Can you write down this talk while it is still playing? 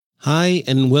Hi,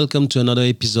 and welcome to another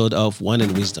episode of Wine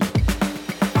and Wisdom.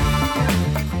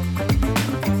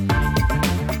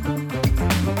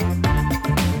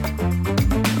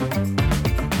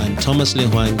 I'm Thomas Le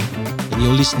Huang, and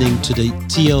you're listening to the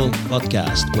TL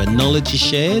podcast, where knowledge is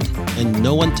shared and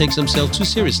no one takes themselves too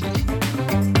seriously.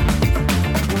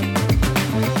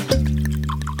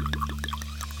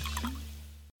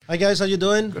 Hi guys, how you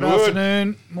doing? Good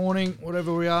afternoon, morning,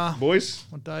 whatever we are. Boys,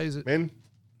 What day is it? men,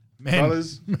 Men.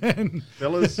 brothers, Men.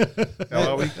 fellas,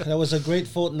 how are we? That was a great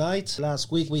fortnight.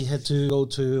 Last week we had to go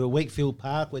to Wakefield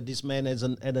Park where this man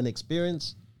had an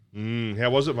experience. How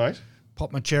was it, mate?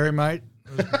 Pop my cherry, mate.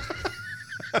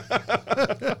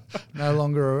 No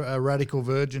longer a radical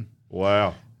virgin.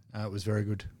 Wow. It was very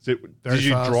good. Did Very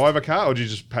you fast. drive a car or did you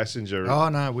just passenger? Oh,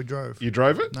 no, we drove. You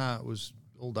drove it? No, it was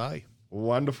all day.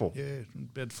 Wonderful. Yeah,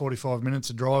 about 45 minutes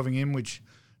of driving in, which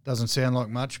doesn't sound like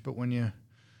much, but when you're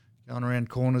going around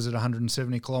corners at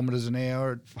 170 kilometres an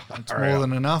hour, it's more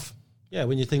than enough. Yeah,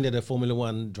 when you think that a Formula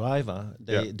One driver,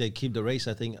 they keep the race,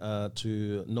 I think,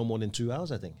 to no more than 2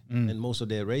 hours, I think. And most of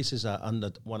their races are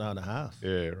under 1 hour and a half.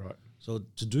 Yeah, right. So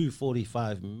to do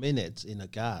 45 minutes in a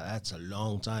car, that's a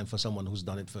long time for someone who's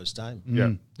done it first time.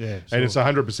 Yeah. Yeah. And it's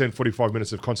 100% 45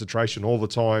 minutes of concentration all the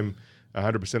time,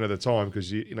 100% of the time,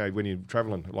 because you know when you're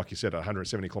traveling, like you said,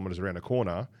 170 kilometres around a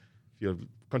corner, your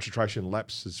concentration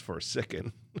lapses for a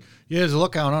second. Yeah, there's a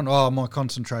lot going on. Oh, my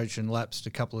concentration lapsed a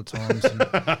couple of times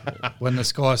when the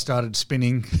sky started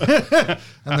spinning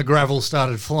and the gravel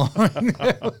started flying.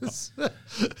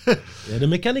 Yeah, the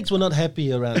mechanics were not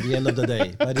happy around the end of the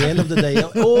day. By the end of the day,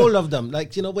 all of them,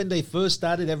 like, you know, when they first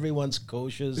started, everyone's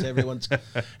cautious,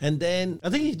 and then I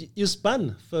think you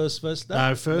spun first lap.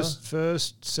 No,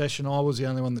 first session, I was the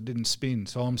only one that didn't spin,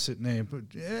 so I'm sitting there.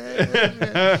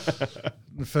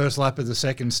 The first lap of the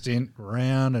second stint,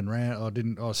 round and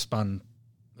round. I spun.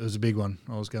 It was a big one.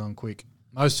 I was going quick.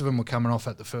 Most of them were coming off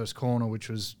at the first corner, which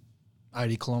was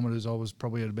 80 kilometres. I was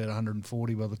probably at about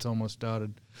 140 by the time I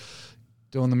started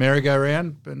doing the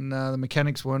merry-go-round, and the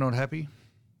mechanics were not happy.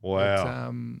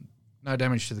 Wow. But, no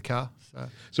damage to the car.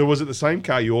 So was it the same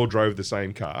car? You all drove the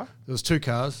same car? There was two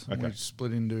cars. And Okay. we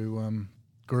split into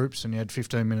groups, and you had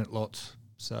 15-minute lots.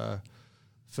 So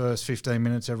first 15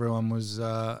 minutes, everyone was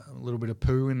a little bit of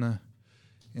poo in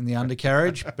the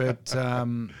undercarriage, but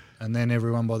and then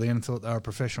everyone by the end thought they were a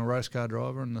professional race car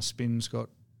driver, and the spins got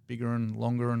bigger and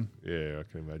longer. And Yeah, I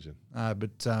can imagine.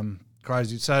 but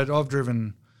crazy. So I've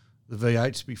driven the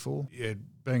V8s before. Yeah,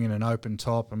 being in an open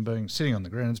top and sitting on the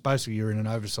ground, it's basically you're in an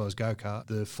oversized go-kart.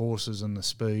 The forces and the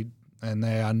speed, and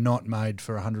they are not made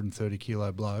for 130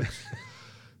 kilo blokes.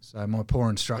 So my poor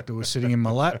instructor was sitting in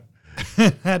my lap.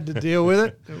 Had to deal with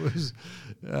it. It was,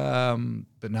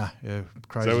 but no, yeah,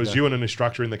 crazy. So it was day. you and an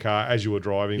instructor in the car as you were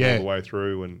driving all the way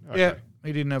through? And okay. Yeah,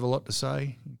 he didn't have a lot to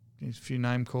say. A few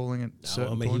name calling at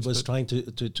certain I mean, points. he was but- trying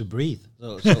to breathe.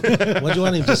 So what do you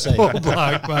want him to say? Poor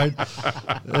bloke, mate.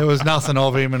 There was nothing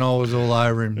of him, and I was all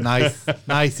over him.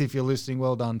 Nath, if you're listening,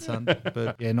 well done, son.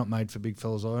 But yeah, not made for big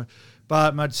fellas either.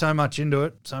 But made so much into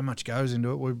it, so much goes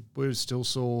into it. We still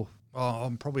saw. Oh,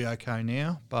 I'm probably okay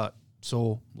now, but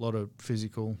saw a lot of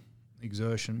physical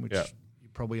exertion, which you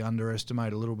probably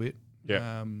underestimate a little bit.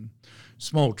 Yeah.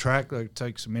 Small track, like, it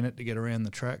takes a minute to get around the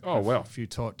track. Oh, wow. A few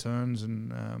tight turns,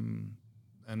 and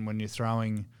when you're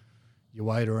throwing your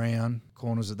weight around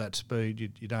corners at that speed,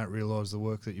 you don't realise the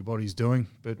work that your body's doing.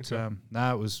 But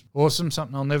no, it was awesome,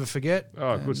 something I'll never forget.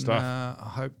 Oh, good stuff. I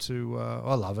hope to.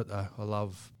 I love it though. I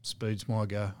love speed's my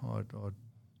go. I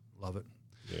love it.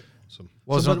 Yeah,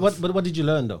 awesome. But what did you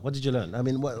learn, though? What did you learn? I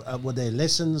mean, were there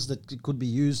lessons that could be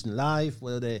used in life?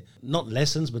 Were there not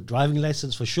lessons, but driving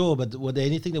lessons for sure? But were there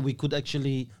anything that we could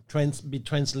actually be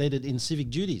translated in civic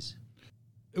duties?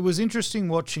 It was interesting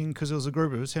watching, because there was a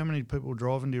group of us. How many people were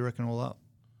driving, do you reckon, all up?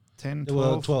 10, There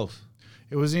 12? were 12.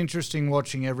 It was interesting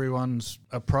watching everyone's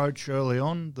approach early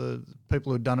on, the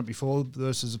people who'd done it before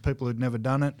versus the people who'd never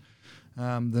done it,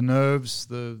 the nerves,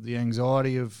 the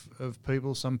anxiety of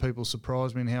people. Some people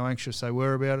surprised me in how anxious they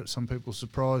were about it. Some people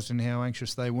surprised in how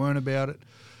anxious they weren't about it.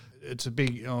 It's a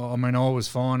big, I mean, I was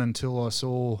fine until I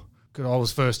saw, because I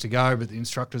was first to go, but the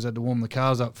instructors had to warm the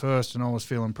cars up first, and I was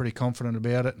feeling pretty confident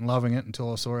about it and loving it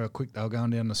until I saw how quick they were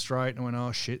going down the straight, and I went,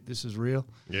 oh shit, this is real.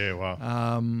 Yeah,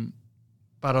 wow.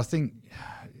 But I think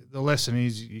the lesson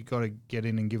is you got to get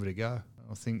in and give it a go.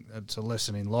 I think that's a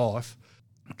lesson in life.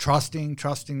 Trusting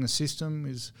the system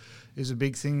is a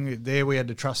big thing. There we had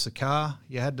to trust the car.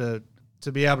 You had to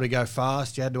be able to go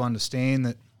fast. You had to understand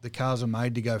that the cars are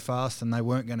made to go fast and they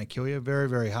weren't going to kill you. Very,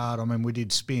 very hard. I mean, we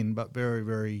did spin, but very,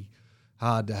 very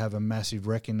hard to have a massive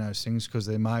wreck in those things because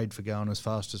they're made for going as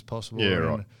fast as possible. Yeah, And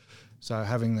right. So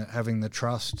having the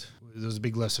trust, there was a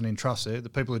big lesson in trust there. The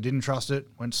people who didn't trust it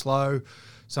went slow.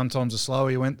 Sometimes the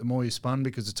slower you went, the more you spun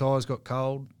because the tyres got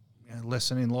cold. You know,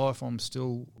 lesson in life, I'm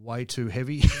still way too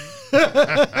heavy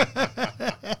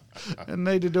and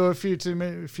need to do a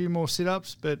few more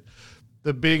sit-ups. But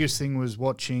the biggest thing was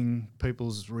watching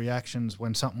people's reactions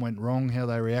when something went wrong, how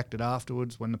they reacted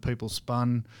afterwards. When the people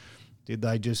spun, did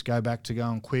they just go back to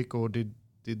going quick, or did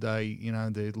they,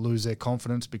 they lose their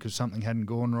confidence because something hadn't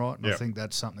gone right? And I think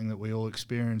that's something that we all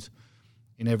experience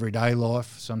in everyday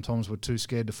life. Sometimes we're too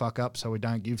scared to fuck up, so we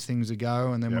don't give things a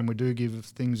go. And then when we do give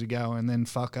things a go and then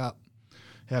fuck up,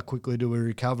 how quickly do we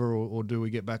recover, or do we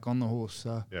get back on the horse?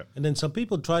 So. Yeah. And then some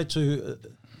people try to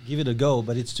give it a go,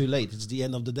 but it's too late. It's the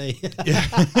end of the day.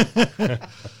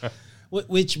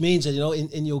 Which means that,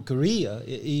 in your career,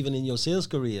 even in your sales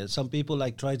career, some people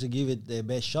try to give it their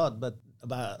best shot, but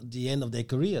about the end of their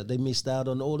career, they missed out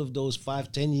on all of those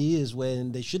 5-10 years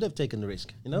when they should have taken the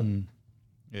risk,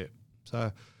 Yeah.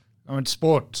 So,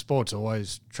 sport's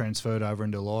always transferred over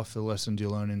into life. The lessons you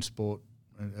learn in sport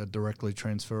are directly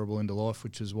transferable into life,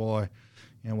 which is why,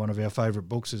 one of our favourite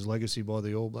books is Legacy by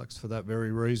the All Blacks for that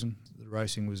very reason. The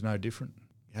racing was no different.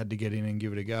 You had to get in and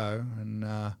give it a go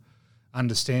and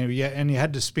understand. Yeah, and you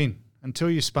had to spin. Until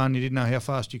you spun, you didn't know how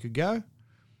fast you could go.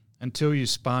 Until you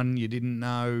spun, you didn't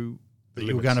know that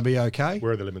you were going to be okay.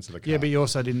 Where are the limits of the car? Yeah, but you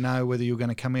also didn't know whether you were going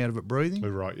to come out of it breathing.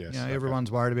 Right, yes.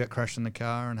 Everyone's worried about crashing the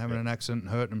car and having an accident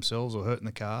and hurting themselves or hurting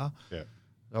the car. Yeah.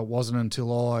 It wasn't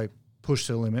until I pushed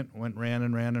the limit, went round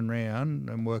and round and round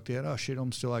and worked out, oh, shit,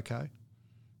 I'm still okay.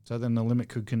 So then the limit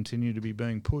could continue to be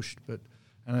being pushed.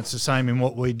 And it's the same in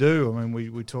what we do. I mean,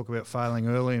 we talk about failing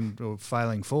early or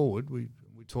failing forward. We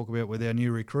talk about with our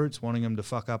new recruits wanting them to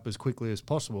fuck up as quickly as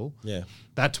possible. Yeah.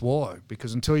 That's why.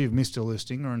 Because until you've missed a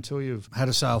listing or until you've had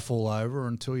a sale fall over or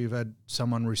until you've had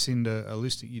someone rescind a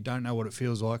listing, you don't know what it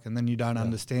feels like, and then you don't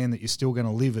understand that you're still going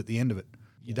to live at the end of it.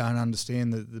 You don't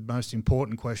understand that the most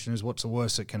important question is what's the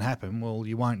worst that can happen? Well,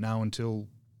 you won't know until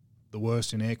the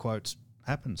worst, in air quotes,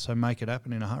 happens. So make it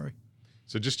happen in a hurry.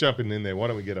 So just jumping in there, why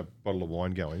don't we get a bottle of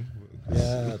wine going?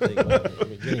 Yeah, I think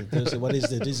we're getting thirsty. What is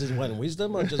it? Is it one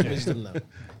wisdom or just wisdom now?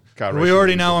 We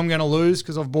already know I'm going to lose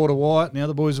because I've bought a white and the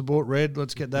other boys have bought red.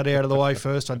 Let's get that out of the way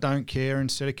first. I don't care.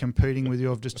 Instead of competing with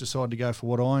you, I've just decided to go for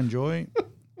what I enjoy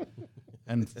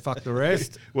and fuck the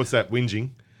rest. What's that,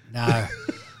 whinging? No.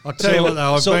 I'll tell you what,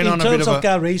 though, I've been on a bit of in terms of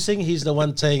car racing, he's the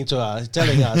one telling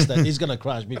us that he's going to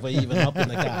crash before he even hop in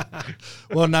the car.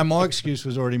 Well, no, my excuse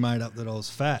was already made up that I was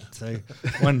fat. So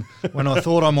when I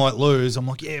thought I might lose, I'm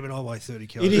like, yeah, but I weigh 30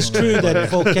 kilos. It is true that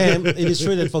for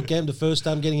Cam, the first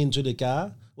time getting into the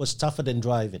car was tougher than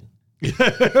driving. It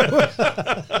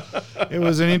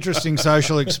was an interesting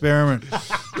social experiment.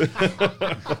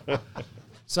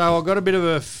 So I've got a bit of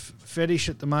a fetish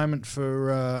at the moment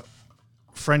for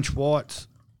French whites.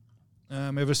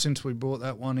 Ever since we brought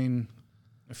that one in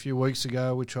a few weeks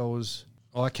ago, which I was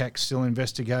ICAC still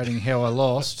investigating how I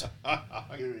lost.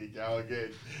 Here we go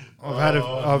again.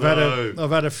 I've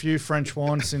had a few French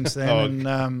wines since then, and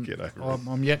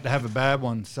I'm yet to have a bad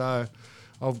one. So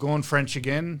I've gone French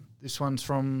again. This one's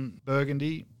from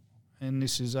Burgundy, and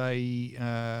this is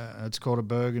it's called a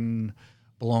Burgundy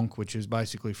Blanc, which is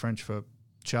basically French for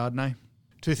Chardonnay.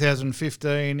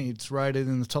 2015, it's rated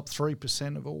in the top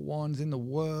 3% of all wines in the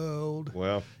world.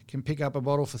 Wow. Can pick up a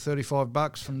bottle for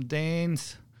 $35 from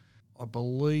Dan's. I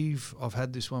believe I've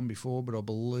had this one before, but I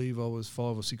believe I was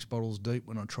 5 or 6 bottles deep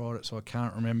when I tried it, so I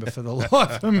can't remember for the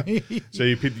life of me. So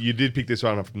you did pick this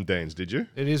one up from Dan's, did you?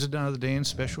 It is another Dan's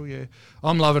special, yeah.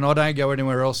 I'm loving it. I don't go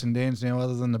anywhere else in Dan's now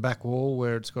other than the back wall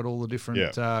where it's got all the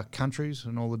different countries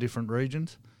and all the different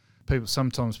regions.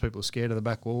 Sometimes people are scared of the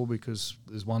back wall because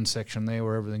there's one section there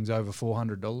where everything's over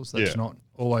 $400. That's not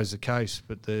always the case,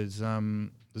 but there's a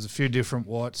few different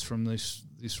whites from this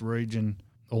region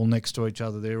all next to each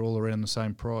other. They're all around the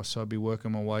same price, so I'll be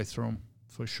working my way through them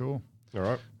for sure. All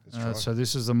right. So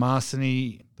this is the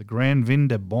Martini, the Grand Vin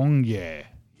de Bongnier.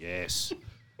 Yes.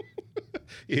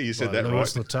 Yeah, you said that right.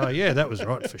 Latar. Yeah, that was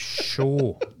right for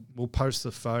sure. We'll post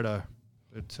the photo.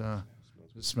 Does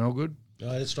it smell good? All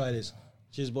right, let's try this.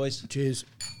 Cheers, boys. Cheers.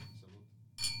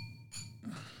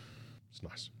 It's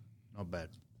nice. Not bad.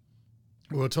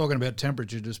 We were talking about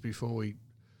temperature just before we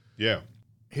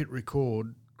hit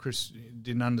record. Chris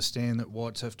didn't understand that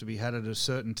whites have to be had at a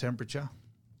certain temperature.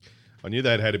 I knew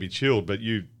they had to be chilled, but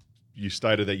you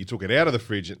stated that you took it out of the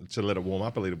fridge to let it warm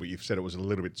up a little bit. You've said it was a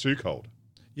little bit too cold.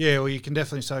 Yeah, well, you can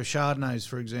definitely say Chardonnays,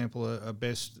 for example, are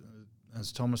best.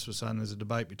 As Thomas was saying, there's a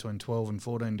debate between 12 and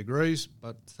 14 degrees,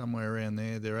 but somewhere around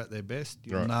there, they're at their best.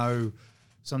 You'll know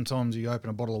sometimes you open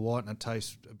a bottle of white and it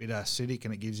tastes a bit acidic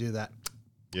and it gives you that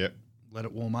let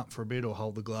it warm up for a bit, or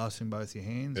hold the glass in both your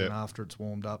hands, Yep. and after it's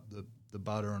warmed up, the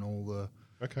butter and all the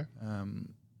Okay.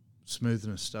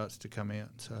 smoothness starts to come out.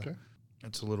 So Okay.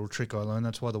 that's a little trick I learned.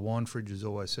 That's why the wine fridge is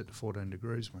always set to 14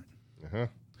 degrees, mate. Uh-huh.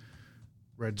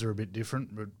 Reds are a bit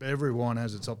different, but every wine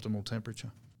has its optimal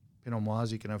temperature. Pinot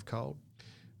Noirs you can have cold.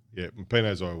 Yeah, and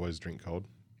Pinots I always drink cold.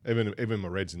 Even my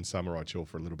reds in summer I chill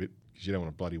for a little bit because you don't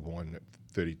want a bloody wine at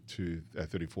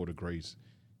 34 degrees,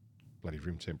 bloody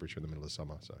room temperature in the middle of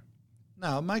summer. So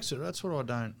No, it makes it. That's what I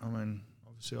don't. I mean,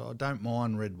 obviously, I don't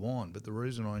mind red wine, but the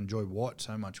reason I enjoy white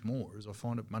so much more is I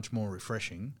find it much more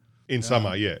refreshing. in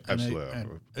summer, yeah, and absolutely.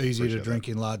 and I easier to appreciate drink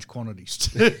that. in large quantities.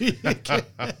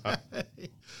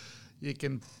 You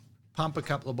can pump a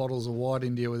couple of bottles of white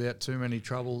into you without too many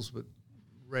troubles, but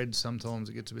red sometimes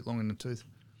it gets a bit long in the tooth.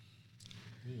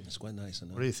 It's quite nice.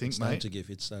 What do you think, it's starting mate? to give.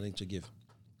 It's starting to give.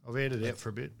 I've aired it out for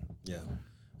a bit. Yeah.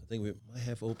 I think we might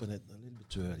have opened it a little bit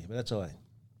too early, but that's all right.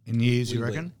 In years, you We'll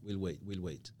reckon? wait. We'll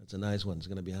wait. That's a nice one. It's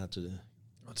going to be hard to.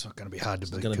 It's not going to be hard to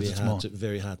It's beat going to because be it's mine.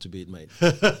 very hard to beat, mate.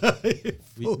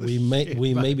 Full we of may shit,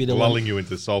 we mate. may be the one. Lulling you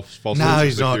into false No, sense of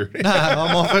he's not. security. No,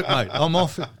 I'm off it, mate. I'm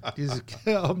off it.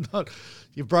 I'm not.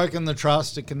 You've broken the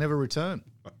trust. It can never return.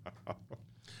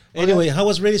 Anyway, how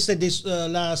was real estate this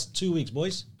last 2 weeks,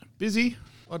 boys? Busy.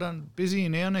 Busy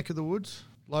in our neck of the woods.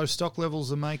 Low stock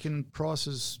levels are making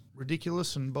prices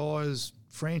ridiculous and buyers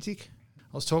frantic.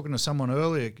 I was talking to someone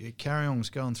earlier. Carryong's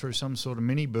going through some sort of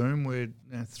mini boom where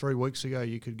 3 weeks ago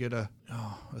you could get a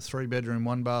 3-bedroom,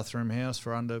 1-bathroom house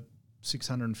for under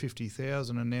 $650,000,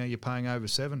 and now you're paying over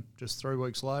 $7 million just 3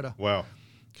 weeks later. Wow.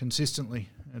 Consistently,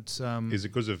 it's Is it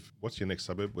because of what's your next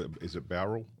suburb? Is it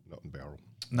Bowral? Not in Bowral.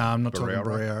 no, I'm not Barrera?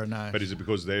 talking Barrera. No, But is it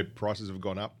because their prices have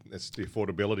gone up? It's the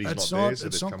affordability is it's not there, so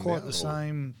It's they've not come quite down, the or-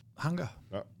 same hunger.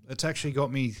 No. It's actually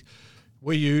got me.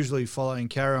 We usually follow in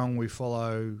Carryong. We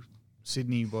follow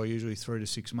Sydney by usually 3 to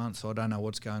 6 months. So I don't know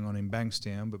what's going on in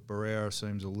Bankstown, but Barrera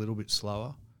seems a little bit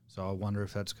slower. So I wonder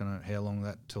if that's going to how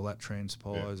long till that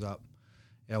transpires up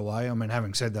our way. I mean,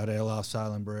 having said that, our last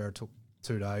sale in Barrera took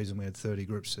 2 days and we had 30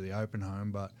 groups to the open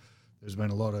home, but there's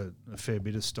been a fair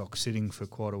bit of stock sitting for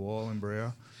quite a while in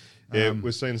Barrera. Yeah,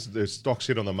 we're seeing the stock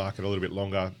sit on the market a little bit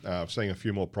longer. Seeing a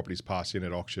few more properties pass in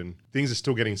at auction. Things are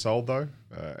still getting sold though,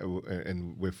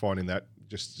 and we're finding that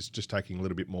just taking a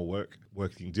little bit more work,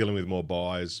 dealing with more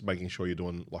buyers, making sure you're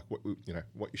doing like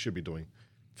what you should be doing,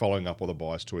 following up all the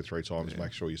buyers 2 or 3 times,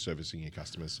 make sure you're servicing your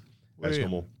customers as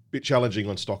normal. Bit challenging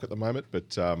on stock at the moment,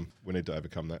 but we need to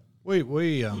overcome that.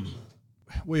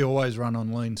 We always run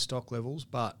on lean stock levels,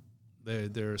 but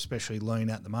they're especially lean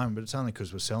at the moment. But it's only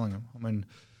because we're selling them. I mean,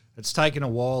 it's taken a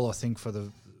while, I think, for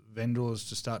the vendors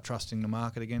to start trusting the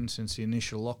market again since the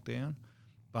initial lockdown.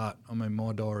 But I mean,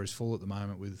 my diary is full at the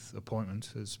moment with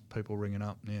appointments. There's people ringing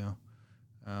up now,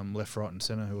 left, right, and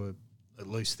centre, who are at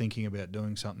least thinking about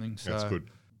doing something. So That's good.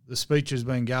 the speech has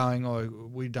been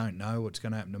going. We don't know what's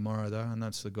going to happen tomorrow, though, and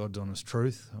that's the God's honest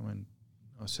truth. I mean,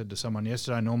 I said to someone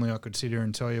yesterday, normally I could sit here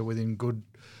and tell you within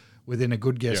a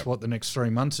good guess Yep. what the next 3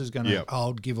 months is going to Yep.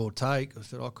 hold, give or take. I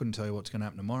said I couldn't tell you what's going to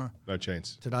happen tomorrow. No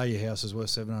chance. Today your house is worth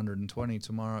 720.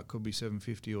 Tomorrow it could be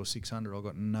 750 or 600. I've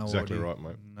got no Exactly idea. right,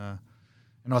 mate.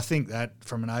 And I think that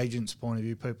from an agent's point of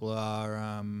view, people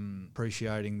are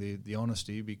appreciating the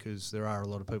honesty, because there are a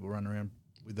lot of people running around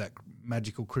with that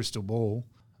magical crystal ball.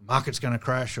 The market's going to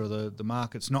crash or the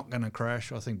market's not going to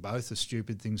crash. I think both are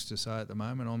stupid things to say at the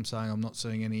moment. I'm saying I'm not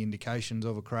seeing any indications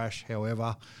of a crash.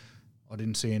 However, I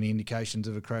didn't see any indications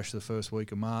of a crash the first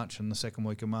week of March, and the second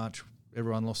week of March,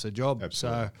 everyone lost their job.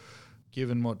 Absolutely. So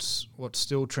given what's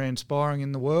still transpiring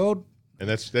in the world, And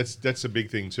that's a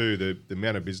big thing too. The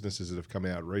amount of businesses that have come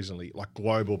out recently, like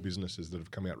global businesses that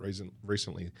have come out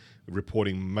recently,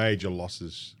 reporting major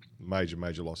losses,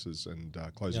 and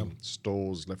closing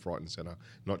stores left, right, and centre.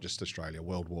 Not just Australia,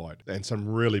 worldwide, and some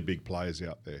really big players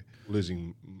out there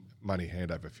losing money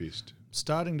hand over fist.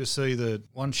 starting to see that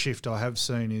one shift I have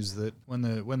seen is that when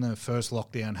the first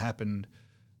lockdown happened,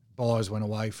 buyers went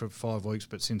away for 5 weeks,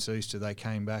 but since Easter they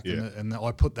came back. Yeah. And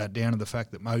I put that down to the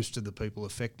fact that most of the people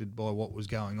affected by what was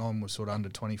going on were sort of under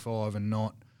 25 and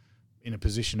not in a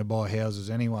position to buy houses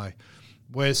anyway.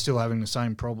 We're still having the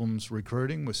same problems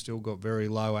recruiting. We've still got very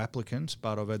low applicants,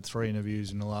 but I've had 3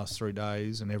 interviews in the last 3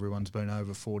 days and everyone's been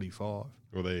over 45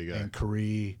 Well, there you go. and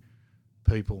career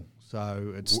people. So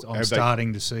I'm Have they-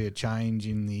 starting to see a change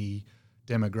in the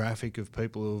demographic of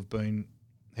people who have been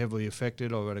heavily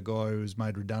affected. I've had a guy who was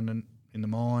made redundant in the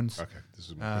mines. Okay, this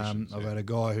is my question. I've had a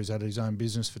guy who's had his own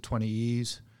business for 20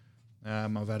 years.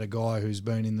 I've had a guy who's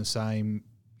been in the same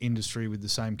industry with the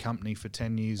same company for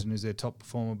 10 years and is their top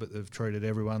performer, but they've treated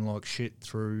everyone like shit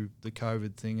through the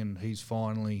COVID thing, and he's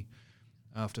finally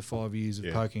after 5 years of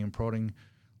Yeah. poking and prodding.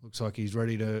 Looks like he's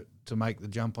ready to make the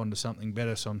jump onto something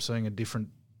better. So I'm seeing a different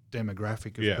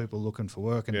demographic of Yeah. people looking for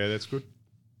work. And Yeah, that's good.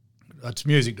 it's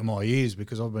music to my ears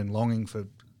because I've been longing for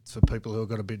people who have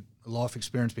got a bit of life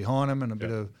experience behind them and a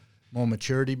bit of more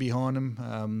maturity behind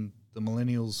them. The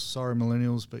millennials, sorry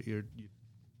millennials, but you're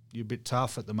a bit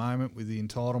tough at the moment with the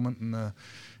entitlement and the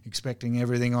expecting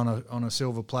everything on a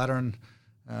silver platter, and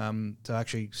to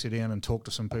actually sit down and talk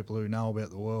to some people who know about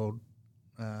the world.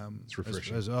 It's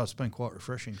refreshing. It's been quite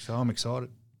refreshing, so I'm excited.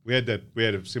 We had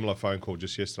a similar phone call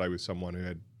just yesterday with someone who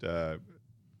had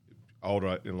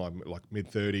older, in like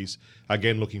mid-30s,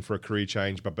 again looking for a career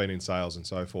change, but been in sales and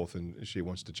so forth, and she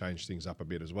wants to change things up a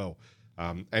bit as well.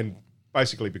 And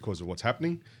basically because of what's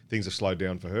happening, things have slowed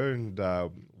down for her, and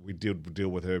we deal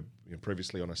with her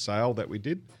previously on a sale that we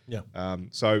did. Yeah.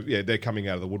 So yeah, they're coming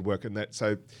out of the woodwork, and that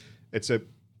so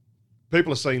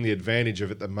people are seeing the advantage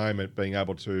of at the moment being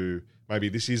able to maybe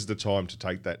this is the time to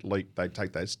take that leap. They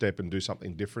take that step and do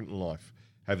something different in life,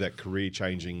 have that career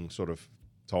changing sort of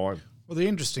time. Well, the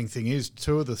interesting thing is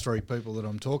 2 of the 3 people that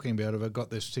I'm talking about have got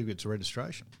their certificates of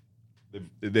registration.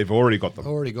 They've already got them.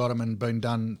 Already got them and been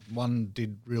done. One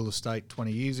did real estate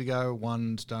 20 years ago.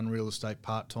 One's done real estate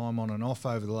part-time on and off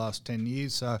over the last 10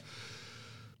 years. So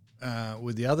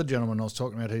with the other gentleman I was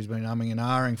talking about, he's been umming and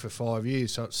ahhing for 5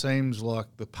 years. So it seems like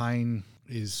the pain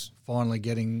is finally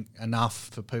getting enough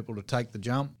for people to take the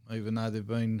jump, even though they've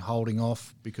been holding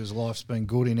off because life's been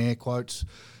good, in air quotes,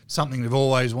 something they've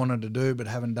always wanted to do but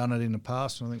haven't done it in the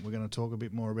past. And I think we're going to talk a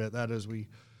bit more about that as we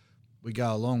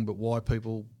go along, but why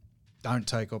people don't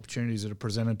take opportunities that are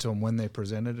presented to them when they're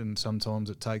presented, and sometimes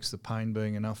it takes the pain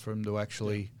being enough for them to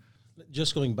actually...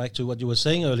 Just going back to what you were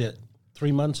saying earlier,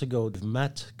 3 months ago,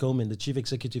 Matt Coleman, the chief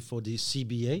executive for the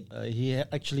CBA, he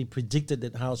actually predicted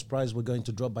that house prices were going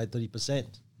to drop by 30%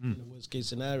 in the worst case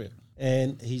scenario.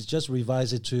 And he's just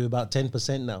revised it to about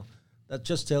 10% now. That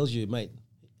just tells you, mate,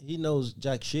 he knows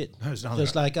jack shit,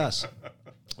 just like us,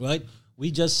 right? We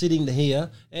just sitting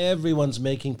here, everyone's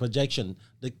making projection.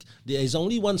 There is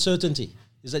only one certainty,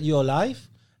 is that you're alive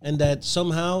and that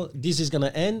somehow this is going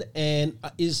to end. And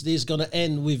is this going to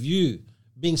end with you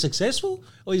being successful,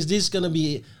 or is this going to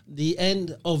be the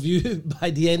end of you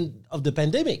by the end of the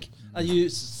pandemic? Are you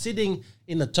sitting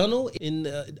in a tunnel, in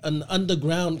an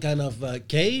underground kind of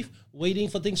cave, waiting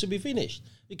for things to be finished?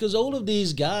 Because all of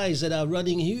these guys that are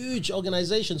running huge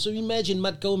organizations, so imagine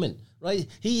Matt Coleman, right?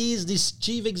 He is this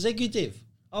chief executive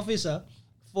officer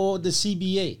for the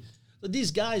CBA. So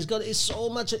this guy's got so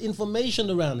much information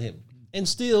around him. And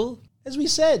still, as we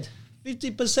said,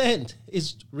 50%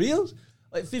 is real.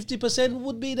 50%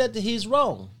 would be that he's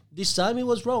wrong. This time he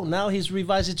was wrong. Now he's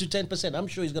revised it to 10%. I'm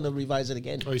sure he's going to revise it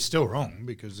again. Well, he's still wrong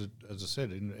because, as I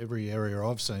said, in every area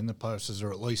I've seen, the prices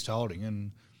are at least holding.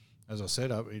 And as I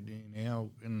said, up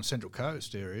in the Central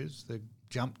Coast areas, they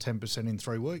jumped 10% in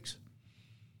 3 weeks.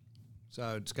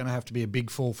 So it's going to have to be a big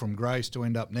fall from grace to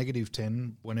end up negative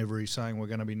 10 whenever he's saying we're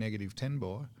going to be negative 10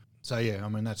 by. So, yeah, I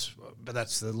mean, that's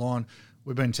the line.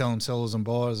 We've been telling sellers and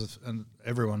buyers and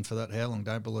everyone for that how long,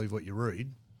 don't believe what you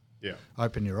read. Yeah.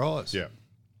 Open your eyes. Yeah.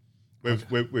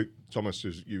 Thomas,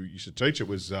 as you used to teach, it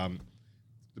was the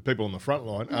people on the front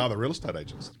line are the real estate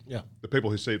agents. Yeah. The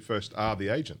people who see it first are the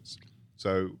agents.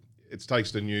 So it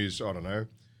takes the news, I don't know,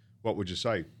 what would you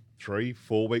say,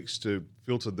 3-4 weeks to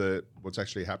filter what's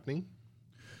actually happening?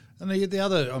 And the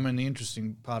other, I mean, the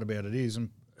interesting part about it is, and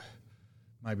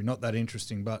maybe not that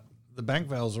interesting, but the bank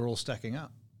values are all stacking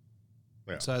up.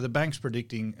 Yeah. So the bank's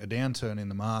predicting a downturn in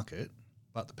the market,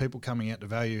 but the people coming out to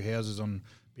value houses on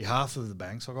behalf of the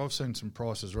banks, like I've seen some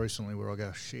prices recently where I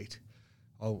go, shit,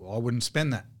 I wouldn't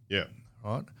spend that. Yeah.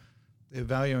 Right? They're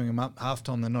valuing them up half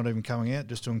time. They're not even coming out,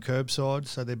 just doing curbside.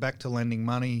 So they're back to lending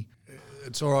money.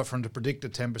 It's all right for them to predict a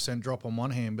 10% drop on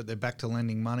one hand, but they're back to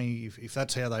lending money. If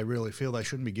that's how they really feel, they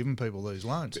shouldn't be giving people these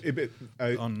loans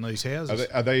on these houses.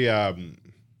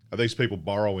 Are these people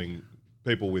borrowing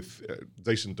people with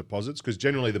decent deposits? Because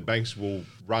generally the banks will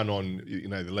run on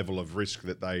the level of risk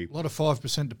that they... A lot of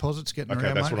 5% deposits getting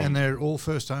around, that's mate, what and they're all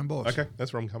first-home buyers. Okay,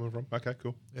 that's where I'm coming from. Okay,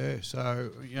 cool. Yeah, so,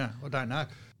 I don't know.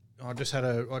 I just had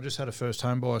a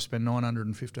first-home buyer spend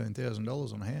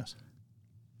 $915,000 on a house.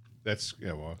 That's,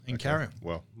 in Carrion.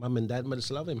 Well, Mum and dad must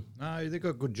love him. No, they've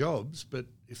got good jobs, but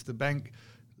if the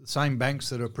same banks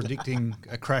that are predicting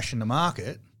a crash in the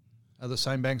market are the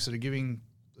same banks that are giving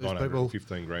these people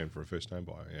 $15,000 for a first home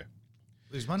buyer, yeah.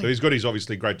 These money. So he's got his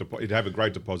obviously he'd have a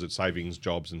great deposit, savings,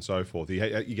 jobs, and so forth. He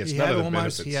gets none of the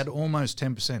benefits. He had almost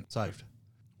 10% saved.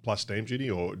 Plus stamp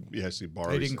duty, or yes, he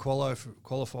borrows. He didn't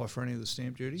qualify for any of the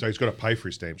stamp duty. So he's got to pay for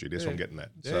his stamp duty. That's what I'm getting at.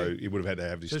 Yeah. So he would have had to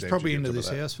have his so stamp duty. He's probably into this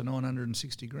house for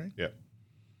 $960,000. Yeah.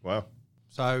 Wow.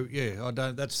 So yeah, I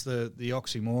don't. That's the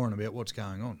oxymoron about what's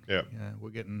going on. Yeah.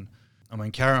 We're getting. I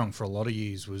mean, Carry On for a lot of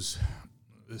years was,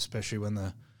 especially when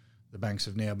the banks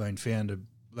have now been found to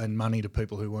lend money to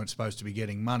people who weren't supposed to be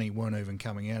getting money, weren't even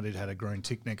coming out. It had a green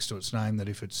tick next to its name that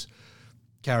if it's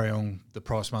Carry On, the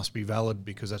price must be valid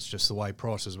because that's just the way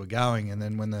prices were going. And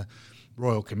then when the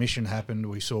Royal Commission happened,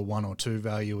 we saw one or two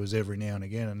valuers every now and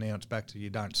again, and now it's back to you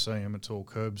don't see them. It's all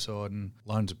curbside and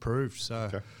loans approved. So,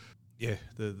 Okay. yeah,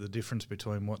 the difference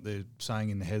between what they're saying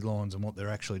in the headlines and what they're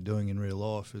actually doing in real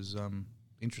life is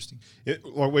interesting. Yeah,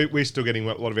 well, we're still getting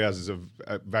a lot of ours of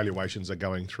valuations are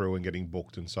going through and getting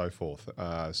booked and so forth.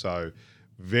 So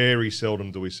very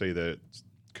seldom do we see the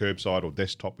curbside or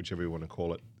desktop, whichever you want to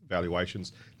call it,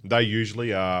 valuations. They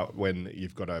usually are when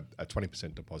you've got a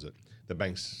 20% deposit. The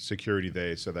bank's security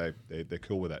there, so they're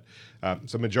cool with that.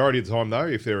 So majority of the time, though,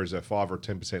 if there is a 5 or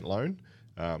 10% loan,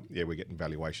 we're getting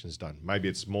valuations done. Maybe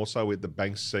it's more so with the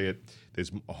banks see it. There's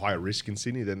a higher risk in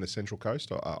Sydney than the Central Coast.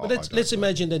 But let's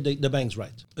imagine that the bank's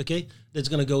right, okay? That's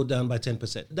going to go down by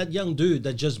 10%. That young dude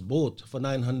that just bought for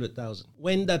 900,000,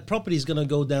 when that property is going to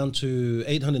go down to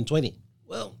 820,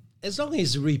 well, as long as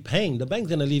he's repaying, the bank's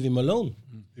going to leave him alone.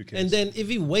 Who cares? And then if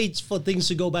he waits for things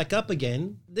to go back up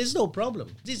again, there's no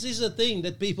problem. This is a thing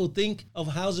that people think of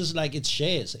houses like it's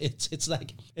shares. It's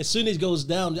like as soon as it goes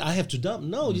down, I have to dump.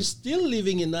 No, you're still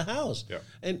living in the house. Yeah.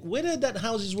 And whether that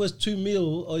house is worth 2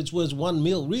 mil or it's worth 1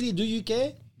 mil, really, do you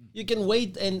care? You can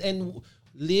wait and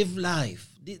live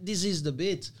life. This is the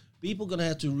bit. People going to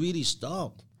have to really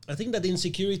stop. I think that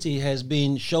insecurity has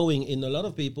been showing in a lot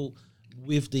of people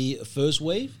with the first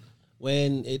wave.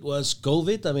 When it was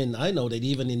COVID, I mean, I know that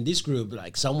even in this group,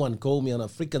 like someone called me on a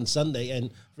freaking Sunday and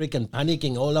freaking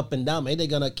panicking all up and down. Hey, they're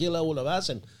going to kill all of us.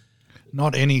 And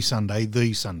Not any Sunday,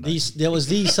 the Sunday. there was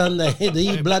the Sunday,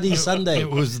 the bloody Sunday. It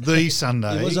was the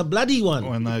Sunday. It was a bloody one.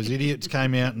 When those idiots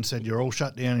came out and said, you're all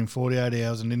shut down in 48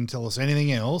 hours and didn't tell us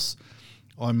anything else,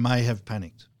 I may have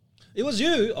panicked. It was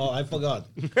you. Oh, I forgot.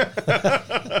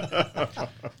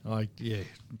 A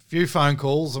few phone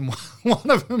calls, and one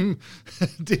of them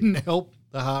didn't help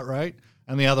the heart rate,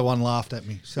 and the other one laughed at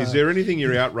me. So, Is there anything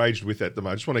you're outraged with at the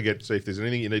moment? I just want to see if there's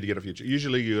anything you need to get off your chest.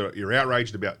 Usually you're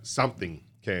outraged about something,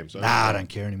 Cam. So I don't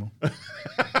care anymore.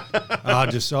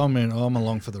 I'm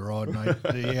along for the ride, mate.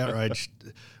 The outrage.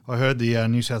 I heard the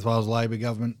New South Wales Labor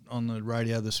government on the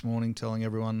radio this morning telling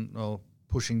everyone,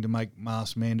 pushing to make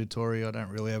masks mandatory. I don't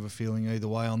really have a feeling either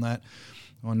way on that.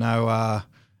 I know our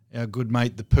good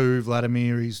mate, the Pooh,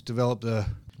 Vladimir, he's developed a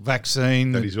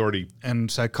vaccine. that he's already...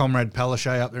 And so Comrade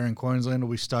Palaszczuk up there in Queensland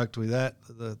will be stoked with that.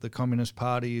 The Communist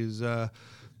Party is the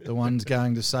ones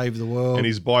going to save the world. And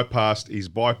he's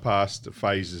bypassed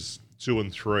phases 2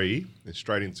 and 3 and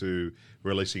straight into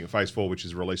releasing phase 4, which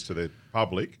is released to the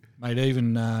public. Mate,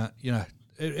 even,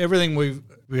 everything we've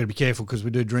got to be careful because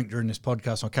we do drink during this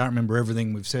podcast. I can't remember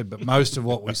everything we've said, but most of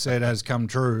what we said has come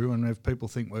true. And if people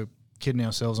think we're kidding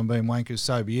ourselves and being wankers,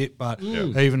 so be it. But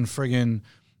even friggin'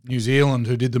 New Zealand,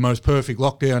 who did the most perfect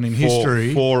lockdown in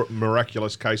history, 4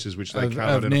 miraculous cases which they can't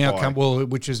identify.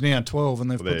 Which is now 12,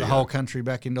 and they've put the whole country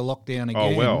back into lockdown again.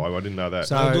 Oh well, I didn't know that.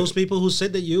 So those people who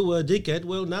said that you were a dickhead,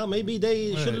 well, now maybe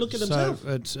they should look at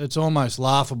themselves. It's almost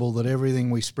laughable that everything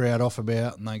we sprout off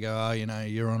about, and they go,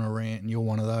 you're on a rant and you're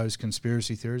one of those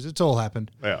conspiracy theories. It's all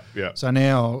happened. Yeah. So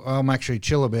now I'm actually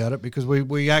chill about it because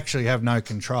we actually have no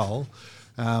control.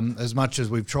 As much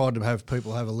as we've tried to have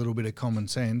people have a little bit of common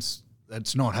sense,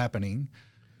 it's not happening.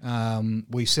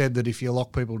 We said that if you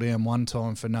lock people down one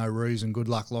time for no reason, good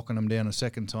luck locking them down a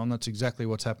second time. That's exactly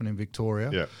what's happened in Victoria.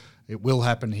 Yeah. It will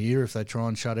happen here if they try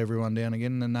and shut everyone down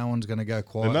again, and no one's going to go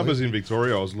quietly. The numbers in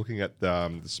Victoria I was looking at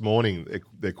this morning,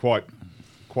 they're quite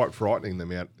frightening, the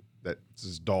amount that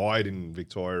has died in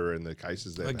Victoria and the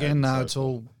cases there. Again, no, it's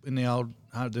all in the old.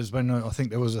 There's been, I think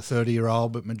there was a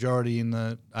 30-year-old, but majority in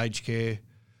the aged care,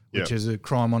 which is a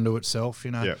crime unto itself.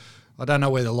 Yeah. I don't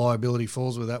know where the liability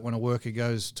falls with that when a worker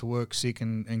goes to work sick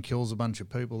and kills a bunch of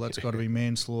people. That's got to be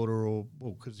manslaughter or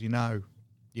because you know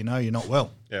you're not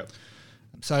well. Yeah.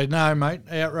 So no, mate,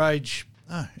 outrage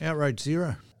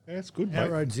zero. Yeah, that's good, mate.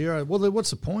 Outrage zero. Well,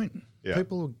 what's the point? Yeah.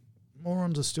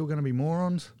 Morons are still going to be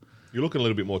morons. You're looking a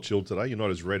little bit more chilled today. You're not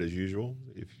as red as usual.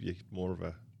 If you're more of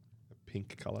a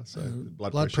pink colour, so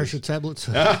blood pressure tablets.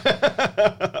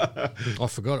 I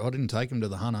forgot. I didn't take them to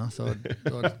the Hunter, so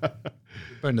I'd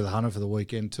been to the Hunter for the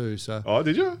weekend too. So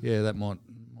did you? Yeah, that might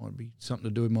be something to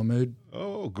do with my mood.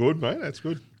 Oh, good, mate. That's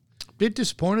good. Bit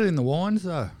disappointed in the wines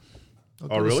though. I've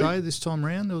got really? to say this time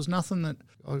round there was nothing that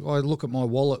I look at my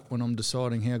wallet when I'm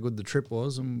deciding how good the trip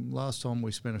was. And last time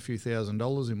we spent a few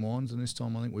 $1,000s in wines, and this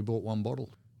time I think we bought one bottle,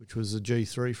 which was the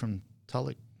G3 from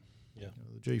Tulloch. Yeah,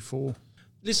 the G4.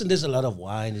 Listen, there's a lot of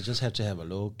wine. You just have to have a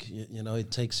look. You know,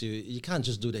 it takes you. You can't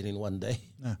just do that in one day.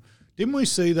 No. Didn't we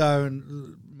see, though,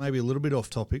 and maybe a little bit off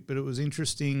topic, but it was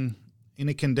interesting in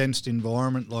a condensed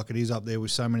environment like it is up there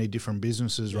with so many different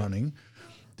businesses running,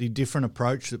 the different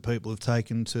approach that people have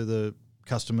taken to the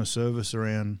customer service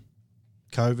around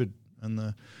COVID.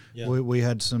 And we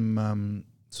had some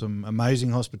amazing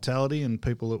hospitality and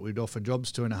people that we'd offer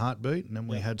jobs to in a heartbeat, and then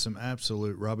we had some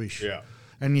absolute rubbish. Yeah.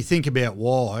 And you think about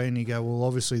why, and you go, well,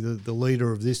 obviously the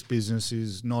leader of this business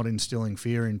is not instilling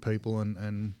fear in people,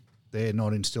 and they're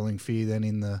not instilling fear then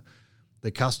in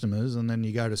the customers. And then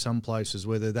you go to some places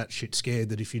where they're that shit scared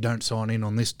that if you don't sign in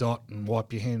on this dot and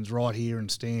wipe your hands right here and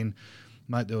stand,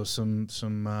 mate, there was some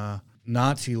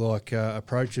Nazi-like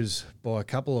approaches by a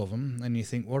couple of them, and you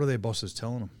think, what are their bosses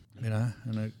telling them? You know,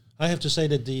 and I have to say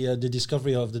that the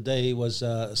discovery of the day was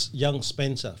young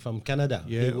Spencer from Canada.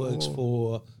 Yeah, He works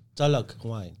for Tulloch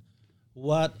Wine.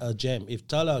 What a gem. If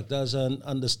Tulloch doesn't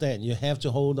understand, you have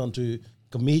to hold on to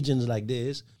comedians like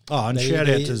this. Oh, and shout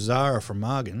out to Zara from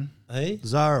Margan. Hey?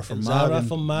 Zara from Margan. Zara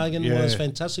from Margan was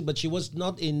fantastic, but she was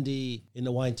not in the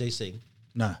wine tasting.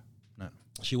 No.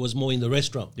 She was more in the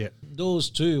restaurant. Yeah.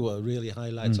 Those two were really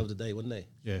highlights of the day, weren't they?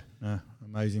 Yeah, no,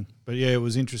 amazing. But yeah, it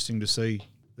was interesting to see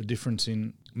the difference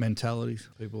in mentalities.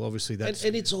 People obviously that's...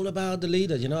 And it's all about the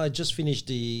leader. You know, I just finished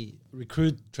the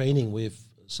recruit training with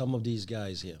some of these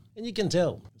guys here. And you can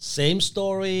tell, same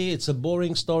story, it's a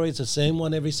boring story, it's the same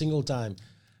one every single time.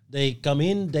 They come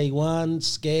in day one,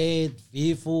 scared,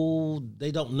 fearful,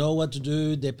 they don't know what to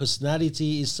do, their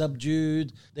personality is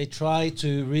subdued, they try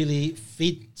to really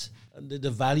fit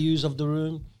the values of the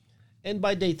room. And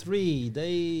by day 3,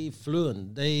 they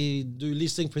fluent. They do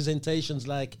listening presentations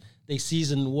like they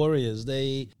seasoned warriors.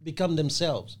 They become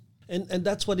themselves. And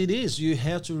that's what it is. You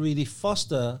have to really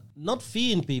foster not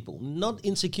fear in people, not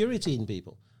insecurity in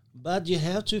people, but you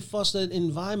have to foster an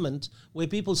environment where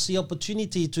people see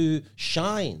opportunity to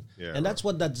shine. Yeah, and that's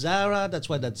what that Zara, that's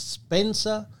what that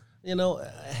Spencer, you know,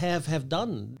 have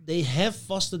done. They have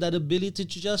fostered that ability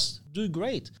to just do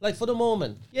great. Like for the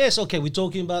moment, yes, okay, we're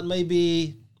talking about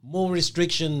maybe more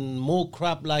restriction, more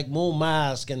crap, like more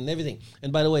mask and everything.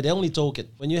 And by the way, they only talk it.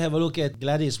 When you have a look at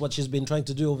Gladys, what she's been trying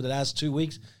to do over the last 2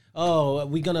 weeks, oh,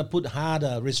 we're going to put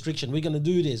harder restriction, we're going to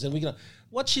do this, and we're going to...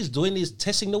 What she's doing is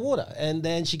testing the water, and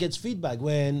then she gets feedback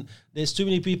when there's too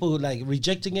many people like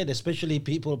rejecting it, especially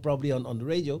people probably on the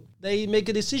radio. They make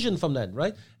a decision from that,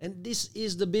 right? And this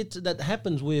is the bit that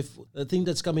happens with the thing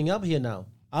that's coming up here now.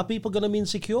 Are people going to be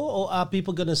insecure, or are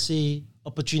people going to see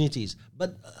opportunities?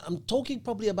 But I'm talking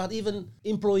probably about even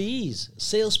employees,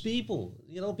 salespeople,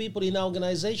 you know, people in our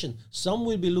organization. Some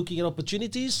will be looking at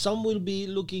opportunities. Some will be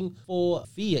looking for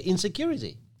fear,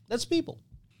 insecurity. That's people.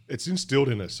 It's instilled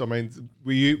in us. I mean,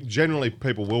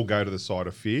 people will go to the side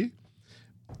of fear,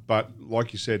 but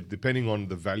like you said, depending on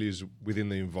the values within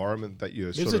the environment that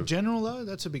you're Is it general, though?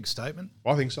 That's a big statement.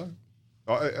 I think so.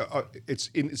 It's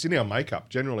in our makeup.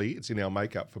 Generally, it's in our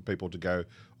makeup for people to go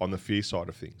on the fear side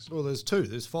of things. Well, there's two.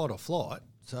 There's fight or flight.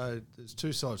 So there's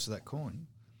two sides to that coin.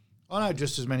 I know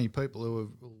just as many people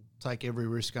who will take every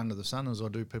risk under the sun as I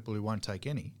do people who won't take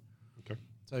any. Okay.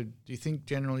 So do you think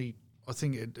generally... I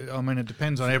think it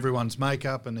depends on everyone's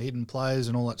makeup and the hidden players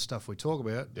and all that stuff we talk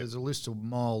about. Yep. There's a list a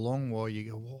mile long why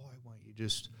you go, why won't you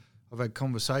just... I've had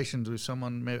conversations with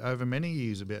someone over many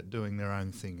years about doing their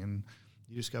own thing, and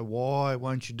you just go, why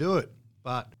won't you do it?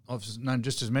 But I've known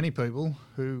just as many people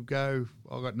who go,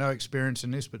 I've got no experience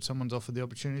in this, but someone's offered the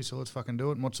opportunity, so let's fucking do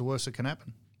it, and what's the worst that can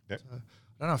happen? Yep. So, I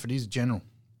don't know if it is general.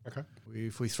 Okay.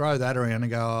 If we throw that around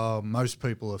and go, oh, most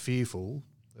people are fearful,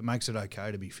 it makes it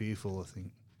okay to be fearful, I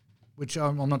think. Which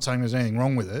I'm not saying there's anything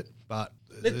wrong with it, but...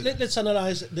 Let's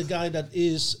analyze the guy that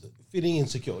is feeling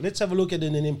insecure. Let's have a look at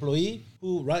an employee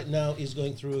who right now is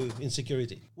going through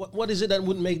insecurity. What is it that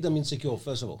would make them insecure,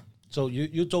 first of all? So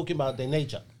you're talking about their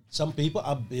nature. Some people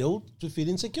are built to feel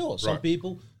insecure. Some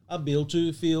people are built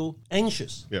to feel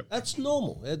anxious. Yep. That's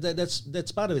normal.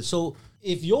 That's part of it. So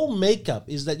if your makeup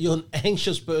is that you're an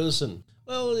anxious person,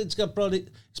 well, it's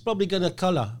probably going to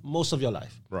color most of your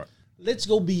life. Right. Let's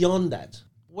go beyond that.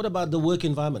 What about the work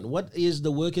environment? What is the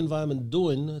work environment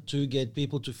doing to get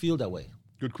people to feel that way?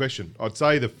 Good question. I'd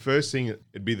say the first thing,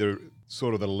 it'd be the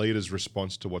leader's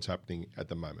response to what's happening at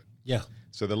the moment. Yeah.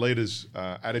 So the leader's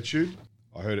attitude,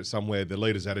 I heard it somewhere, the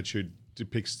leader's attitude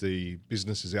depicts the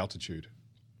business's altitude.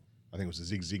 I think it was a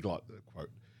Zig Ziglar quote.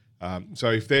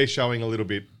 So if they're showing a little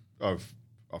bit of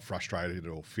frustrated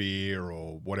or fear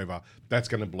or whatever, that's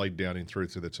going to bleed down in through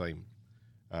to the team.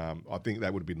 I think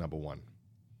that would be number one.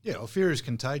 Yeah, well, fear is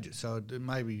contagious, so it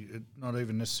may be not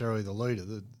even necessarily the leader.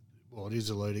 It is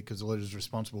the leader because the leader is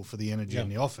responsible for the energy in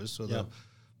the office or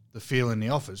the feel in the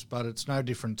office, but it's no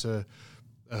different to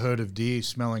a herd of deer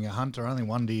smelling a hunter. Only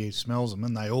one deer smells them,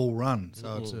 and they all run.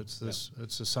 So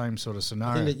it's the same sort of I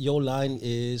scenario. think that your line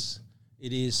is,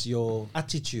 it is your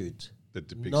attitude, That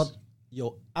depicts not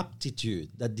your aptitude,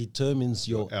 that determines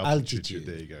your altitude.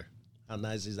 There you go. How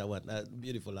nice is that one?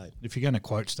 Beautiful line. If you're going to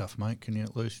quote stuff, mate, can you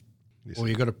at least? Listen, Or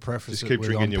you got to preface just it keep with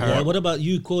drinking on your parrot. wine. What about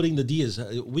you quoting the deers?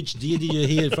 Which deer did you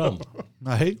hear it from?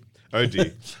 Mate, Oh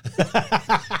dear.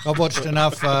 I've watched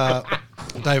enough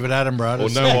David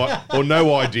Attenborough. Or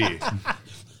no idea.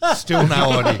 Still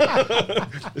no idea.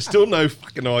 There's still no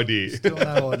fucking idea. Still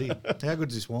no idea. How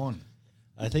good's this wine?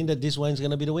 I think that this wine's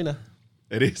going to be the winner.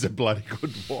 It is a bloody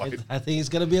good wine. I think it's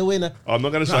going to be a winner. I'm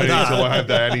not going to say anything until I have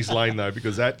the Annie's Lane though,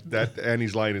 because that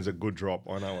Annie's Lane is a good drop.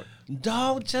 I know it.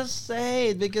 Don't just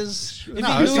say it, because if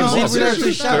No, you it's lose not. it, we have to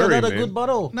It's shout stirring, another man. good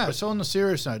bottle. No, so on the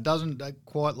serious note, doesn't that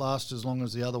quite last as long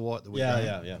as the other white that we Yeah,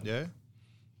 drank? yeah. Yeah?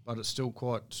 But it's still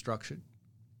quite structured.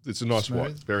 It's a nice Smooth.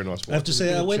 white, very nice I have white. to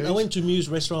say, I bit of went cheese. to Muse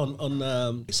restaurant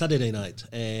on Saturday night,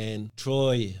 and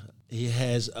Troy, he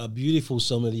has a beautiful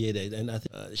sommelier there, and I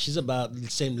think she's about the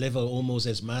same level almost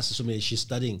as master sommelier. She's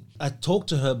studying. I talked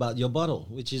to her about your bottle,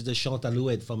 which is the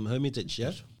Chantalouette from Hermitage,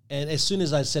 yeah? And as soon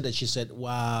as I said it, she said,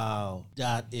 wow,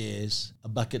 that is a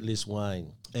bucket list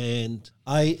wine. And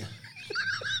I...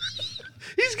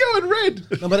 He's going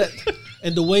red. No, but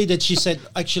and the way that she said,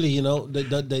 actually, you know,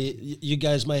 you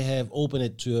guys might have opened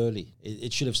it too early.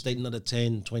 It should have stayed another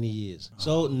 10, 20 years.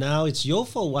 So now it's your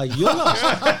fault why you're lost.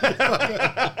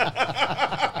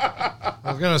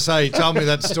 I was going to say, he told me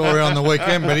that story on the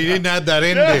weekend, but he didn't add that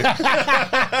in bit.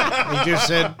 He just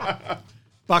said,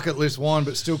 bucket list wine,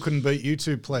 but still couldn't beat you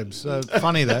two plebs. So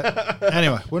funny that.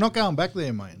 Anyway, we're not going back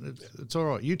there, mate. It's all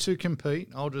right. You two compete.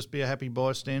 I'll just be a happy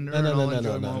bystander and I'll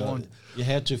enjoy my wine. You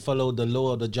have to follow the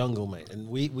law of the jungle, mate. And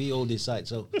we all decide.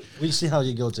 So we'll see how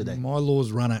you go today. My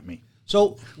laws run at me.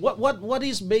 So what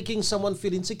is making someone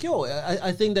feel insecure?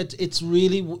 I think that it's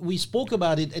really, we spoke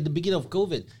about it at the beginning of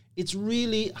COVID. It's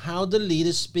really how the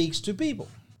leader speaks to people.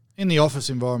 In the office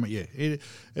environment, yeah.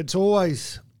 It's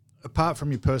always, apart from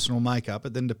your personal makeup,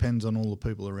 it then depends on all the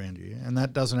people around you. Yeah? And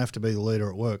that doesn't have to be the leader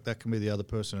at work. That can be the other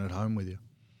person at home with you.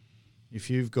 If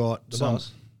you've got The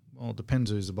boss. Well, it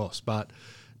depends who's the boss, but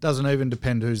it doesn't even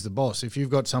depend who's the boss. If you've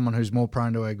got someone who's more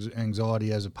prone to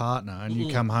anxiety as a partner and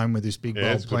you come home with this big Yeah,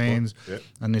 bold that's a good point. plans Yep.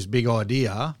 and this big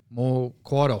idea,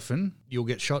 quite often you'll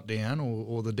get shot down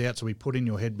or the doubts will be put in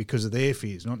your head because of their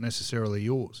fears, not necessarily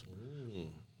yours.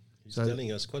 He's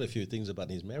telling us quite a few things about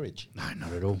his marriage. No,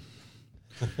 not at all.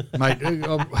 Mate,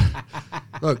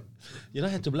 look, You don't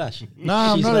have to blush. no,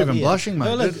 I'm She's not even here. blushing, mate.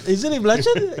 No, look, isn't he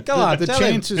blushing? Come on, the tell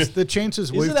him.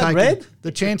 chances we've Isn't that taken, red?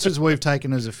 the chances we've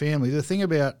taken as a family. The thing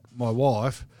about my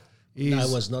wife is No, I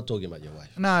was not talking about your wife.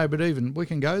 no, but even we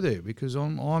can go there because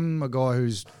I'm a guy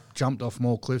who's jumped off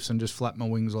more cliffs and just flapped my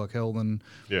wings like hell than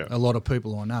Yeah. a lot of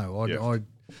people I know. Yeah.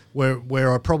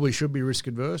 Where I probably should be risk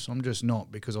adverse, I'm just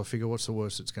not because I figure what's the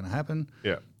worst that's going to happen.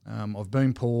 Yeah. I've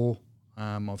been poor.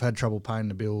 I've had trouble paying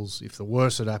the bills. If the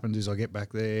worst that happens is I get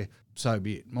back there, so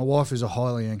be it. My wife is a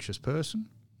highly anxious person,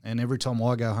 and every time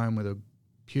I go home with a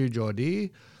huge idea,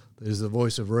 there's the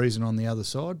voice of reason on the other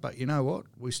side. But you know what?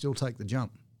 We still take the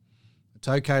jump. It's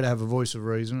okay to have a voice of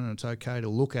reason, and it's okay to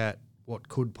look at what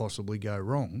could possibly go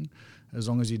wrong, as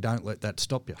long as you don't let that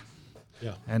stop you.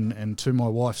 Yeah. And to my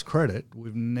wife's credit,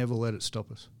 we've never let it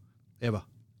stop us, ever.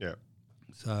 Yeah.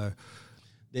 So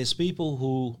There's people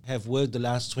who have worked the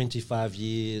last 25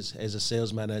 years as a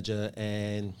sales manager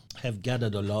and have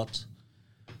gathered a lot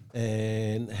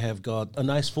and have got a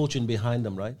nice fortune behind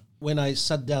them, right? When I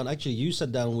sat down, actually you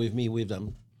sat down with me with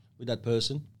them, with that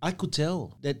person, I could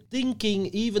tell that thinking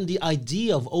even the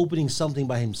idea of opening something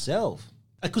by himself,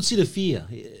 I could see the fear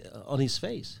on his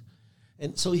face.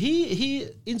 And so he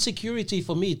insecurity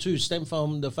for me too stemmed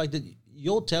from the fact that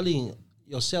you're telling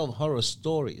yourself horror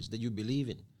stories that you believe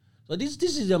in. So this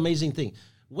is the amazing thing.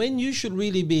 When you should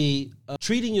really be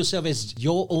treating yourself as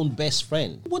your own best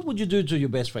friend, what would you do to your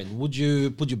best friend? Would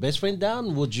you put your best friend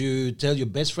down? Would you tell your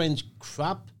best friend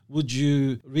crap? Would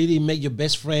you really make your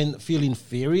best friend feel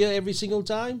inferior every single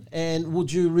time? And would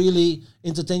you really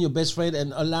entertain your best friend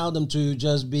and allow them to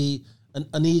just be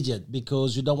an idiot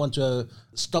because you don't want to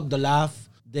stop the laugh,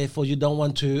 therefore you don't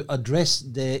want to address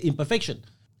their imperfection?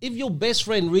 If your best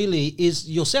friend really is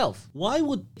yourself, why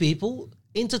would people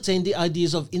entertain the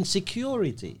ideas of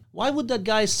insecurity? Why would that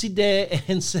guy sit there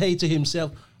and say to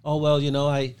himself, oh, well, you know,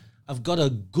 I've got a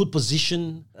good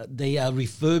position. They are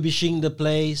refurbishing the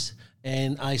place.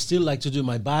 and I still like to do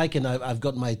my bike, and I've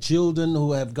got my children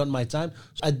who have got my time.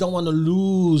 So I don't want to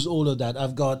lose all of that.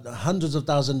 I've got hundreds of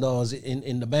 $1,000s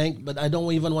in the bank, but I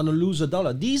don't even want to lose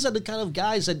 $1. These are the kind of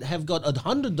guys that have got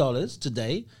 $100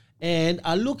 today and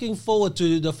are looking forward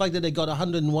to the fact that they got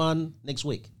 101 next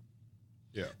week.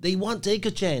 Yeah. They won't take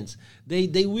a chance.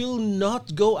 They will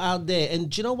not go out there.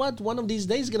 And you know what? One of these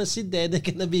days, going to sit there, they're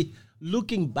going to be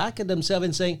looking back at themselves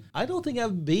and saying, I don't think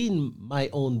I've been my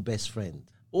own best friend.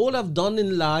 All I've done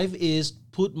in life is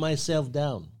put myself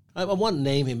down. I won't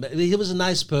name him, but he was a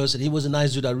nice person. He was a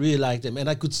nice dude. I really liked him. And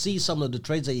I could see some of the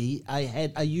traits that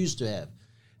I used to have.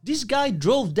 This guy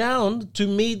drove down to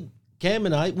meet Cam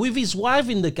and I with his wife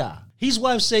in the car. His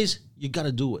wife says, you got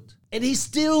to do it. And he's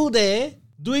still there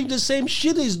doing the same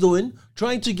shit he's doing,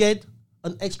 trying to get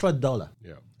an extra $1.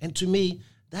 Yeah. And to me,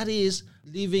 that is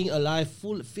living a life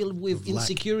filled with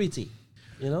insecurity.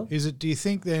 You know? Do you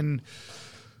think then,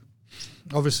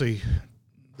 obviously,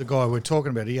 the guy we're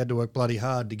talking about, he had to work bloody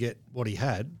hard to get what he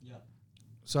had. Yeah.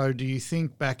 So do you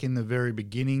think back in the very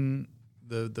beginning,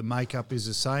 the makeup is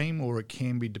the same, or it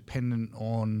can be dependent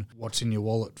on what's in your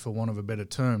wallet, for want of a better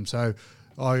term? So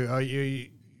if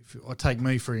I take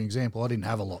me for an example, I didn't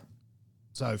have a lot.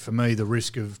 So for me, the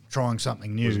risk of trying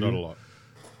something new was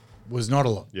not a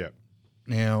lot. Yeah.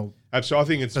 Now, absolutely, I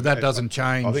think it's. But that doesn't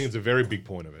change. I think it's a very big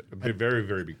point of it. A very,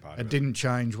 very big part of it. It didn't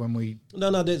change when we.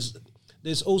 No.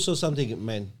 There's also something,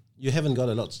 man. You haven't got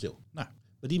a lot still. No.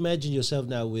 But imagine yourself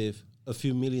now with a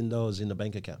few $1 million in the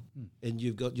bank account, and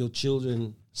you've got your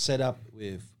children set up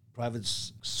with private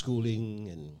schooling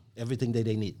and everything that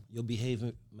they need. Your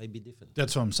behavior may be different.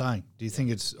 That's what I'm saying. Do you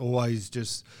think it's always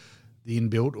just the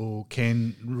inbuilt, or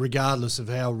can, regardless of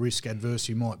how risk adverse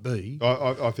you might be?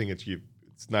 I think it's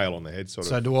nail on the head sort of.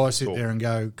 So do I sit there and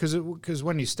go, because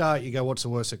when you start, you go, what's the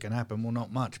worst that can happen? Well,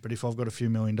 not much. But if I've got a few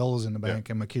 $1 million in the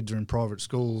bank and my kids are in private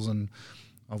schools and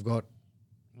I've got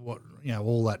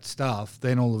all that stuff,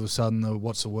 then all of a sudden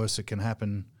what's the worst that can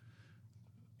happen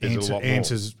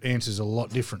answers a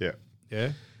lot different. Yeah.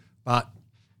 Yeah. But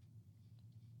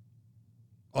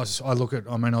I look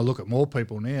at more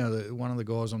people now. One of the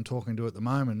guys I'm talking to at the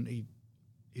moment,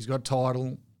 he's got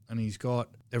title and he's got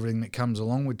everything that comes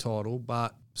along with title,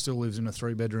 but still lives in a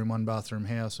 3-bedroom, 1-bathroom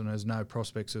house and has no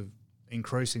prospects of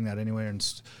increasing that anywhere,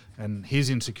 and his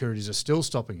insecurities are still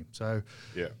stopping him. So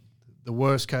yeah. The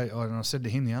worst case, and I said to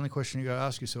him, the only question you got to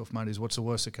ask yourself, mate, is what's the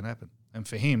worst that can happen? And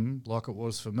for him, like it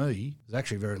was for me, there's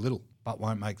actually very little, but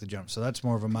won't make the jump. So that's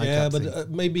more of a makeup thing. But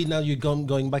maybe now you're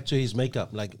going back to his makeup,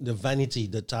 like the vanity,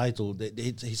 the title.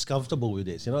 He's comfortable with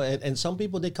this, And some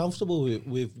people, they're comfortable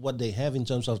with what they have in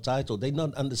terms of title. They're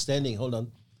not understanding, hold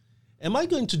on, am I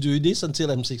going to do this until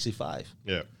I'm 65?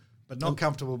 Yeah. But not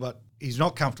comfortable, but he's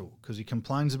not comfortable because he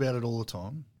complains about it all the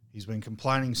time. He's been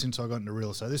complaining since I got into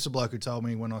real estate. This is a bloke who told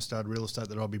me when I started real estate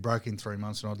that I'd be broke in 3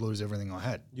 months and I'd lose everything I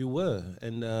had. You were,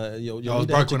 and you I was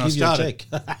broke when I started.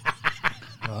 Check.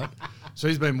 Right. So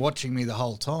he's been watching me the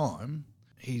whole time.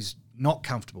 He's not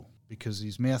comfortable because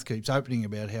his mouth keeps opening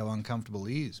about how uncomfortable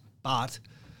he is. But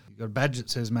he's got a badge that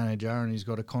says manager and he's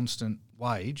got a constant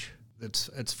wage.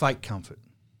 It's fake comfort.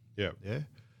 Yeah. Yeah.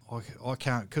 I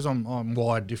can't, because I'm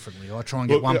wired differently. I try and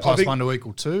get 1 + 1 to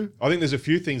equal 2. I think there's a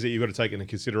few things that you've got to take into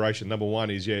consideration. Number one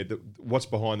is, what's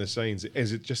behind the scenes?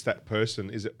 Is it just that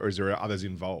person? Or is there others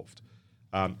involved?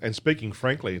 And speaking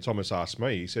frankly, Thomas asked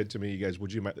me, he said to me, he goes,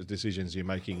 would you make the decisions you're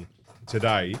making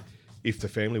today if the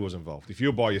family was involved? If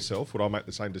you're by yourself, would I make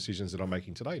the same decisions that I'm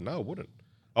making today? No, I wouldn't.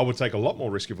 I would take a lot more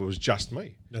risk if it was just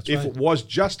me. If it was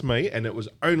just me and it was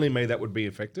only me that would be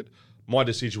affected, my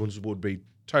decisions would be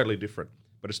totally different.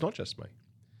 But it's not just me.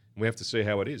 We have to see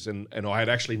how it is. And I had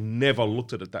actually never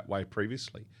looked at it that way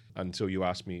previously until you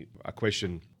asked me a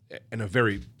question, and a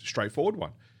very straightforward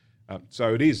one.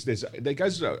 So it is. There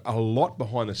goes a lot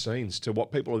behind the scenes to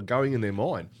what people are going in their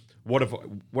mind. What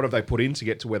have they put in to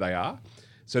get to where they are?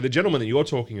 So the gentleman that you're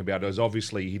talking about is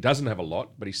obviously, he doesn't have a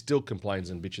lot, but he still complains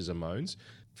and bitches and moans.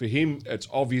 For him, it's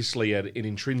obviously an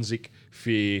intrinsic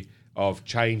fear of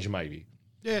change maybe.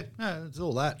 Yeah, no, it's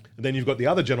all that. And then you've got the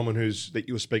other gentleman that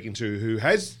you were speaking to who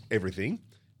has everything,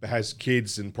 but has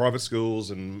kids and private schools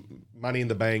and money in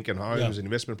the bank and homes and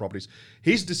investment properties.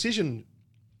 His decision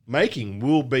making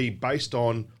will be based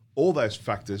on all those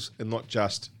factors and not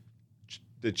just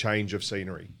the change of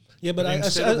scenery. Yeah, but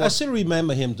I still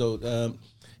remember him though.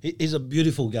 He's a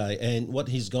beautiful guy, and what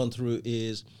he's gone through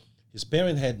is his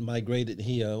parent had migrated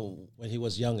here when he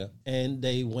was younger, and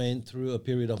they went through a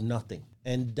period of nothing.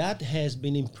 And that has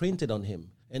been imprinted on him.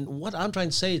 And what I'm trying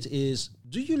to say is,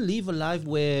 do you live a life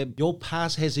where your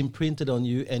past has imprinted on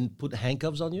you and put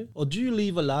handcuffs on you? Or do you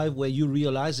live a life where you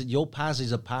realize that your past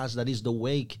is a past that is the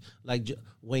wake, like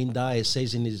Wayne Dyer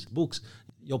says in his books,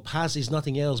 your past is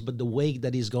nothing else but the wake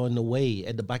that is going away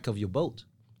at the back of your boat.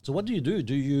 So what do?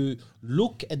 Do you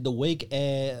look at the wake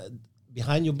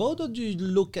behind your boat, or do you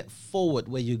look at forward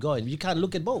where you're going? You can't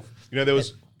look at both. There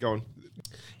was, go on.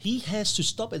 He has to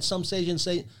stop at some stage and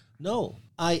say, no,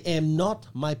 I am not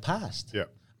my past. Yeah.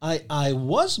 I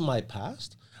was my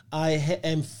past. I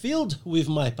am filled with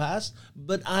my past,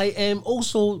 but I am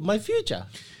also my future.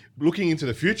 Looking into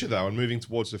the future, though, and moving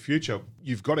towards the future,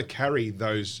 you've got to carry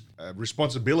those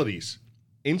responsibilities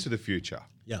into the future.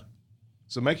 Yeah.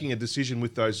 So making a decision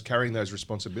with carrying those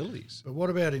responsibilities. But what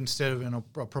about instead of, and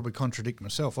I'll probably contradict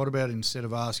myself, what about instead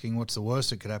of asking what's the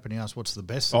worst that could happen, you ask what's the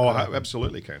best that could happen?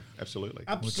 Absolutely, Ken. Absolutely.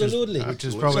 Absolutely. Which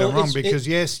is probably wrong because,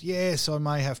 yes, I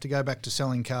may have to go back to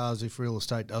selling cars if real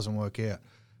estate doesn't work out.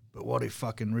 But what if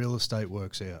fucking real estate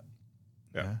works out?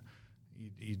 Yeah.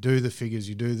 You do the figures,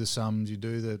 you do the sums, you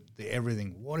do the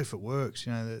everything. What if it works?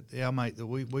 Our mate that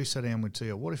we sat down with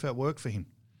Tia, what if that worked for him?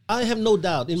 I have no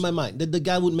doubt in my mind that the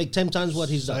guy would make 10 times what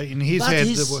he's done. In his head,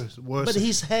 the worst. But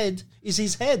his head is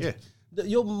his head. Yeah.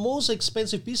 Your most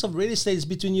expensive piece of real estate is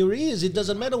between your ears. It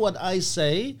doesn't matter what I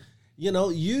say.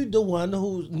 You the one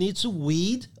who needs to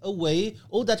weed away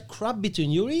all that crap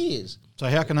between your ears. So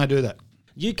how can I do that?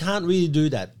 You can't really do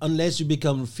that unless you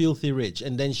become filthy rich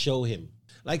and then show him.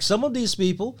 Like some of these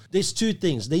people, there's two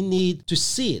things. They need to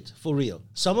see it for real.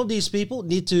 Some of these people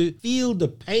need to feel the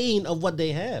pain of what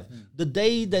they have. The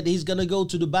day that he's going to go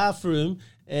to the bathroom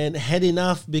and had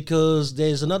enough because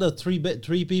there's another three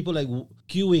people like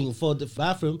queuing for the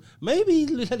bathroom, maybe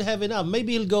he'll have enough.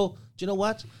 Maybe he'll go, do you know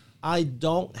what? I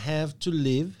don't have to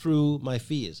live through my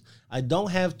fears. I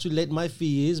don't have to let my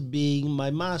fears being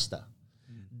my master.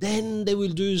 Then they will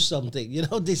do something.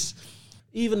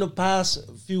 Even the past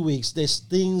few weeks, there's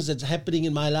things that's happening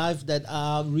in my life that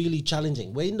are really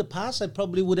challenging. Where in the past, I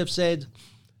probably would have said,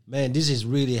 man, this is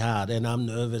really hard and I'm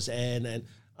nervous and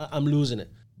I'm losing it.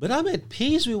 But I'm at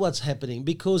peace with what's happening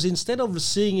because instead of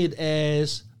seeing it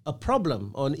as a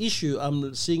problem or an issue,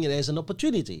 I'm seeing it as an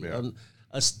opportunity,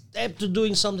 a step to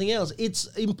doing something else. It's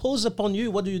imposed upon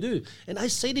you. What do you do? And I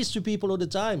say this to people all the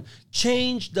time.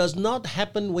 Change does not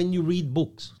happen when you read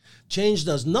books. Change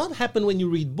does not happen when you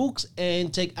read books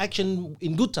and take action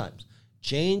in good times.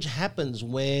 Change happens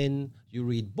when you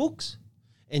read books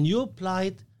and you apply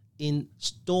it in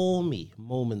stormy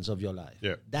moments of your life.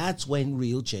 Yeah. That's when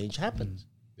real change happens.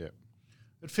 Yeah.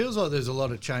 It feels like there's a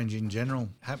lot of change in general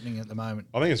happening at the moment.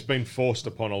 I think it's been forced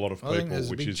upon a lot of people. I think there's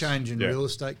a big change in real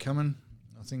estate coming,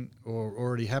 I think, or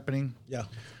already happening. Yeah.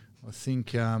 I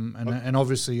think, and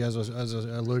obviously, as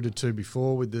I alluded to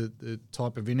before, with the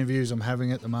type of interviews I'm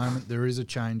having at the moment, there is a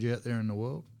change out there in the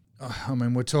world. I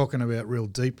mean, we're talking about real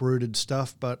deep-rooted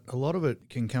stuff, but a lot of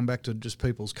it can come back to just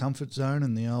people's comfort zone,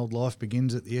 and the old life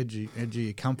begins at the edge of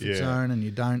your comfort zone, and you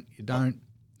don't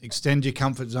extend your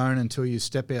comfort zone until you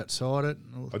step outside it.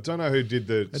 I don't know who did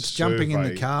the It's jumping in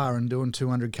the car and doing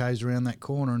 200 Ks around that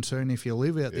corner and seeing if you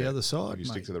live out the other side, you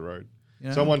stick to the road.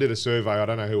 Yeah. Someone did a survey. I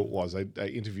don't know who it was. They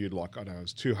interviewed it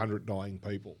was 200 dying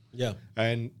people. Yeah.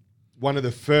 And one of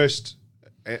the first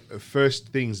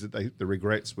things that the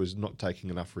regrets was not taking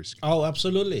enough risk. Oh,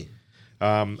 absolutely.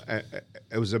 It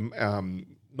was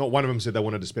not one of them said they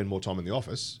wanted to spend more time in the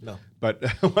office. No. But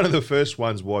one of the first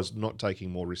ones was not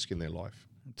taking more risk in their life.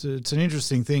 It's an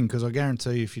interesting thing because I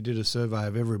guarantee if you did a survey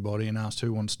of everybody and asked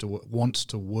who wants to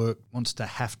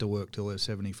have to work till they're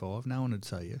 75, no one would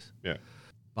say yes. Yeah.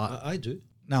 But I do.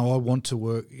 No, I want to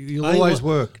work. You'll always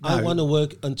work. No. I want to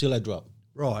work until I drop.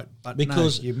 Right, but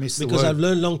because you missed the because word. I've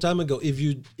learned a long time ago. If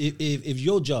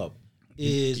your job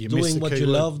is doing what you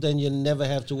love, then you never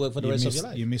have to work for the rest of your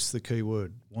life. You missed the key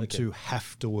word. Want to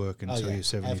have to work until you're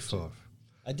 75.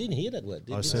 I didn't hear that word.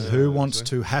 I said, who wants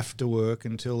to have to work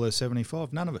until they're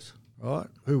 75? None of us. Right?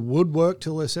 Who would work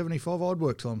till they're 75? I'd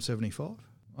work till I'm 75.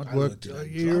 I'd work.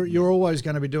 You're always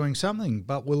going to be doing something,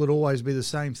 but will it always be the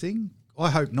same thing? I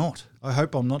hope not. I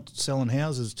hope I'm not selling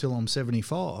houses till I'm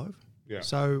 75. Yeah.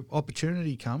 So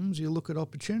opportunity comes, you look at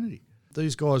opportunity.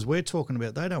 These guys we're talking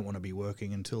about, they don't want to be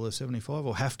working until they're 75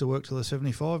 or have to work till they're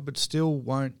 75, but still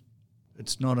won't.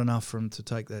 It's not enough for them to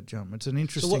take that jump. It's an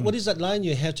interesting... So what is that line?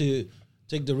 You have to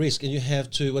take the risk and you have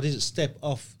to, step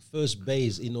off first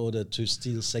base in order to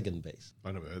steal second base.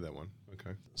 I never heard that one.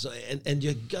 Okay. So and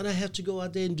you're going to have to go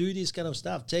out there and do this kind of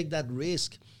stuff. Take that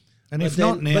risk. And if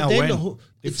not now, when?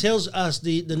 It tells us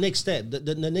the next step.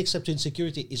 The next step to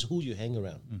insecurity is who you hang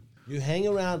around. You hang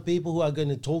around people who are going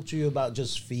to talk to you about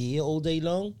just fear all day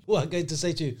long, who are going to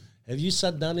say to you, Have you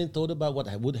sat down and thought about what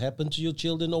would happen to your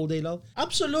children all day long?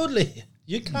 Absolutely.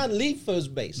 You can't leave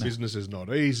first base. Business is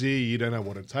not easy. You don't know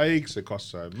what it takes. It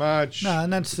costs so much. No,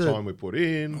 and that's the time we put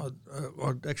in.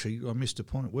 I missed a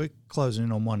point. We're closing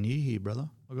in on 1 year here, brother.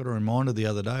 I got a reminder the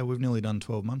other day. We've nearly done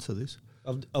 12 months of this.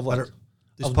 Of what?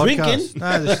 This Of podcast. drinking?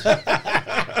 No,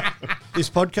 this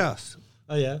podcast.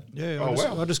 Oh, yeah. Yeah,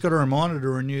 wow. I just got a reminder to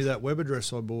renew that web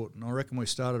address I bought, and I reckon we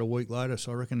started a week later,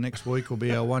 so I reckon next week will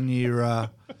be our 1 year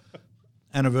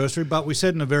anniversary. But we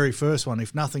said in the very first one,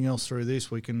 if nothing else through this,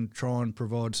 we can try and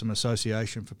provide some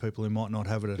association for people who might not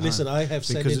have it at Listen, home. I have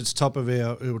said because it. it's top of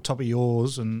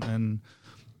yours and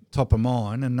top of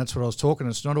mine, and that's what I was talking.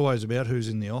 It's not always about who's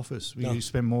in the office. No. You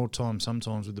spend more time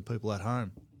sometimes with the people at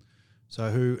home. So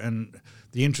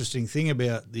the interesting thing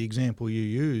about the example you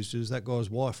used is that guy's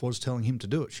wife was telling him to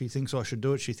do it. She thinks I should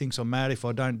do it. She thinks I'm mad if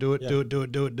I don't do it. Yeah. Do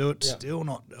it. Yeah. Still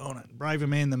not doing it. Braver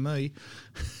man than me.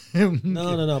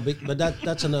 No. But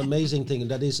that's an amazing thing.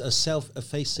 That is a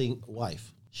self-effacing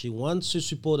wife. She wants to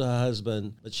support her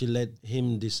husband, but she let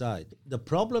him decide. The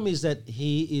problem is that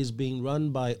he is being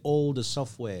run by all the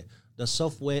software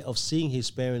of seeing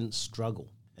his parents struggle.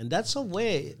 And that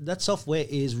software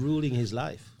is ruling his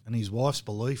life. And his wife's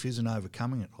belief isn't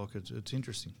overcoming it. Like it's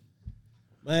interesting.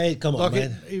 Mate, come on, Like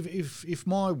man. if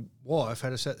my wife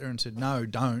had sat there and said, no,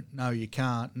 don't, no, you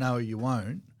can't, no, you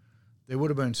won't, there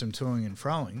would have been some toing and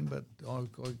froing. But I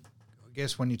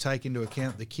guess when you take into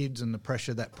account the kids and the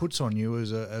pressure that puts on you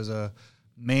as a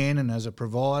man and as a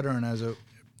provider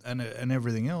and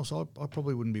everything else, I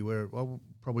probably wouldn't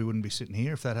be sitting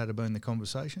here if that had been the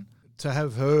conversation. To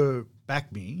have her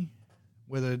back me,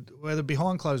 whether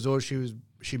behind closed doors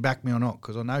she backed me or not,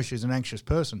 because I know she's an anxious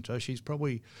person, so she's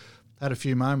probably had a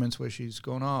few moments where she's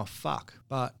gone, oh, fuck,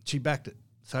 but she backed it.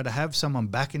 So to have someone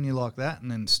backing you like that and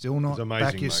then still not amazing,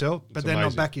 back yourself, mate. but It's then amazing.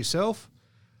 not back yourself,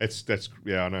 That's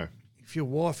I know. if your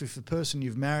wife, if the person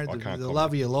you've married, I the can't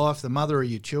love of your life, the mother of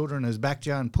your children has backed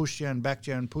you and pushed you and backed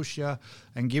you and pushed you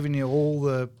and given you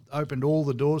opened all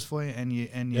the doors for you, and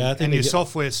your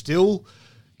software still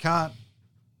can't.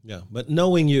 Yeah, but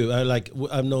knowing you,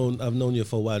 I've known you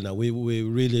for a while now. We're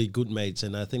really good mates,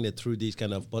 and I think that through these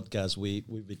kind of podcasts, we've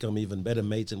become even better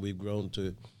mates, and we've grown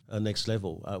to a next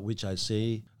level, which I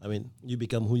see. I mean, you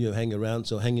become who you hang around.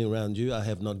 So hanging around you, I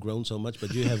have not grown so much,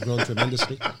 but you have grown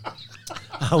tremendously.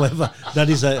 However, that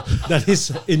is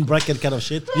in bracket kind of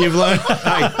shit. You've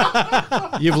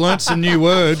learned some new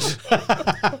words.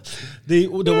 The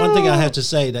one thing I have to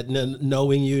say that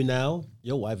knowing you now,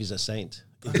 your wife is a saint.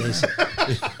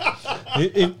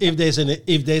 If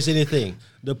there's anything,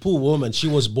 the poor woman, she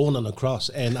was born on a cross,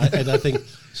 and I think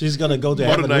she's gonna go to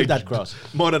heaven with that cross.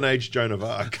 Modern age Joan of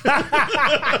Arc.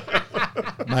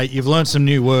 Mate, you've learned some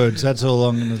new words. That's all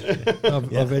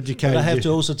I've educated But I have you. to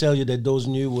also tell you that those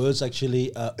new words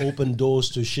actually open doors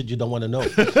to shit you don't want to know.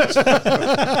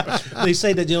 They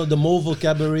say that the more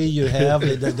vocabulary you have,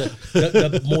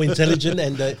 the more intelligent,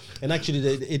 and actually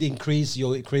it increases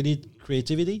your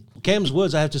creativity. Cam's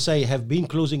words, I have to say, have been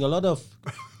closing a lot of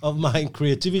my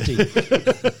creativity.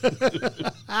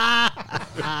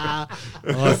 I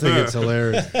think it's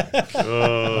hilarious.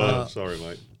 Oh, sorry,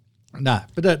 mate. No,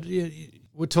 but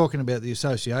we're talking about the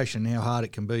association, how hard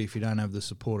it can be if you don't have the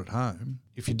support at home.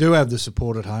 If you do have the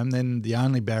support at home, then the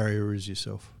only barrier is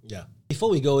yourself. Yeah. Before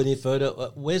we go any further,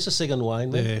 where's the second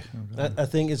wine? Man? There. I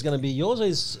think it's going to be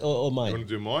yours or You mine. want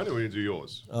to do mine or you want to do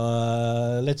yours?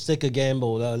 Let's take a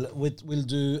gamble. We'll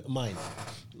do mine.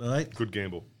 All right. Good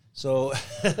gamble. So,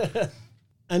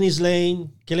 Annie's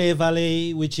Lane, Clare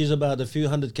Valley, which is about a few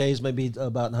hundred k's, maybe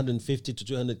about 150 to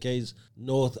 200 k's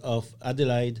north of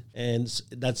Adelaide, and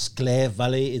that's Clare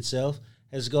Valley itself,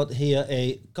 has got here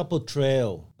a Couple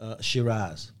Trail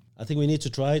Shiraz. I think we need to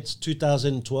try it. It's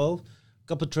 2012.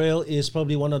 Couple Trail is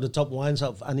probably one of the top wines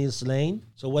of Annie's Lane.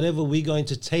 So whatever we're going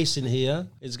to taste in here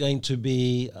is going to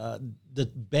be the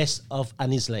best of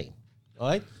Annie's Lane. All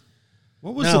right?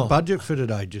 What was Now- the budget for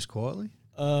today, just quietly?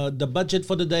 The budget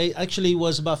for the day actually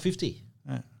was about 50.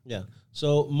 Yeah.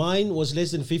 So mine was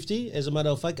less than 50. As a matter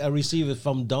of fact, I received it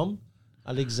from Dom,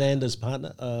 Alexander's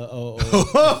partner or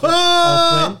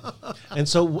friend. And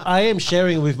so I am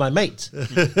sharing with my mate.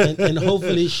 And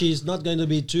hopefully she's not going to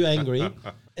be too angry.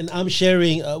 And I'm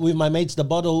sharing with my mates the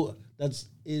bottle that's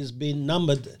is being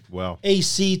numbered Wow.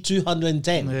 AC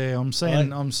 210. Yeah, I'm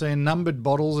seeing numbered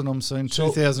bottles, and I'm seeing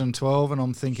 2012, and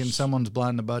I'm thinking someone's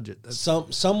blown the budget. That's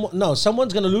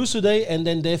Someone's going to lose today, and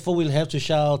then therefore we'll have to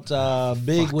shout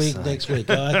big week next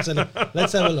week. All right, so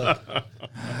let's have a look.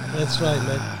 That's right,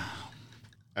 man.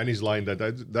 Annie's Lane,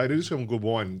 they do some good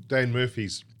wine. Dan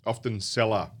Murphy's often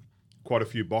sell quite a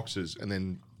few boxes and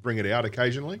then bring it out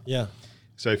occasionally. Yeah.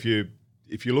 So if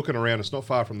if you're looking around, it's not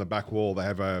far from the back wall. They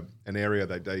have an area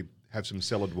that they have some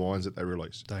cellared wines that they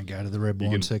release. Don't go to the red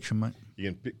wine section, mate.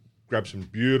 You can grab some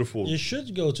beautiful. You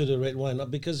should go to the red wine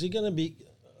because you're going to be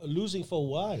losing for a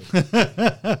while.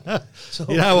 So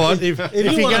You know what? if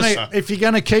If you're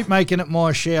gonna keep making it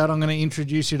my shout, I'm going to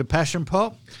introduce you to Passion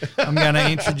Pop. I'm going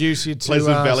to introduce you to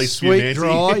Pleasant Valley Sweet Spumante.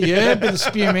 Dry. Yeah, a bit of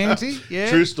Spumante.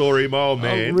 Yeah, True story, my old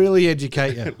man. I'll really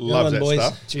educate you. Come Loves on, that boys.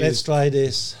 stuff. Cheers. Let's try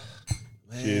this.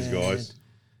 Cheers, Man, guys.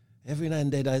 Every now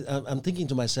and then I'm thinking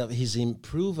to myself, he's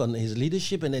improved on his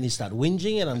leadership, and then he start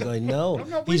whinging, and I'm going,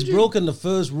 no. He's broken the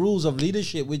first rules of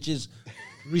leadership, which is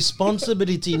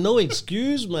responsibility, no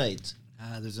excuse, mate.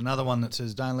 There's another one that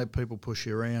says, "Don't let people push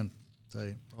you around."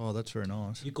 So, oh, that's very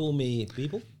nice. You call me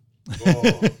people?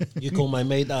 You call my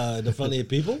mate the funny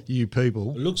people? You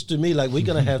people. Looks to me like we're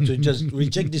going to have to just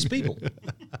reject these people.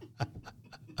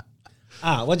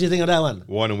 What do you think of that one?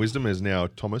 Wine and Wisdom is now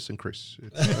Thomas and Chris.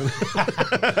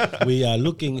 We are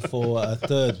looking for a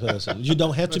third person. You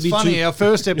don't have to It's be funny. too... Our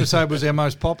first episode was our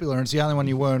most popular, and it's the only one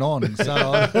you weren't on.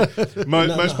 So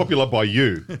Most popular by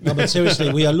you. No, but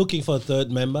seriously, we are looking for a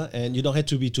third member, and you don't have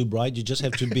to be too bright. You just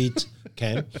have to beat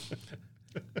Cam.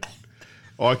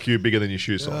 IQ bigger than your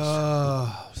shoe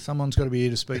size. someone's got to be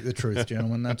here to speak the truth,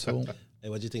 gentlemen. That's all. Hey,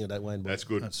 what do you think of that wine, boy? That's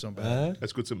good. That's not bad.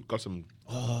 That's good. Got some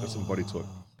body to it.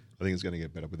 I think it's going to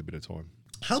get better with a bit of time.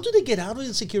 How do they get out of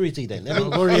insecurity then? I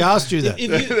mean, I've already asked you that. if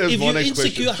That's my you're next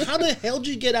insecure, question. how the hell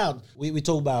do you get out? We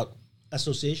talk about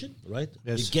association, right?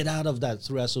 Yes. You get out of that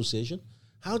through association.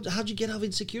 How'd you get out of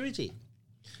insecurity?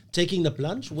 Taking the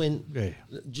plunge when,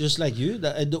 just like you,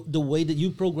 the way that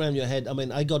you program your head. I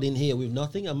mean, I got in here with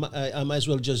nothing. I might as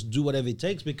well just do whatever it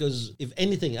takes, because if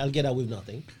anything, I'll get out with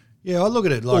nothing. Yeah, I look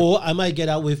at it like, Or I might get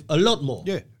out with a lot more.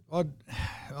 yeah,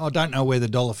 I don't know where the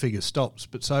dollar figure stops,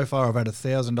 but so far I've had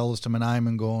 $1,000 to my name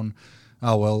and gone,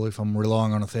 oh, well, if I'm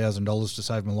relying on $1,000 to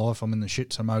save my life, I'm in the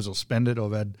shit, so I might as well spend it.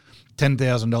 I've had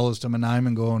 $10,000 to my name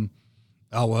and gone,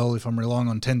 oh, well, if I'm relying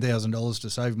on $10,000 to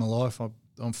save my life,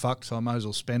 I'm fucked, so I might as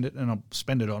well spend it, and I'll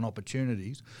spend it on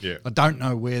opportunities. Yeah. I don't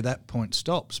know where that point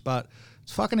stops, but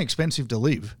it's fucking expensive to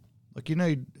live. Like, you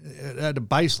need, at a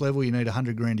base level, you need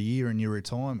 $100,000 a year in your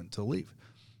retirement to live.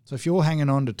 So if you're hanging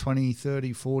on to $20,000,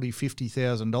 $30,000,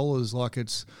 $40,000, $50,000, like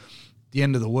it's the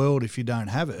end of the world if you don't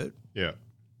have it, Yeah.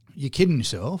 you're kidding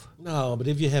yourself. No, but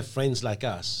if you have friends like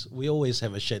us, we always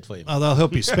have a shed for him. Oh, they'll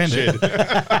help you spend it. No,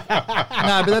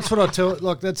 but that's what I tell.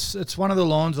 Like it's one of the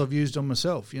lines I've used on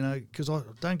myself. You know, because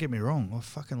don't get me wrong, I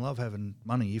fucking love having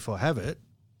money if I have it,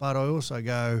 but I also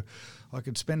go, I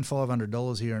could spend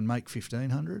 $500 here and make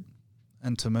 $1,500,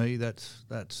 and to me that's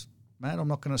mad. I'm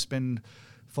not going to spend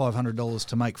 $500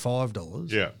 to make $5.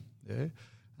 Yeah. Yeah,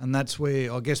 and that's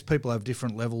where I guess people have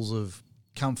different levels of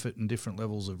comfort and different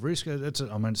levels of risk. It's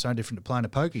no different to playing a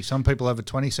pokey. Some people have a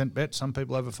 20-cent bet, some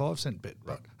people have a 5-cent bet,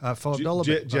 but $5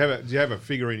 bet. Do you have a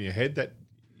figure in your head that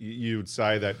you would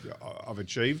say that I've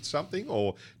achieved something,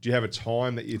 or do you have a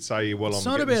time that you'd say, well, It's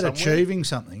I'm not getting about somewhere? achieving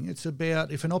something. It's about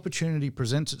if an opportunity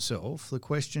presents itself, the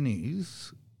question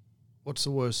is, what's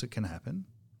the worst that can happen?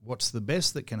 What's the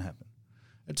best that can happen?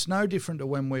 It's no different to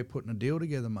when we're putting a deal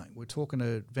together, mate. We're talking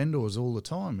to vendors all the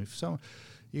time. If someone,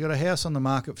 you got a house on the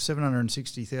market for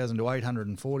 $760,000 to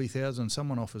 $840,000,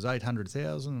 someone offers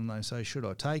 $800,000, and they say, "Should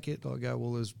I take it?" I go,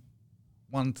 "Well, there's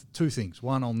two things.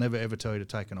 One, I'll never ever tell you to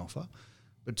take an offer,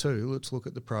 but two, let's look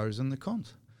at the pros and the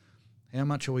cons. How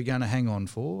much are we going to hang on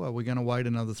for? Are we going to wait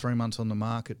another 3 months on the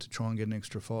market to try and get an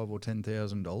extra $5,000 or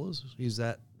 $10,000? Is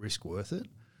that risk worth it?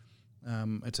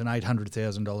 It's an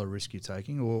 $800,000 risk you're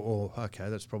taking, or okay,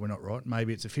 that's probably not right.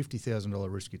 Maybe it's a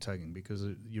 $50,000 risk you're taking because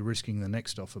you're risking the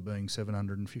next offer being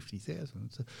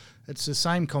 $750,000. It's the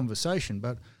same conversation,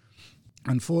 but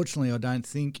unfortunately, I don't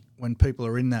think when people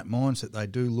are in that mindset, they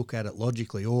do look at it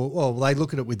logically, or they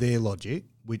look at it with their logic,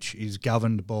 which is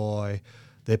governed by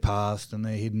their past and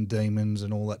their hidden demons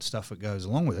and all that stuff that goes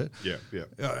along with it. Yeah,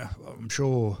 yeah. I'm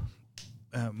sure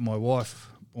my wife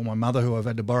or my mother, who I've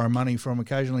had to borrow money from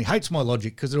occasionally, hates my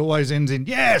logic because it always ends in,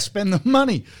 yeah, spend the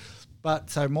money. But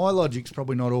so my logic's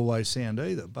probably not always sound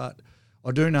either. But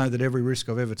I do know that every risk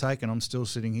I've ever taken, I'm still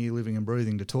sitting here living and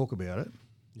breathing to talk about it.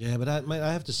 Yeah, but mate,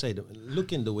 I have to say,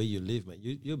 look in the way you live, mate.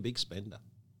 You're a big spender.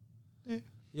 Yeah.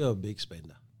 You're a big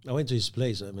spender. I went to his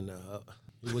place. I mean,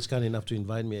 he was kind enough to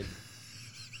invite me,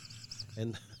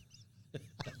 and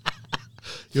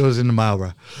Yours in the mail,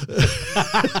 bro.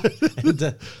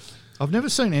 and I've never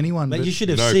seen anyone. but but you should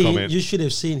have No seen. comment. You should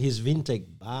have seen his vintage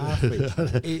bar fridge.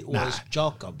 It was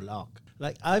chock-a-block.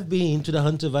 Like, I've been to the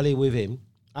Hunter Valley with him.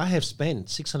 I have spent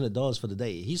 $600 for the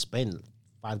day. He spent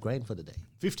 $5,000 for the day.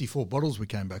 54 bottles we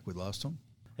came back with last time.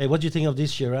 Hey, what do you think of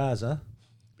this Shiraz, huh?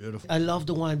 Beautiful. I love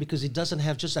the wine because it doesn't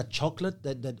have just that chocolate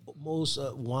that most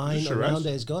wine Shiraz? around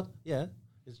there has got. Yeah,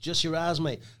 it's just Shiraz,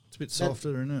 mate. It's a bit softer,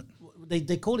 isn't it?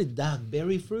 They call it dark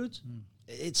berry fruit.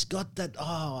 It's got that,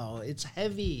 it's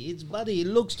heavy, it's butty. It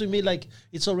looks to me like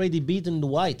it's already beaten the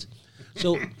white.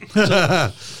 So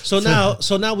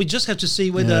now we just have to see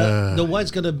whether the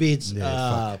white's gonna beat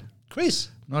Chris.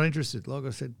 Not interested, like I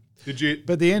said. Did you?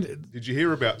 But the end, Did you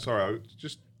hear about? Sorry,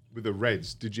 just with the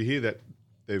Reds. Did you hear that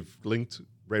they've linked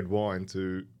red wine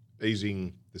to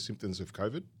easing the symptoms of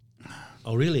COVID?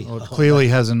 Oh really? it clearly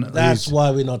hasn't. That's eased,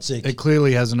 why we're not sick. it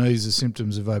clearly hasn't eased the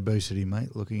symptoms of obesity,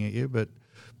 mate. Looking at you, but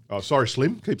Oh, sorry,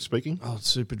 Slim. Keep speaking. it's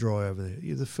super dry over there.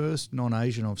 You're the first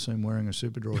non-Asian I've seen wearing a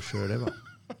super dry shirt ever.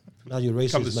 Now you're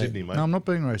racist, Come to mate. Sydney, mate. No, I'm not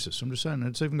being racist. I'm just saying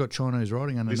it's even got Chinese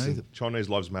writing underneath Listen, it. Chinese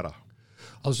lives matter.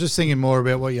 I was just thinking more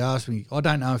about what you asked me. I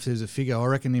don't know if there's a figure. I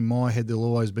reckon in my head there'll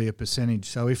always be a percentage.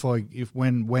 So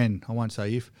when I won't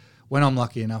say if, when I'm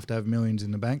lucky enough to have millions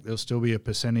in the bank, there'll still be a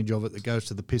percentage of it that goes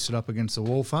to the piss it up against the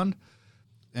wall fund.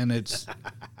 And it's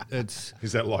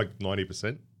Is that like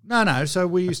 90%? no. So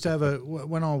we used to have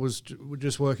when I was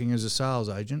just working as a sales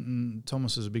agent, and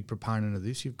Thomas is a big proponent of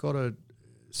this. You've got to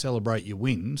celebrate your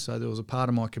wins. So there was a part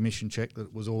of my commission check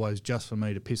that was always just for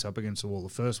me to piss up against the wall. The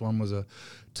first one was a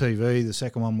TV. The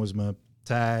second one was my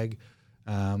tag.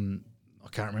 I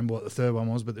can't remember what the third one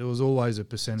was, but there was always a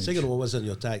percentage. Second one wasn't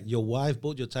your tag. Your wife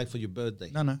bought your tag for your birthday.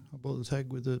 No, I bought the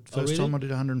tag with the first really? time I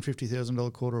did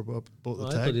 $150,000 quarter. I bought the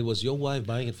I tag. thought it was your wife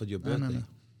buying it for your birthday.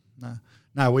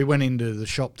 No, we went into the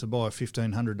shop to buy a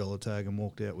 $1,500 tag and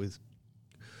walked out with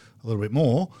a little bit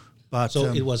more. But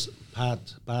So it was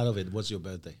part of it was your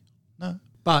birthday. no,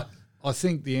 but I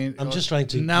think the end. I'm just trying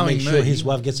to knowing make sure me- his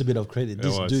wife gets a bit of credit.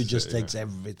 This well, dude it's, just yeah. takes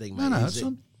everything, No, man. it's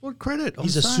not what credit.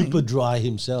 He's I'm a saying, super dry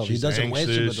himself. She's he doesn't wear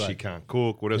super anxious, dry. she can't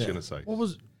cook. What else are you going to say? What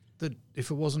was that? If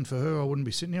it wasn't for her, I wouldn't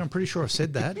be sitting here. I'm pretty sure I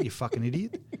said that. You fucking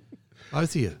idiot.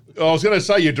 Both of you. I was going to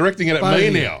say, you're directing it at Both me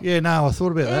of you. now. Yeah, no, I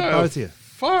thought about that. Oh, Both of you.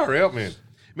 Far out, man.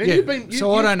 Man, Yeah. you've been...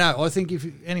 So I don't know. I think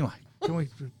anyway. Can we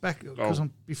back because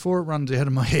before it runs out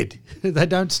of my head, they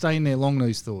don't stay in there long.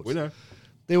 These thoughts. We know.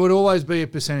 There would always be a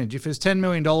percentage. If there's $10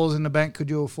 million in the bank, could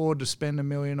you afford to spend $1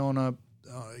 million on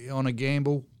a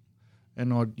gamble?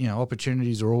 And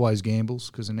opportunities are always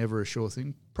gambles because they're never a sure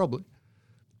thing. Probably,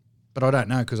 but I don't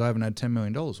know because I haven't had $10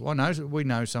 million. We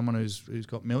know someone who's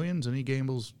got millions and he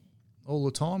gambles all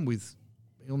the time.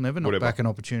 He'll never knock Whatever. back an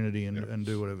opportunity and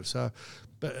do whatever. So,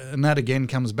 and that again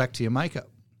comes back to your makeup.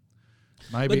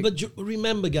 Maybe, But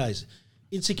remember, guys,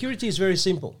 insecurity is very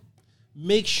simple.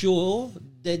 Make sure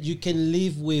that you can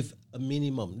live with a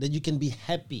minimum, that you can be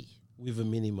happy with a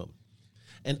minimum,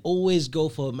 and always go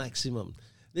for a maximum.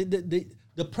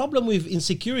 The problem with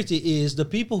insecurity is the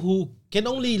people who can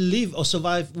only live or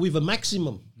survive with a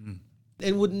maximum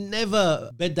and would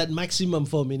never bet that maximum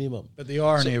for a minimum. But the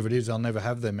irony of it is, I'll never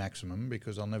have their maximum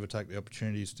because I'll never take the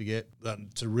opportunities to get that,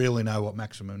 to really know what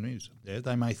maximum is. Yeah,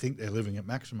 they may think they're living at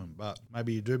maximum, but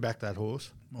maybe you do back that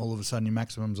horse. All of a sudden, your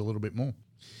maximum's a little bit more.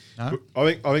 No?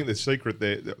 I think the secret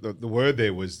there, the word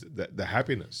there was the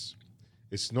happiness.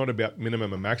 It's not about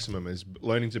minimum and maximum. It's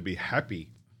learning to be happy,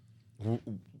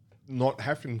 not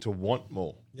having to want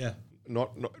more. Yeah.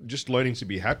 Not just learning to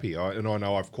be happy. I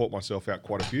know I've caught myself out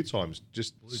quite a few times.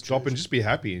 Just stop and just be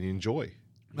happy and enjoy.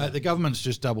 Mate, the government's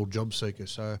just doubled job seeker,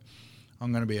 so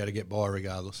I'm going to be able to get by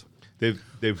regardless.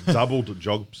 They've doubled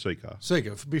job seeker.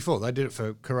 Seeker, before, they did it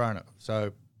for Corona.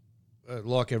 So,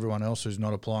 like everyone else who's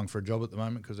not applying for a job at the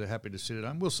moment because they're happy to sit at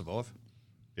home, we'll survive.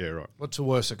 Yeah, right. What's the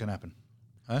worst that can happen?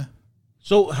 Huh?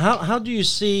 So how do you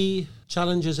see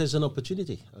challenges as an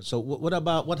opportunity? So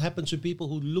what happens to people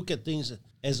who look at things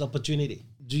as opportunity?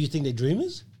 Do you think they're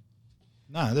dreamers?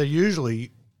 No, they're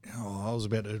usually. I was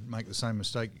about to make the same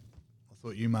mistake I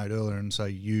thought you made earlier and say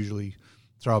usually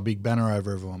throw a big banner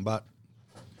over everyone. But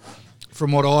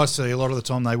from what I see, a lot of the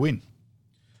time they win.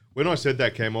 When I said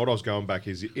that, Cam, what I was going back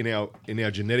is in our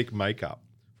genetic makeup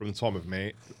from the time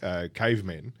of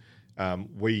cavemen,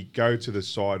 we go to the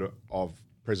side of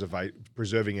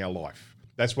preserving our life.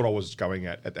 That's what I was going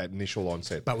at that initial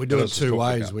onset. But we do that I it was just two talking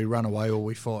ways. about. We run away or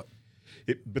we fight.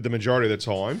 But the majority of the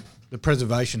time, The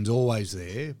preservation's always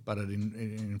there, but it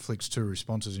inflicts two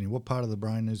responses in you. What part of the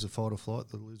brain is the fight or flight?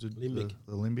 The lizard? Limbic.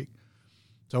 The limbic.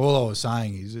 So all I was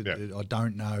saying is Yeah. I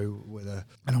don't know whether,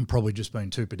 and I'm probably just being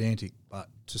too pedantic, but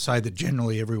to say that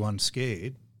generally everyone's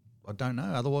scared, I don't know.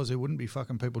 Otherwise there wouldn't be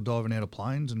fucking people diving out of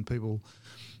planes and people...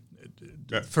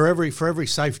 Yeah. For every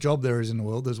safe job there is in the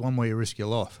world, there's one where you risk your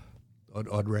life,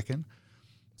 I'd reckon.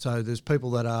 So there's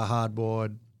people that are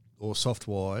hardwired or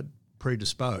soft-wired,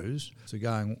 predisposed to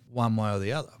going one way or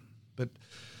the other. But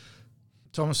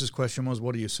Thomas's question was,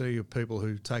 what do you see of people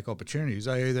who take opportunities?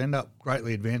 They either end up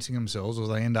greatly advancing themselves or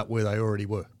they end up where they already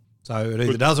were. So it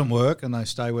either doesn't work and they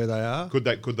stay where they are. Could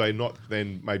they not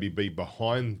then maybe be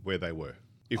behind where they were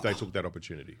if they took that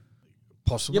opportunity?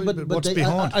 Possibly, Yeah, but but what's they,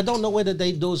 behind? I don't know whether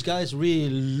those guys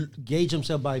really gauge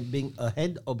themselves by being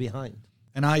ahead or behind.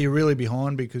 And are you really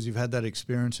behind because you've had that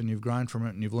experience and you've grown from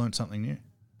it and you've learned something new?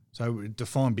 So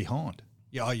define behind.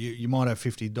 Yeah, you might have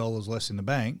 $50 less in the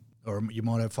bank, or you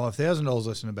might have $5,000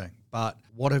 less in the bank. But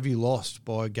what have you lost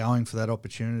by going for that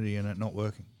opportunity and it not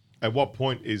working? At what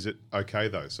point is it okay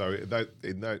though? So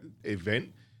in that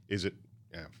event, is it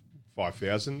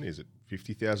 5,000? Is it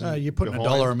 50,000? You're putting behind? a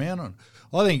dollar amount on.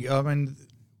 I mean,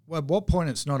 at what point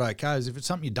it's not okay is if it's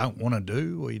something you don't want to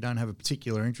do or you don't have a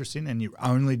particular interest in and you're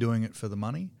only doing it for the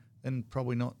money, then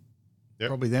probably not. Yep.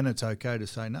 Probably then it's okay to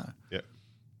say no. Yeah.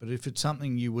 But if it's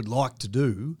something you would like to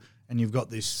do and you've got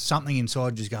this something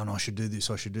inside just going, I should do this,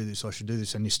 I should do this, I should do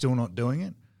this, and you're still not doing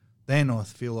it, then I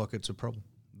feel like it's a problem.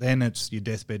 Then it's your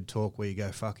deathbed talk where you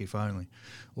go, fuck if only.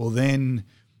 Well, then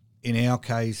in our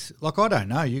case, like I don't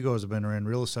know, you guys have been around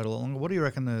real estate a lot longer. What do you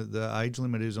reckon the age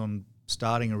limit is on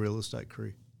starting a real estate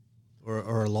career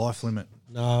or a life limit?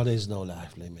 No, there's no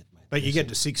life limit, mate. But you get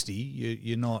to 60,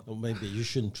 you're not. Or maybe you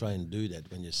shouldn't try and do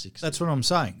that when you're 60. That's what I'm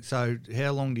saying. So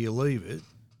how long do you leave it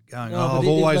going, No, I've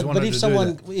always wanted but if to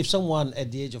someone, do that? If someone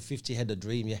at the age of 50 had a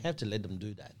dream, you have to let them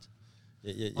do that.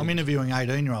 I'm interviewing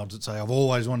 18-year-olds that say, I've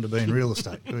always wanted to be in real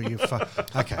estate.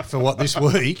 Okay, for what, this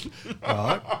week?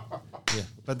 Right. Yeah.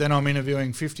 But then I'm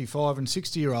interviewing 55 and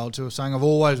 60-year-olds who are saying, I've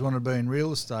always wanted to be in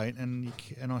real estate. And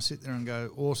I sit there and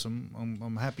go, awesome,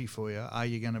 I'm happy for you. Are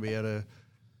you going to be able to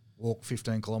walk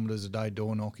 15 kilometres a day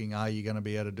door knocking? Are you going to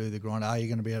be able to do the grind? Are you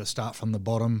going to be able to start from the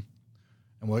bottom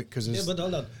and work? Yeah, but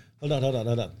hold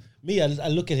on. Me, I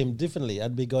look at him differently.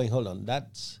 I'd be going, hold on,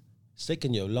 it's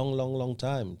taken you a long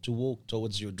time to walk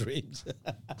towards your dreams.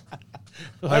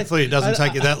 Hopefully it doesn't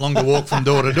take you that long to walk from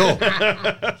door to door.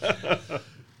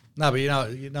 No, but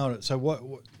you know. So what?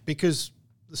 Because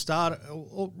the start,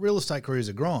 all real estate careers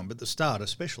are grind, but the start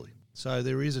especially. So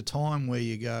there is a time where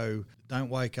you go, don't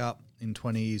wake up in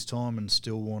 20 years' time and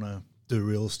still want to do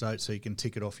real estate so you can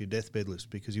tick it off your deathbed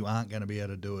list, because you aren't going to be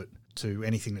able to do it to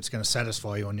anything that's going to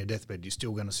satisfy you on your deathbed. You're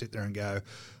still going to sit there and go,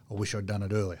 I wish I'd done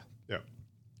it earlier. Yeah.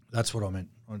 That's what I meant.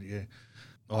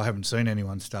 I haven't seen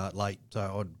anyone start late,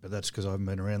 but that's because I haven't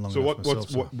been around long enough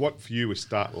myself. What for you is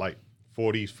start late?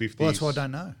 40s, 50s? Well, that's why I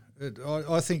don't know.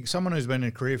 I think someone who's been in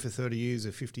a career for 30 years,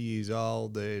 they're 50 years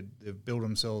old, they've built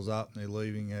themselves up, and they're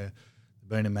leaving, they've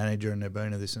been a manager and they've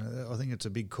been a this and that. I think it's a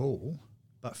big call,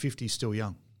 but 50 is still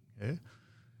young. Yeah.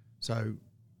 So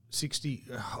 60,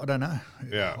 I don't know.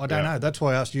 Yeah, I don't know. That's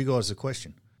why I asked you guys the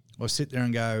question. I sit there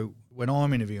and go, when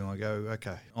I'm interviewing, I go,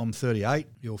 okay, I'm 38,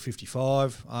 you're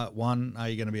 55. One, are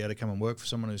you going to be able to come and work for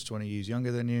someone who's 20 years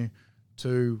younger than you?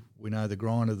 Two, we know the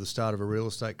grind of the start of a real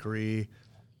estate career.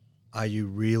 Are you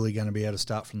really going to be able to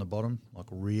start from the bottom? Like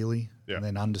really? Yeah. And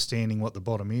then understanding what the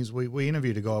bottom is. We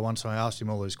interviewed a guy once and I asked him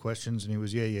all these questions and he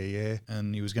was, yeah.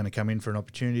 And he was going to come in for an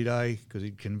opportunity day because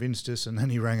he'd convinced us, and then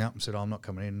he rang up and said, I'm not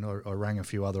coming in. I rang a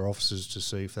few other officers to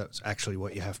see if that's actually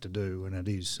what you have to do, and it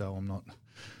is, so I'm not.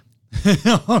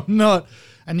 I'm not.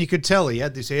 And you could tell he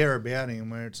had this air about him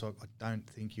where it's like, I don't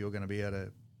think you're going to be able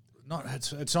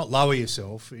to, it's not lower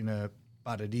yourself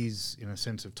but it is in a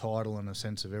sense of title and a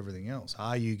sense of everything else.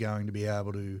 Are you going to be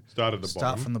able to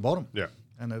start from the bottom? Yeah.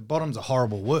 And the bottom's a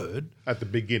horrible word. At the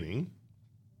beginning.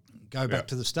 Go back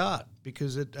to the start,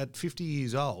 because at 50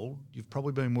 years old, you've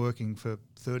probably been working for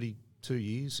 32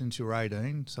 years since you were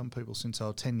 18, some people since they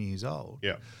were 10 years old.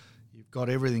 Yeah. You've got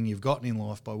everything you've gotten in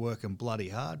life by working bloody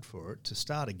hard for it. To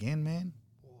start again, man,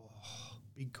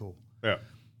 big call. Yeah.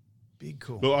 Big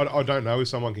call. Well, I don't know if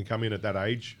someone can come in at that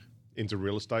age into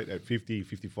real estate at 50,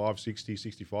 55, 60,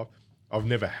 65. I've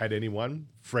never had anyone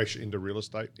fresh into real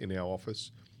estate in our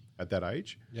office at that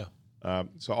age. Yeah.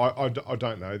 So I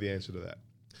don't know the answer to that.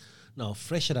 No,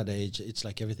 fresh at that age, it's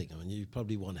like everything. I mean, you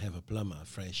probably won't have a plumber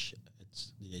fresh at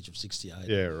the age of 68.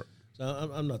 Yeah. Right.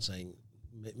 So I'm not saying,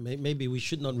 maybe we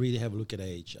should not really have a look at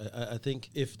age. I think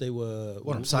if they were,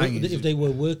 What I'm saying is if they were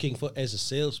working as a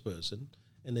salesperson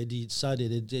and they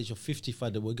decided at the age of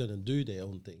 55 that we're going to do their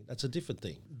own thing, that's a different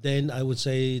thing. Then I would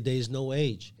say there's no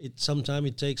age. Sometimes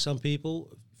it takes some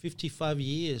people 55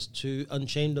 years to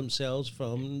unchain themselves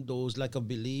from those lack of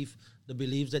belief, the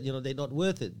beliefs that, they're not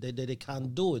worth it, they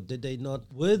can't do it, that they're not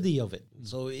worthy of it.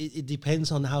 So it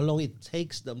depends on how long it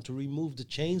takes them to remove the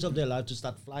chains of their life to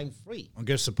start flying free. I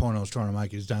guess the point I was trying to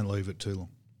make is don't leave it too long.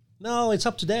 No, it's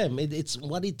up to them. It's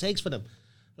what it takes for them.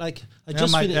 Like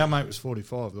Our mate was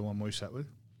 45, the one we sat with.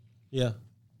 Yeah.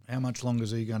 how much longer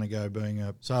is he going to go being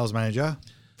a sales manager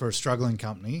for a struggling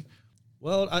company?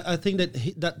 Well, I think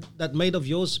that that mate of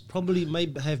yours probably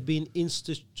may have been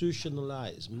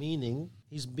institutionalized, meaning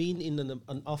he's been in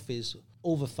an office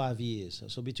over 5 years.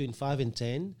 So between 5 and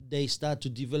 10, they start to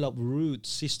develop root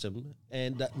system,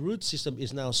 and that root system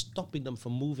is now stopping them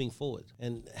from moving forward.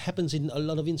 And happens in a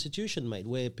lot of institutions, mate,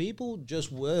 where people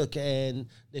just work and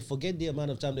they forget the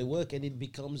amount of time they work, and it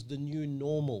becomes the new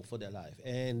normal for their life.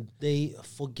 And they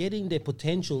forgetting their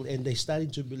potential, and they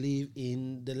starting to believe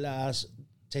in the last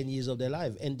 10 years of their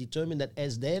life and determine that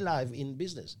as their life in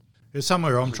business. There's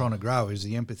somewhere I'm trying to grow is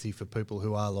the empathy for people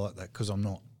who are like that, because I'm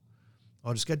not.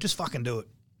 I just go, just fucking do it.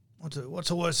 What's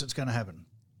the worst that's going to happen?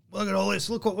 Look at all this.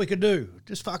 Look what we could do.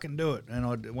 Just fucking do it.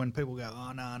 And when people go,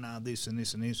 oh no, this and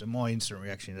this and this, and my instant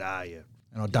reaction is, yeah.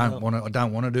 And I don't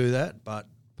want to do that. But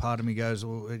part of me goes,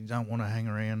 well, you don't want to hang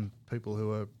around people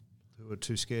who are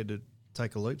too scared to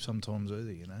take a leap sometimes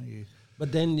either. You know.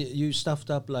 But then you stuffed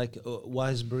up like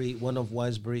Wisebury, one of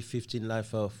Wisebury 15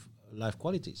 life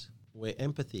qualities, where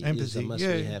empathy is a must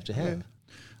we have to have. Yeah.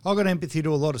 I've got empathy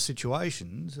to a lot of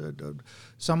situations.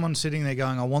 Someone sitting there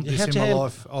going, I want this in my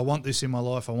life, I want this in my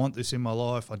life, I want this in my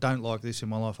life, I don't like this in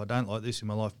my life, I don't like this in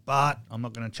my life, but I'm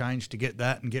not going to change to get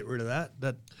that and get rid of that.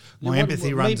 My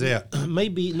empathy runs out.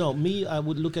 I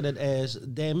would look at it as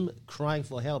them crying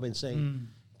for help and saying,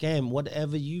 Cam,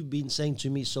 whatever you've been saying to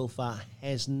me so far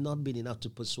has not been enough to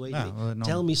persuade me. Well,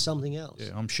 tell me something else.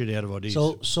 Yeah, I'm shit out of ideas.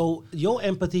 So your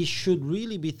empathy should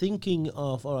really be thinking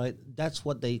of, all right, that's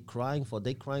what they're crying for.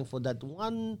 They're crying for that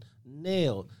one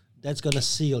nail that's going to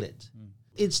seal it.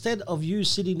 Instead of you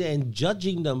sitting there and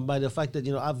judging them by the fact that,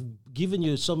 I've given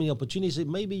you so many opportunities,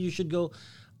 maybe you should go,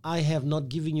 I have not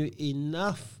given you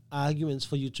enough arguments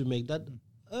for you to make that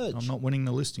urge. I'm not winning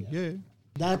the listing. Yeah.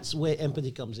 That's where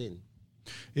empathy comes in.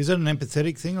 Is that an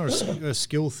empathetic thing or a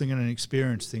skill thing and an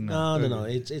experience thing? No.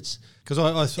 It's because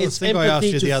I think I asked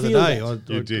you the other day.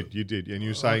 You did, and you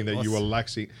were saying that you were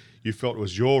laxing. You felt it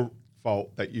was your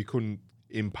fault that you couldn't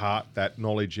impart that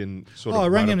knowledge and sort of. I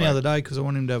rang him the other day because I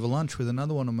want him to have a lunch with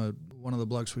another one of the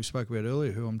blokes we spoke about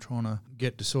earlier, who I'm trying to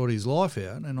get to sort his life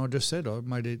out. And I just said, I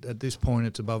made it at this point,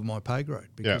 it's above my pay grade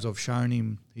because I've shown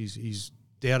him. He's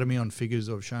doubted me on figures.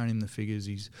 I've shown him the figures.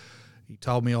 He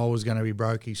told me I was going to be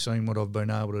broke. He's seen what I've been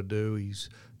able to do. He's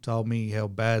told me how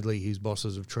badly his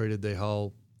bosses have treated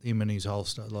him and his whole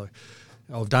stuff. Like,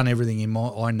 I've done everything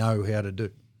I know how to do,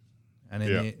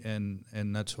 and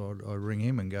that's why I ring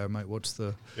him and go, mate, what's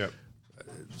the? Yep.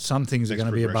 Some things are going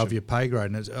to be above your pay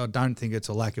grade, and I don't think it's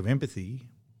a lack of empathy.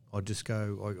 I just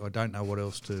go, I don't know what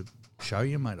else to show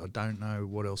you, mate. I don't know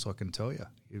what else I can tell you.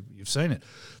 You've seen it.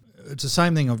 It's the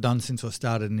same thing I've done since I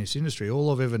started in this industry. All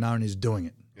I've ever known is doing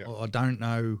it. Yep. I don't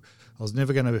know. I was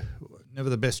never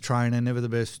the best trainer, never the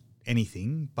best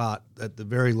anything. But at the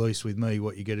very least, with me,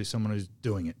 what you get is someone who's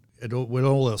doing it. When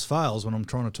all else fails, when I'm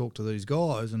trying to talk to these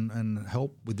guys and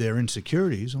help with their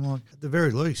insecurities, I'm like, at the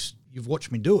very least, you've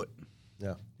watched me do it.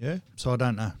 Yeah. Yeah. So I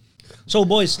don't know. So,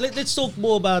 boys, let's talk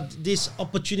more about this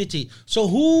opportunity. So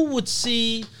who would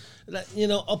see,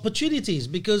 opportunities?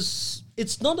 Because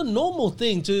it's not a normal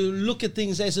thing to look at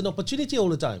things as an opportunity all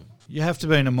the time. You have to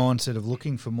be in a mindset of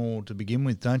looking for more to begin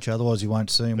with, don't you? Otherwise, you won't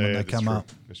see them when they come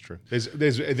up. That's true. There's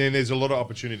a lot of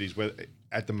opportunities where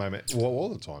at the moment, all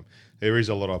the time, there is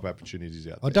a lot of opportunities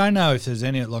out there. I don't know if there's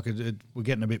any, we're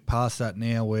getting a bit past that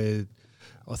now where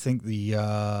I think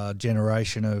the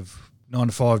generation of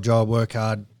 9-to-5 job, work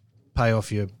hard, pay off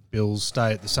your bills,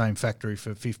 stay at the same factory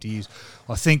for 50 years.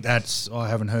 I think I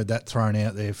haven't heard that thrown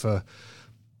out there for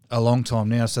a long time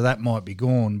now, so that might be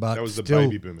gone. But that was the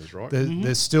baby boomers, right?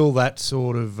 There's still that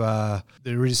sort of,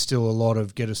 there is still a lot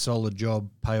of get a solid job,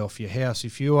 pay off your house.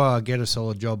 If you are get a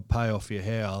solid job, pay off your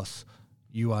house,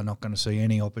 you are not going to see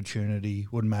any opportunity.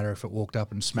 Wouldn't matter if it walked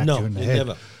up and smacked you in the head.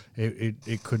 Never.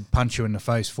 It could punch you in the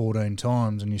face 14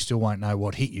 times and you still won't know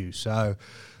what hit you. So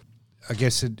I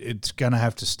guess it's going to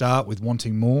have to start with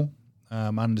wanting more,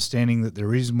 understanding that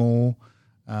there is more,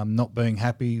 not being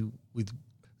happy with.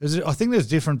 I think there's a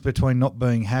difference between not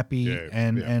being happy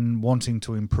and wanting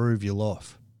to improve your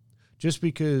life. Just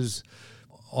because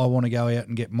I want to go out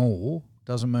and get more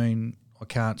doesn't mean I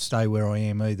can't stay where I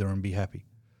am either and be happy.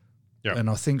 Yep.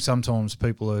 And I think sometimes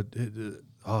people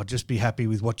are, just be happy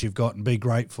with what you've got and be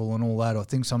grateful and all that. I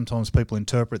think sometimes people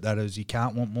interpret that as you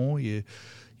can't want more, you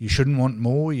shouldn't want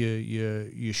more,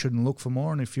 you shouldn't look for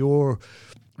more. And if you're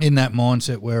in that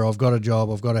mindset where I've got a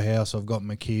job, I've got a house, I've got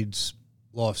my kids,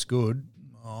 life's good,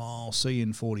 I'll see you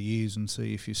in 40 years and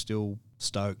see if you're still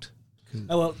stoked.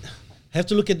 Have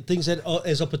to look at things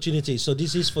as opportunities. So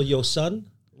this is for your son,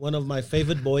 one of my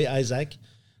favorite boy, Isaac.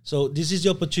 So this is the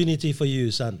opportunity for you,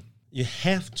 son. you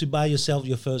have to buy yourself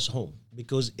your first home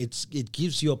because it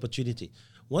gives you opportunity.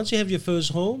 Once you have your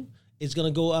first home, it's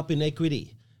going to go up in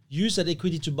equity. Use that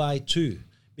equity to buy 2.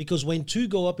 Because when 2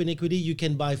 go up in equity, you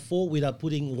can buy 4 without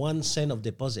putting 1 cent of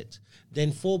deposit.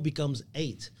 Then 4 becomes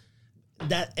 8.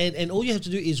 And all you have to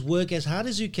do is work as hard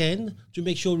as you can to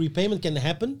make sure repayment can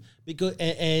happen because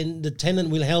and the tenant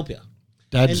will help you.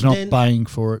 Dad's not paying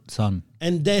for it, son.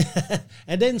 And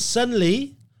then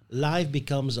suddenly life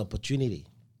becomes opportunity.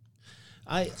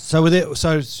 So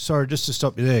sorry, just to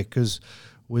stop you there, because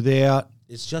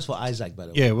it's just for Isaac, by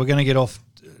the way. Yeah, we're going to get off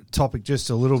topic just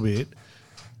a little bit.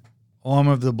 I'm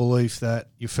of the belief that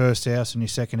your first house and your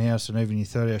second house and even your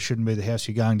third house shouldn't be the house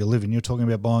you're going to live in. You're talking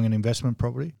about buying an investment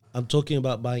property? I'm talking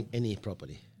about buying any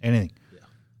property. Anything? Yeah.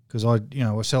 Because I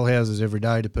sell houses every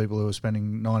day to people who are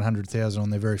spending $900,000 on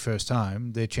their very first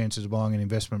home. Their chances of buying an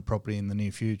investment property in the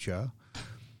near future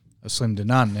are slim to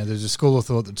none. Now, there's a school of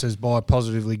thought that says buy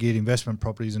positively geared investment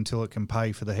properties until it can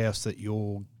pay for the house that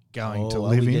you're going to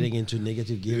live in. Getting into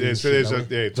negative gearing? Yeah, so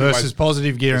there's versus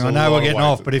positive gearing. I know we're getting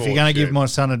off, but if you're going to give my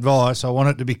son advice, I want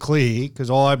it to be clear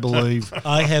because I believe...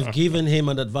 I have given him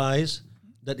an advice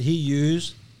that he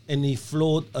used and he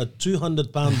floored a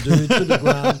 200-pound dude to the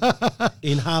ground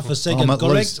in half a second,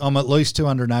 correct? I'm at least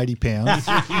 280 pounds.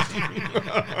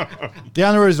 The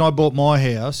only reason I bought my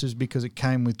house is because it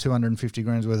came with 250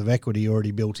 grand's worth of equity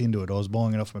already built into it. I was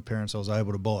buying it off my parents. I was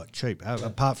able to buy it cheap.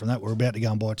 Apart from that, we're about to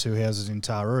go and buy 2 houses in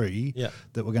Taree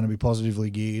that were going to be positively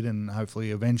geared and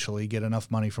hopefully eventually get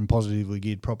enough money from positively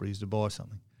geared properties to buy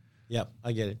something. Yep,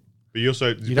 I get it. But you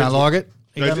also... You don't like it?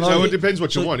 It depends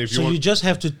what you want. You just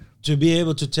have to be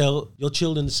able to tell your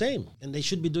children the same, and they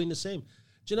should be doing the same.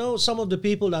 Do you know, some of the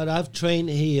people that I've trained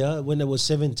here when I was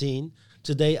 17,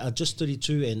 today are just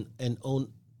 32 and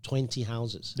own 20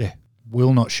 houses. Yeah.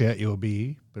 Will not shout you a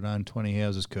beer, but own 20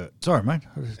 houses, Kurt. Sorry, mate.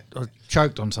 I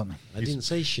choked on something. I didn't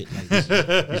say shit like this.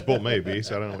 He's bought me a beer,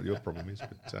 so I don't know what your problem is.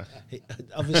 But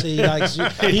obviously, he likes you.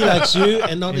 He likes you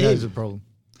and not him. That's the problem.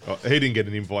 Oh, he didn't get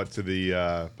an invite to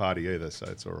the party either, so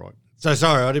it's all right. So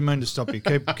sorry, I didn't mean to stop you.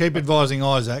 Keep advising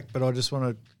Isaac, but I just want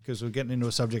to, because we're getting into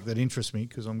a subject that interests me,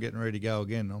 because I'm getting ready to go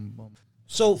again.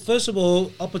 So first of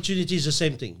all, opportunity is the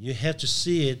same thing. You have to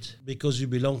see it because you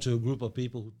belong to a group of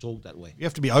people who talk that way. You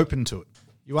have to be open to it.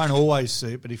 You won't always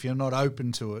see it, but if you're not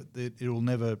open to it, it will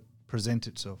never present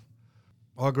itself.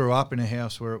 I grew up in a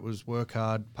house where it was work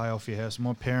hard, pay off your house.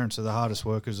 My parents are the hardest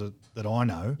workers that I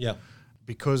know. Yeah.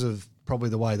 Because of probably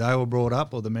the way they were brought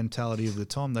up or the mentality of the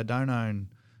time, they don't own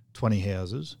 20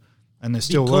 houses, and they're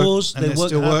still working.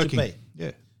 To pay.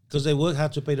 Yeah, because they work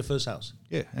hard to pay the first house.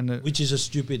 Yeah, which is a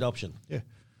stupid option. Yeah,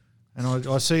 and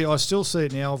I still see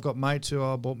it now. I've got mates who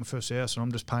I bought my first house, and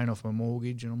I'm just paying off my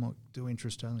mortgage, and I'm like, do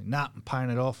interest only? Nah, I'm paying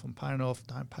it off. Don't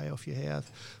pay off your house.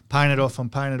 Paying it off. I'm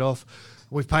paying it off.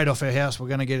 We've paid off our house. We're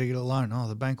going to get a loan. Oh,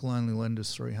 the bank will only lend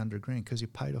us $300,000 because you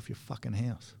paid off your fucking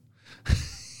house.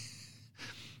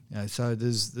 So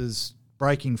there's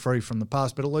breaking free from the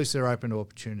past, but at least they're open to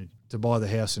opportunity. To buy the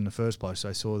house in the first place,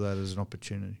 they saw that as an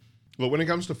opportunity. Look, when it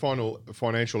comes to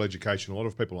financial education, a lot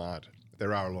of people aren't.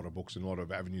 There are a lot of books and a lot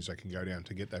of avenues they can go down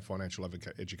to get that financial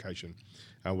education,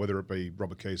 whether it be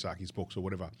Robert Kiyosaki's books or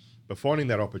whatever. But finding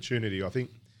that opportunity, I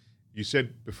think you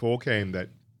said before, Cam, that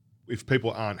if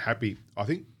people aren't happy, I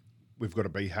think we've got to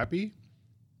be happy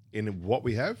in what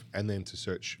we have and then to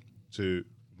search to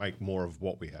make more of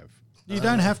what we have. You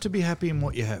don't have to be happy in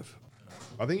what you have.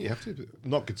 I think you have to,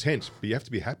 not content, but you have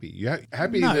to be happy.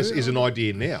 Happiness is an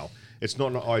idea now. It's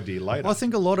not an idea later. I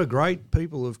think a lot of great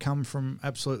people have come from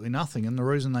absolutely nothing, and the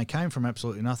reason they came from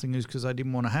absolutely nothing is because they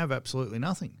didn't want to have absolutely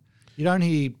nothing. You don't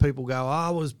hear people go, I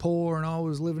was poor and I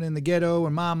was living in the ghetto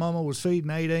and my mama was feeding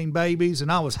 18 babies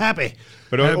and I was happy.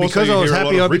 But also because you hear a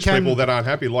lot of rich people that aren't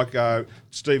happy, like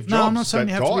Steve Jobs. No, I'm not saying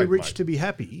you have to be rich to be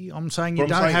happy. I'm saying you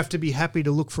don't have to be happy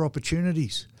to look for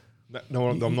opportunities. No,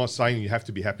 I'm not saying you have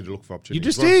to be happy to look for opportunities. You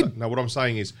just did. What I'm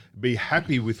saying is be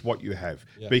happy with what you have.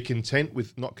 Yeah. Be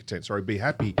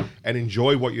happy and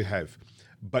enjoy what you have,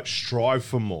 but strive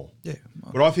for more. Yeah.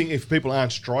 But I think if people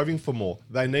aren't striving for more,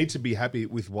 they need to be happy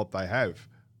with what they have.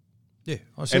 Yeah.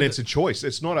 And it's a choice.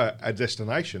 It's not a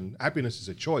destination. Happiness is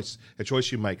a choice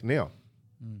you make now.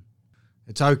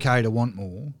 It's okay to want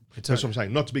more. That's what I'm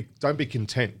saying. Don't be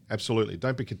content. Absolutely.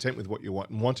 Don't be content with what you want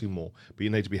and wanting more, but you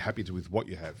need to be happy with what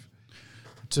you have.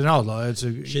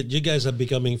 Shit, you guys are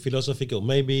becoming philosophical.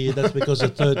 Maybe that's because the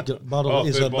third bottle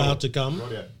is about to come.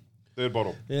 Right, yeah. Third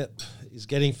bottle. Yeah, it's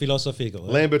getting philosophical.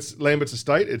 Lambert's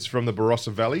Estate. It's from the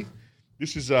Barossa Valley.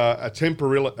 This is a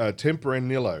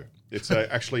Tempranillo. It's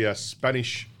actually a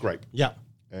Spanish grape. Yeah.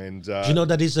 And do you know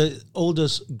that is the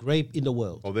oldest grape in the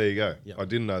world? Oh, there you go. Yeah. I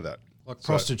didn't know that. Like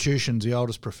prostitution's the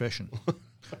oldest profession.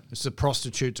 It's the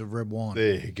prostitutes of red wine.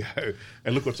 There you go.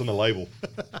 And look what's on the label.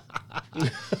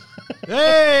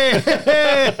 Hey!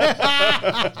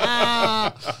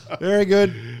 Very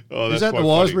good. Oh, Is that's that the quite funny.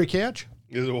 Wisebury couch?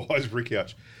 This is a Wisebury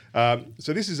couch.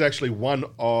 So this is actually one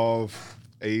of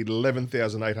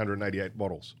 11,888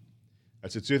 bottles.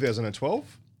 It's a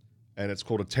 2012, and it's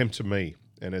called Attempt to Me.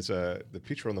 And it's the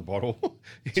picture on the bottle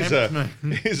is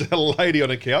a lady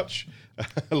on a couch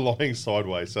lying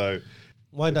sideways. So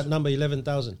Why that number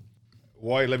 11,000?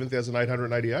 why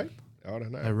 11,888? I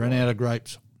don't know. They ran out of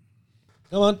grapes.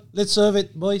 Come on, let's serve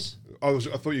it, boys. I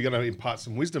thought you were going to impart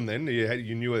some wisdom then.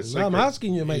 You knew a secret. No, I'm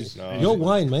asking you, mate. No, Your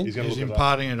wine, man. He's going to He's look it up.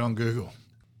 imparting it on Google.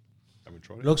 Haven't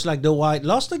tried it. Looks like the white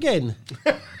lost again.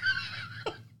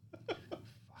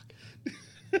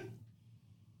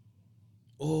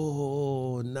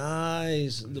 Oh,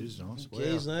 nice. It is nice. Okay,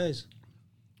 it's nice.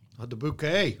 Had the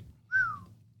bouquet.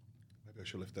 Maybe I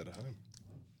should have left that at home.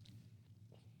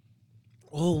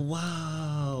 Oh,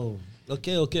 wow.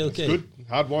 Okay. Good.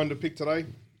 Hard wine to pick today.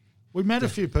 We met a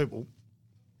few people,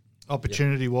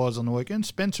 opportunity-wise, on the weekend.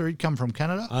 Spencer, he'd come from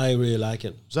Canada. I really like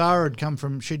it. Zara had come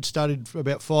from, she'd studied for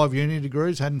about 5 uni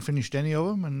degrees, hadn't finished any of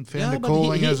them, and found Yeah, a but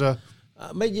calling he- as a...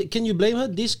 Mate, can you blame her?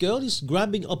 This girl is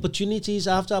grabbing opportunities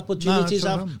after opportunities. No, it's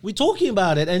not after. them. We're talking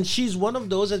about it, and she's one of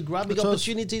those that's grabbing That's us.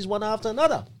 opportunities one after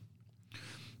another.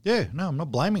 Yeah, no, I'm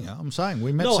not blaming her. I'm saying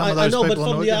we met No, some of I those know, but people on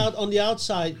from the the weekend. on the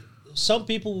outside, some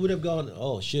people would have gone,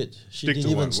 "Oh shit, she Stick didn't to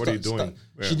even one. What are you doing?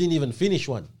 Yeah. She didn't even finish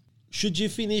one." Should you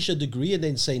finish a degree and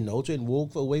then say no to it and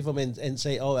walk away from it and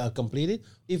say, "Oh, I'll complete it"?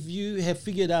 If you have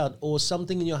figured out or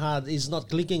something in your heart is not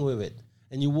clicking with it,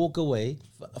 and you walk away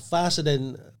faster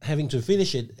than having to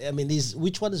finish it, I mean,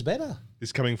 which one is better?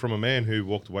 This coming from a man who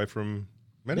walked away from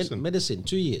medicine. Medicine,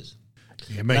 2 years.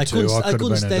 Yeah, me I too. couldn't, could have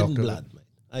been a stand doctor. blood, mate.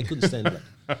 I couldn't stand blood.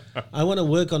 I want to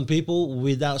work on people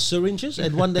without syringes,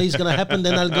 and one day it's going to happen,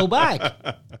 then I'll go back.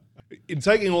 In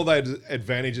taking all those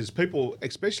advantages, people,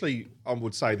 especially I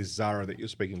would say this Zara that you're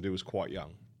speaking to, is quite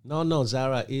young. No,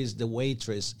 Zara is the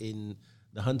waitress in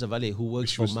the Hunter Valley who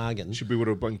works for Morgan. She would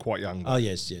have been quite young. Oh,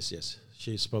 yes.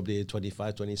 She's probably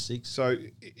 25, 26. So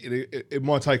it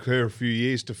might take her a few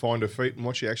years to find her feet and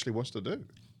what she actually wants to do.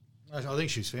 I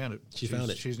think she's found it. She found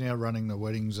it. She's now running the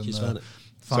weddings and She's the found it.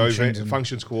 functions. So and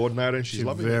functions coordinator, and she's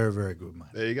loving it. very, very good, mate.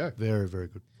 There you go. Very, very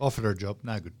good. Offered her a job.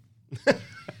 No good.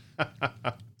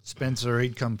 Spencer,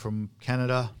 he'd come from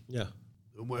Canada. Yeah.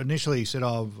 Well, initially, he said,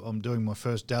 I'm doing my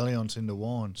first dalliance into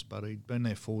wines, but he'd been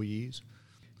there 4 years.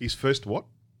 His first what?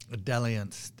 A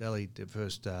dalliance. The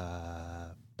first...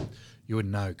 you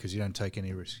wouldn't know because you don't take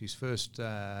any risks. His first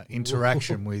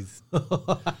interaction with...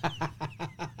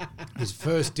 his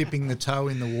first dipping the toe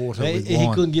in the water with He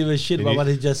wine. couldn't give a shit Did about he? what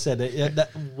he just said.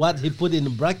 What he put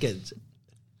in brackets.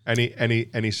 And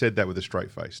he said that with a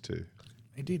straight face too.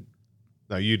 He did.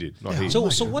 No, you did, not Yeah. he.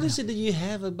 So what is it that you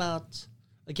have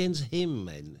against him,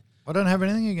 man? I don't have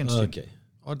anything against him. Okay.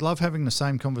 I'd love having the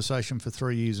same conversation for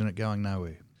 3 years and it going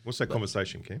nowhere. What's that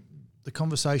conversation, Kim? The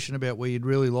conversation about where you'd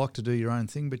really like to do your own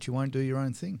thing, but you won't do your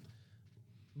own thing.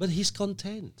 But he's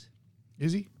content.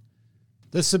 Is he?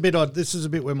 This is a bit odd. This is a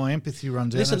bit where my empathy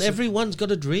runs out. Listen, That's- everyone's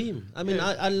got a dream. I mean,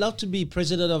 I love to be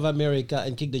president of America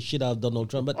and kick the shit out of Donald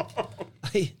Trump, but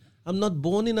I'm not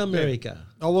born in America.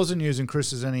 I wasn't using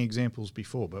Chris as any examples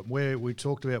before, but where we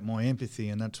talked about my empathy,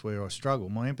 and that's where I struggle.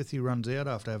 My empathy runs out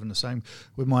after having the same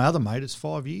with my other mate. It's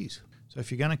 5 years. So if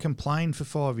you're going to complain for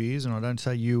 5 years, and I don't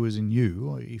say you as in you,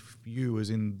 or if you as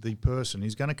in the person,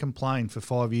 is going to complain for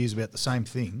 5 years about the same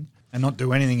thing and not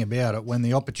do anything about it when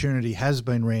the opportunity has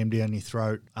been rammed down your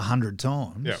throat 100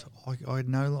 times, Yeah. I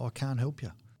know I can't help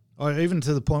you. Even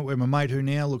to the point where my mate, who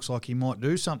now looks like he might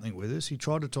do something with us, he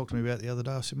tried to talk to me about it the other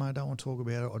day. I said, mate, I don't want to talk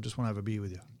about it. I just want to have a beer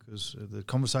with you because the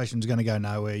conversation's going to go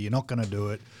nowhere. You're not going to do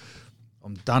it.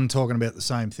 I'm done talking about the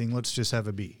same thing. Let's just have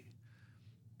a beer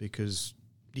because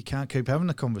you can't keep having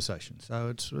the conversation. So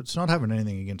it's not having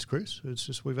anything against Chris. It's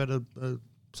just we've had a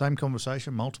same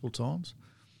conversation multiple times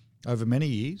over many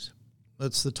years.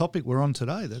 That's the topic we're on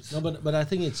today. No, but I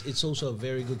think it's also a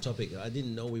very good topic. I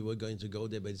didn't know we were going to go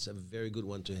there, but it's a very good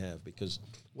one to have because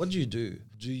what do you do?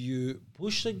 Do you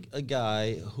push a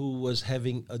guy who was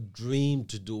having a dream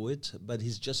to do it, but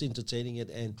he's just entertaining it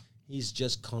and he's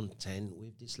just content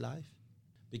with this life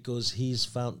because he's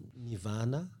found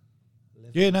nirvana?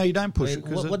 Yeah, no, you don't push it.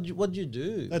 What do you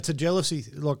do? That's a jealousy,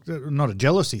 not a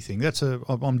jealousy thing.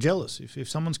 I'm jealous. If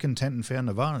someone's content and found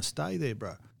nirvana, stay there,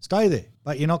 bro. Stay there.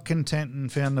 But you're not content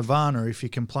and found nirvana if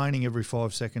you're complaining every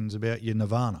 5 seconds about your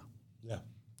nirvana. Yeah,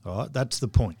 All right, that's the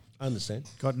point. I understand.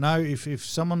 If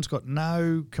someone's got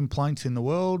no complaints in the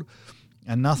world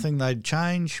and nothing they'd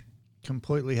change,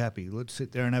 completely happy. Let's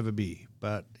sit there and have a beer.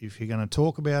 But if you're going to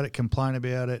talk about it, complain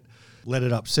about it, let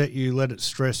it upset you, let it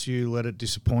stress you, let it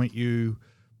disappoint you,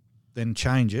 then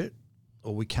change it,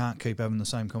 or we can't keep having the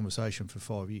same conversation for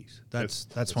 5 years. That's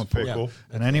my fair point. call.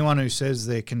 And anyone who says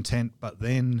they're content but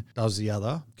then does the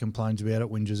other, complains about it,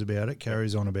 whinges about it,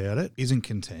 carries on about it, isn't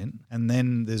content, and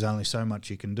then there's only so much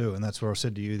you can do. And that's where I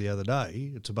said to you the other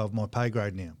day, it's above my pay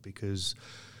grade now because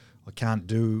I can't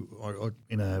do,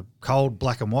 in a cold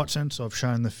black and white sense, I've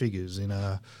shown the figures. In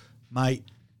a, mate,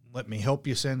 let me help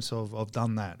you sense, I've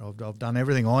done that. I've done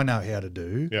everything I know how to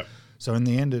do. Yeah. So in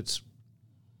the end, it's,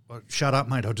 shut up,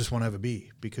 mate, I just want to have a beer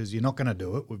because you're not going to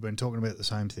do it. We've been talking about the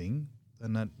same thing,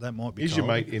 and that might be Is your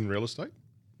mate in real estate?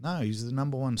 No, he's the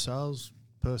number one sales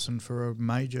person for a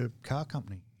major car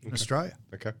company in Australia.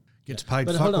 Okay. Gets paid.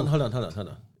 But fuck hold all.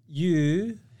 on.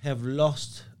 You have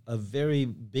lost a very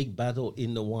big battle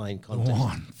in the wine contest.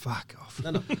 Wine, fuck off.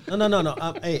 No.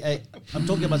 Hey, I'm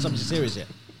talking about something serious here.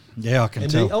 Yeah, I can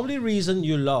And tell. the only reason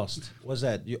you lost was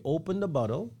that you opened the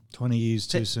bottle 20 years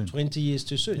too soon. 20 years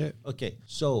too soon. Yeah. Okay.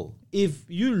 So if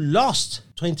you lost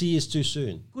 20 years too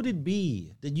soon, could it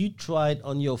be that you tried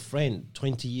on your friend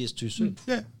 20 years too soon?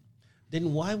 Yeah.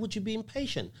 Then why would you be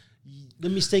impatient? The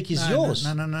mistake is No, yours.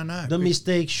 No. The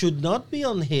mistake should not be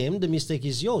on him. The mistake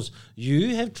is yours.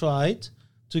 You have tried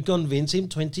to convince him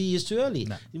 20 years too early.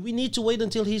 No. We need to wait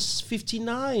until he's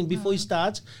 59 before he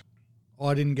starts.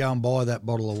 I didn't go and buy that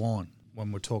bottle of wine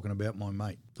when we're talking about my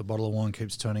mate. The bottle of wine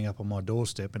keeps turning up on my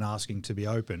doorstep and asking to be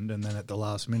opened, and then at the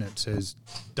last minute says,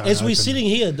 don't As we're open sitting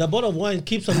here, the bottle of wine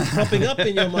keeps on popping up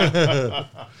in your mouth.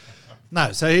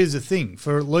 No, so here's the thing.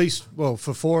 For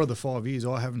 4 of the 5 years,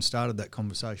 I haven't started that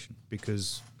conversation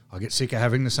because I get sick of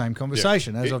having the same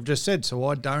conversation, as I've just said. So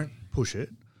I don't push it.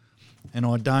 And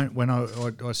I don't, when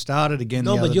I started again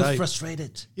the other day. No, but you're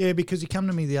frustrated. Yeah, because he came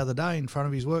to me the other day in front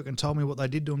of his work and told me what they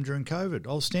did to him during COVID.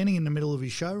 I was standing in the middle of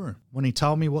his showroom when he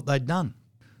told me what they'd done.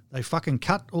 They fucking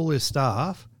cut all their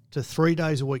staff to 3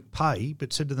 days a week pay,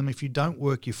 but said to them, if you don't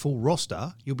work your full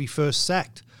roster, you'll be first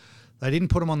sacked. They didn't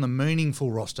put them on the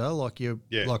meaningful roster like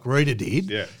Rita did.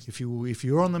 Yeah. If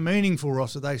you're on the meaningful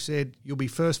roster, they said you'll be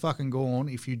first fucking gone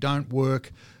if you don't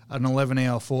work an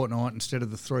 11-hour fortnight instead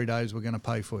of the 3 days we're going to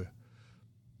pay for you.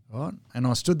 Right? And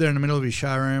I stood there in the middle of his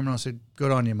showroom and I said, good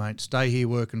on you, mate. Stay here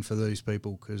working for these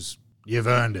people because you've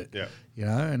earned it. Yeah. You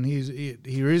know, and he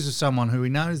is someone who he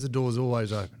knows the door's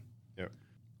always open. Yeah.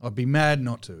 I'd be mad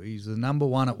not to. He's the number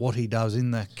one at what he does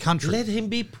in the country. Let him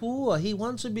be poor. He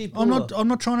wants to be poor. I'm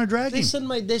not trying to drag him. Listen,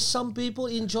 mate, there's some people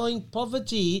enjoying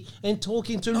poverty and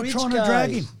talking to Not rich trying guys. to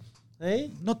drag him. Eh?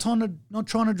 Not trying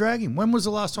to drag him. When was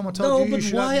the last time I told you but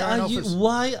should open your own office?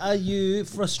 why are you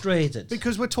frustrated?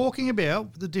 Because we're talking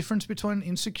about the difference between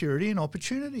insecurity and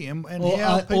opportunity and Or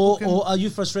how people can... or are you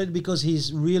frustrated because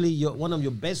he's really one of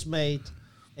your best mate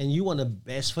and you want the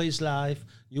best for his life,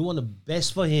 you want the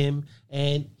best for him,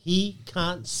 and he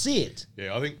can't see it?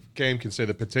 Yeah, I think Cam can see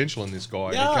the potential in this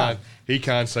guy. Yeah. He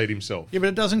can't see it himself. Yeah, but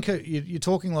it doesn't... You're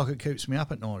talking like it keeps me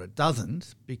up at night. It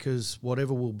doesn't, because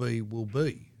whatever will be, will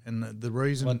be. And the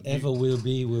reason... Whatever will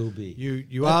be, will be.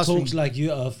 You that asked me... talks like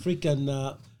you are a freaking...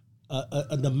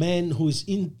 the man who is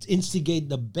instigate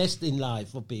the best in life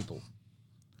for people.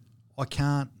 I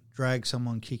can't drag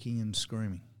someone kicking and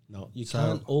screaming. No, you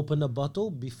can't open a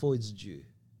bottle before it's due.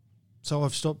 So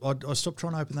I've stopped. I stopped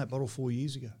trying to open that bottle 4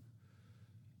 years ago.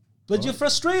 But you're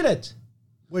frustrated.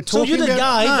 We're So talking you're the about,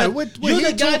 guy. No, that, we're you're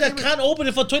here the guy talking that about- can't open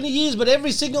it for 20 years, but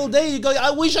every single day you go,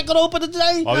 I wish I could open it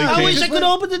today. I wish I could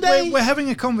open today. We're having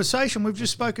a conversation. We've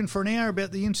just spoken for an hour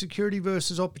about the insecurity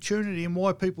versus opportunity and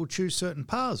why people choose certain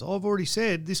paths. I've already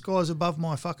said this guy's above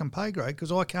my fucking pay grade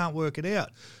because I can't work it out.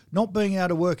 Not being able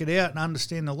to work it out and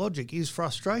understand the logic is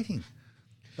frustrating.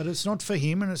 But it's not for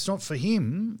him, and it's not for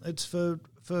him. It's for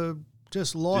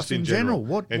just life Just in general.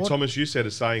 What Thomas, you said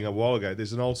a saying a while ago.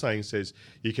 There's an old saying that says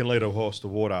you can lead a horse to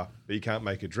water, but you can't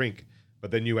make it drink.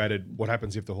 But then you added, what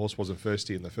happens if the horse wasn't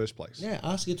thirsty in the first place? Yeah,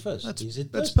 ask it first. Is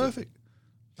it That's thirsty? perfect.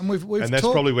 And we've And that's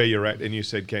talked, probably where you're at. And you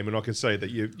said, Cam, and I can say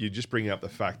that you just bring up the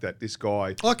fact that this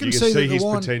guy, I can you see that his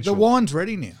the potential. wine's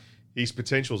ready now. His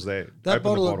potential's there. That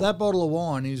Open the bottle of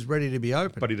wine is ready to be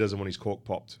opened. But he doesn't want his cork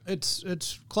popped. It's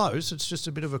close. It's just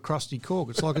a bit of a crusty cork.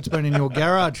 It's like it's been in your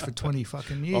garage for 20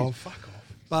 fucking years. Oh, fuck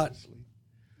off. But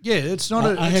yeah, it's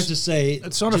not. I have to say,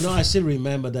 it's not. I still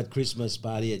remember that Christmas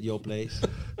party at your place.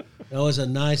 That was the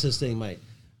nicest thing, mate.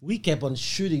 We kept on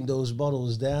shooting those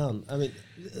bottles down. I mean,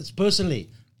 it's personally,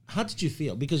 how did you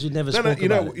feel? Because you never spoke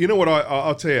about it. You know what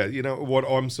I'll tell you. You know what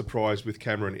I'm surprised with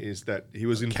Cameron is that he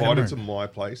was invited to my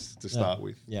place to start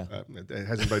with. Yeah. It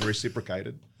hasn't been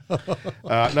reciprocated.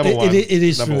 Number one. It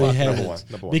is number true. one, He number had one,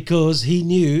 it. number one. Because he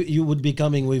knew you would be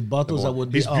coming with bottles that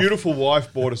would be His off. beautiful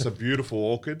wife bought us a beautiful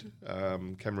orchid.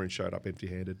 Cameron showed up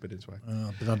empty-handed, but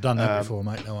anyway. But I've done that before,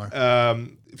 mate. Don't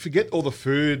worry. Forget all the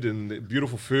food and the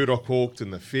beautiful food I cooked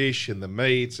and the fish and the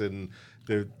meats and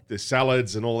the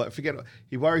salads and all that. Forget it.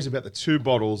 He worries about the 2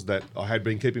 bottles that I had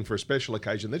been keeping for a special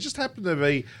occasion. They just happened to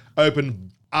be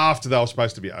opened after they were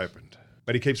supposed to be opened.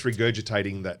 But he keeps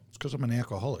regurgitating that It's because I'm an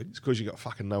alcoholic. it's because you got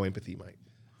fucking no empathy, mate.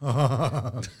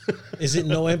 Is it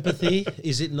no empathy?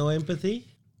 Is it no empathy?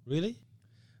 Really?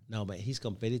 No, mate. He's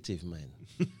competitive, man.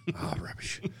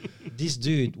 Rubbish. This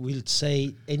dude will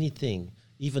say anything,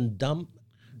 even dump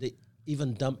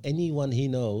anyone he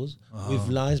knows with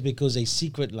lies because they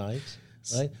secret lies,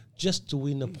 right? Just to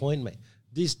win a point, mate.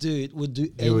 This dude would do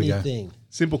Here we go. anything.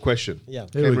 Simple question. Yeah.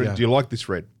 Here we Cameron, go. do you like this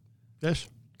red? Yes.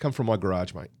 Come from my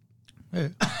garage, mate. Yeah.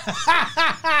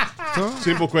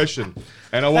 Simple question.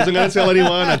 And I wasn't going to tell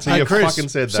anyone until you Chris, fucking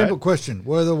said that. simple question.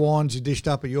 Were the wines you dished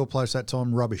up at your place that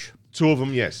time rubbish? 2 of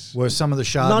them, yes. Were some of the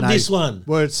Chardonnays... Not this one.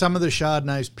 Were some of the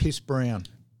Chardonnays piss brown?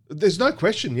 There's no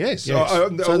question, yes. Yes. I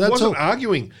So that's wasn't all.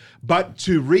 arguing. But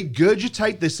to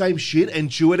regurgitate the same shit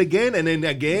and chew it again and then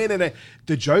again and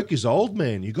the joke is old,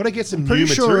 man. You got to get some new pretty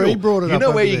sure material. he brought it you up know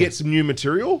where over you there. get some new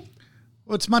material?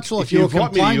 Well, it's much like If you your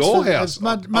invite me to complaints. your for- house. it's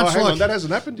much Oh, hang like, on, that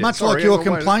hasn't happened yet. Much Sorry, like your hang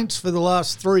on, wait. complaints for the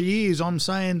last 3 years. I'm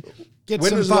saying, get When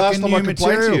some was the last fucking time I new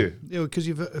complained to material. you? Yeah, because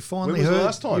you've finally When was heard. the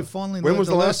last time? You finally When learned was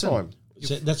the last lesson. time?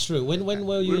 So that's true. When were you It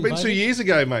would have been 2 invited? years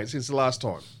ago, mate, since the last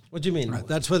time. What do you mean?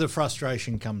 That's where the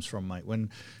frustration comes from, mate. When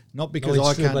not No, because it's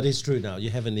I true, can't. but it's true now. You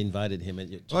haven't invited him to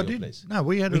I your did. place. No,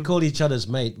 we had. We call each other's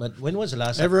mate, but when was the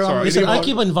last time? Everyone Sorry, was Listen, I anyone-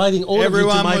 keep inviting all of you to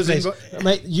Everyone my was place.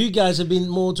 Mate, you guys have been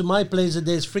more to my place than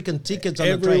there's freaking tickets on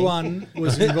the train. Everyone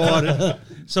was invited.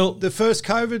 So The first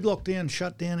COVID lockdown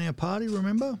shut down our party,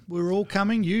 remember? We were all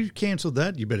coming. You cancelled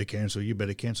that. You better cancel. You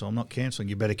better cancel. I'm not cancelling.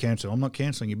 You better cancel. I'm not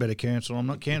cancelling. You better cancel. I'm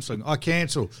not cancelling. I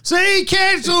cancel. See, he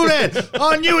cancelled it.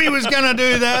 I knew he was going to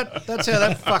do that. That's how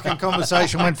that fucking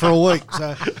conversation went for a week.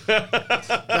 So,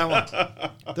 don't worry.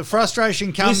 The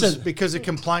frustration comes Listen. because the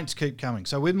complaints keep coming.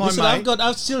 So with my listen, mate,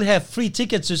 I still have free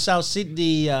tickets to South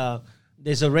Sydney.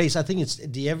 There's a race. I think it's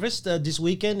the Everest this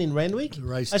weekend in Randwick.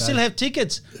 Race I still day. have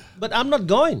tickets, but I'm not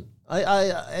going.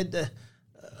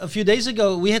 A few days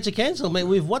ago we had to cancel. Mate,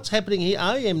 with what's happening here,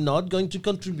 I am not going to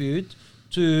contribute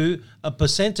to a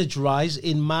percentage rise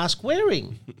in mask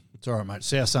wearing. it's all right, mate.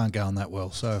 Souths aren't going that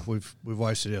well, so we've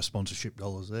wasted our sponsorship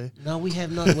dollars there. No, we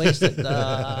have not wasted. No,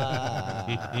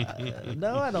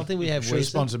 I don't think we have Should have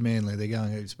wasted. sponsored Manly. They're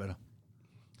going heaps better.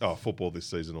 Oh, football this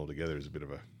season altogether is a bit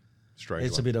of a strange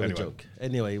It's a one. bit of Anyway. a joke.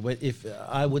 Anyway, if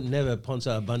I would never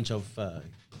sponsor a bunch of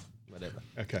whatever.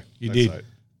 Okay. You don't did. say it.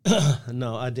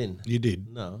 No, I didn't. You did.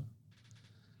 No.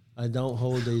 I don't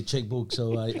hold the checkbook,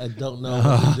 so I don't know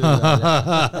what to do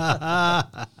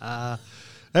about that.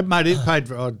 That made it paid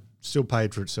for. I still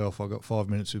paid for itself. I got 5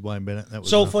 minutes with Wayne Bennett. That was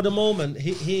So enough. for the moment,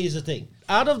 here's the thing.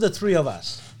 Out of the three of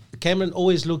us, Cameron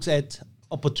always looks at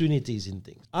opportunities in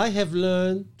things. I have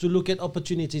learned to look at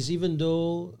opportunities, even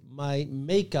though my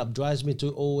makeup drives me to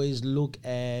always look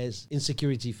as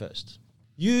insecurity first.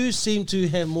 You seem to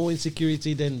have more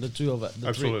insecurity than the two of us. The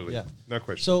Absolutely. Three. Yeah. No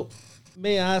question. So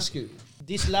may I ask you,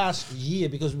 this last year,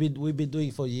 because we've been doing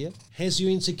it for a year, has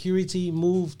your insecurity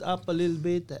moved up a little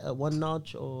bit, one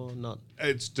notch or not?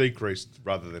 It's decreased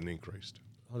rather than increased.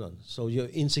 Hold on. So your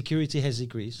insecurity has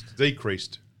decreased?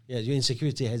 Decreased. Yeah, your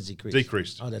insecurity has decreased.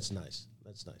 Decreased. Oh, that's nice.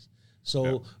 That's nice.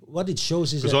 So what it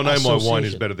shows is Because that I know my wine is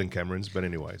association. better than Cameron's, but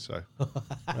anyway, so.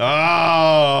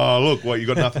 Ah, look, what, you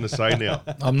got nothing to say now.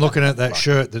 I'm looking at that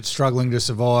shirt that's struggling to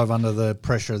survive under the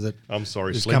pressure that I'm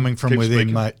sorry, is Slim. coming from Keep within,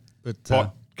 speaking. mate. But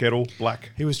Hot, kettle,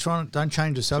 black. he was trying to, don't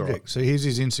change the subject. right. So here's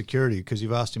his insecurity because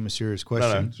you've asked him a serious No,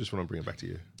 question. just want to bring it back to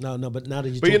you. No, but now that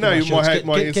you But you talk know, about shirts,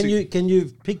 my can you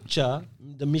picture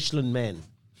the Michelin Man?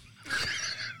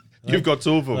 You've got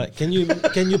two of them. Right. Can you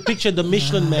picture the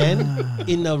Michelin Man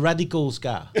in a Radical's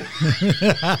car?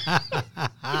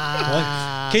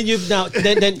 Right? Can you now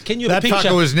then can you That picture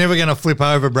fucker was never going to flip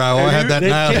over, bro. I had that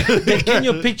nailed. can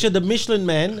you picture the Michelin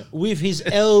Man with his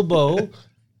elbow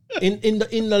in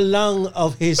the lung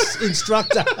of his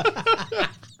instructor?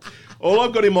 All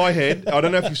I've got in my head, I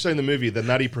don't know if you've seen the movie The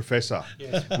Nutty Professor,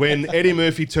 when Eddie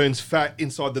Murphy turns fat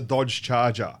inside the Dodge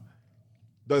Charger.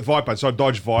 The Viper, so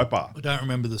Dodge Viper. I don't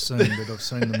remember the scene, but I've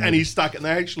seen the movie. And he's stuck, and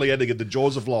they actually had to get the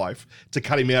jaws of life to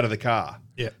cut him out of the car.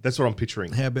 Yeah. That's what I'm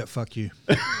picturing. How about fuck you?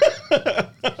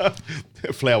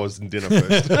 Flowers and dinner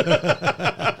first.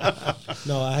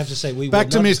 No, I have to say we Back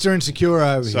were to not, Mr. Insecure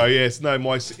over So, here. yes, no,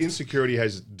 my insecurity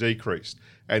has decreased.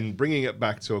 And bringing it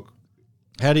back to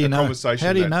How do you a know? conversation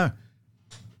How do you that- know?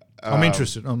 I'm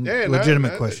interested.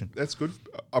 Legitimate question. That's good.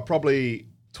 I probably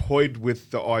toyed with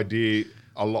the idea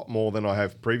a lot more than I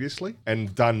have previously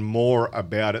and done more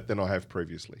about it than I have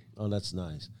previously. Oh, that's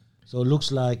nice. So it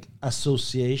looks like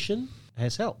association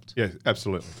has helped. Yeah,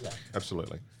 absolutely.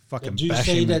 Absolutely. Fucking Do you bash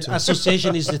say him that into-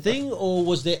 association is the thing, or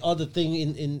was there other thing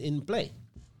in play?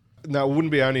 No, it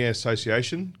wouldn't be only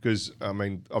association because, I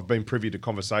mean, I've been privy to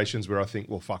conversations where I think,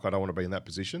 well, fuck, I don't want to be in that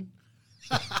position.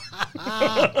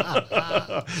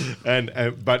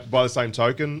 But by the same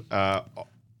token,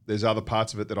 there's other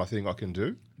parts of it that I think I can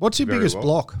do. What's your very biggest well.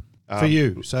 block for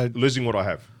you? So Losing what I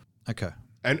have okay,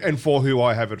 and for who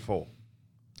I have it for.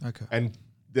 okay. And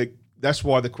that's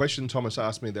why the question Thomas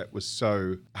asked me that was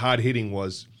so hard-hitting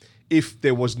was, if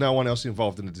there was no one else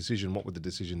involved in the decision, what would the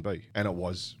decision be? And it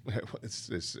was,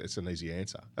 it's an easy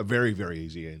answer, a very, very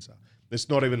easy answer. It's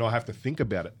not even I have to think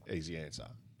about it, easy answer.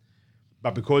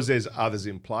 But because there's others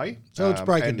in play. So let's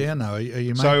break it and- down though. Are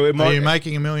you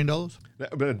making $1 million? No,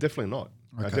 but definitely not.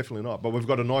 No, definitely not. But we've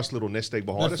got a nice little nest egg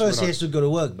behind But us. first he has to go to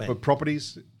work, man. For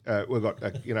properties, we've got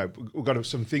we've got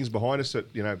some things behind us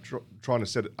that trying to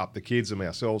set up the kids and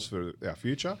ourselves for our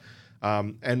future.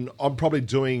 And I'm probably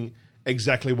doing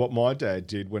exactly what my dad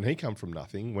did when he come from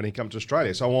nothing, when he come to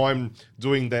Australia. So I'm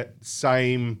doing that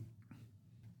same.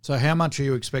 So how much are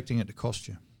you expecting it to cost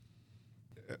you?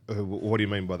 What do you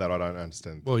mean by that? I don't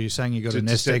understand. Well, you're saying you've got To a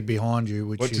nest set- egg behind you,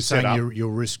 which Well, you're to set saying up.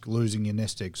 you'll risk losing your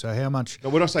nest egg. So how much? Now,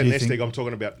 when I say do you nest think- egg, I'm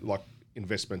talking about like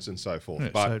investments and so forth. Yeah,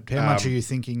 But so how much are you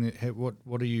thinking?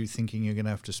 What are you thinking you're going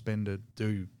to have to spend to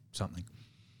do something?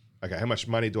 Okay, how much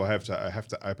money do I have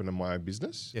to open my own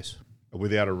business? Yes.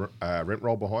 Without a rent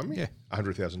roll behind me? Yeah.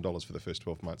 $100,000 for the first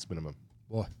 12 months minimum.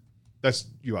 Why? That's,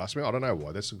 you asked me, I don't know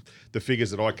why. That's the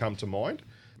figures that I come to mind.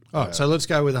 All right, so let's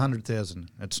go with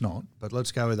 100,000. It's not, but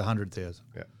let's go with 100,000.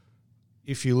 Yeah.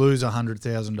 If you lose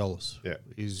 $100,000, Yeah.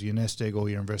 is your nest egg all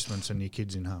your investments and your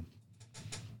kids in home?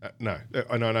 No,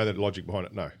 and I know the logic behind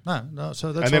it, no. No.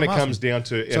 So that's And then what it I'm comes asking. down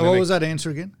to... So what was that answer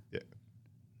again? Yeah.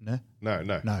 No.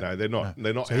 No, they're not.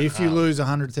 They're not. So if you lose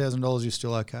 $100,000, you're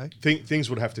still okay. things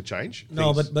would have to change.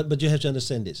 No, Things- but you have to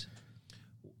understand this.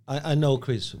 I know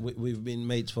Chris. We've been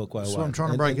mates for quite a That's while. what I'm trying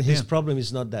to And- break and it his down. problem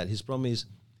is not that. His problem is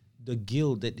the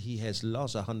guilt that he has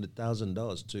lost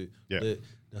 $100,000 to Yeah.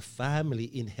 the family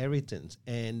inheritance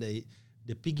and the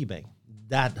piggy bank.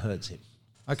 That hurts him.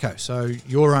 Okay, so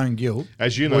your own guilt.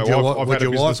 As you know, would your, I've would had a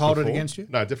your business wife hold it before. against you?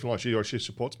 No, definitely not. She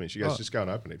supports me. She goes, Right. just go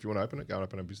and open it. If you want to open it, go and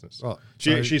open a business. Right.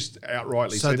 She's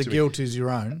outrightly So said the to guilt is your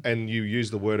own. me, and you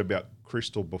used the word about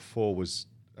Crystal before was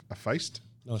effaced.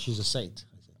 No, she's a saint.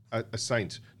 A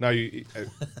saint. No,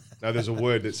 no. There's a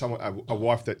word that someone, a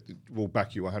wife that will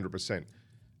back you 100%.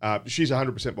 She's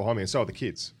 100% behind me, and so are the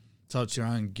kids. So it's your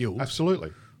own guilt.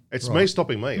 Absolutely, it's Right. me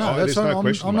stopping me. No, There's that's no I'm,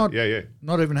 question. I'm mate. not. Yeah.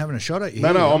 Not even having a shot at you. No,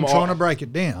 I'm trying I- to break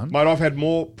it down. Mate, I've had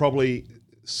more probably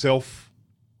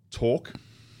self-talk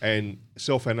and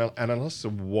self-analysis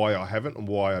of why I haven't and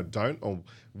why I don't, or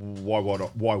why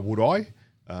would I,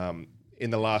 in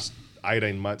the last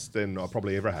 18 months than I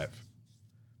probably ever have.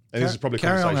 And this is probably a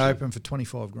carry on conversation. open for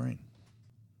 25 grand.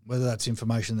 Whether that's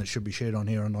information that should be shared on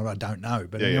here or not, I don't know.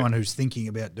 But Yeah, anyone who's thinking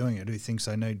about doing it, who thinks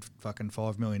they need fucking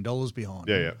 $5 million behind,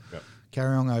 Yeah.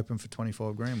 carry on open for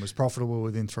 25 grand was profitable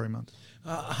within 3 months.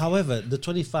 However, the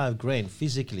 25 grand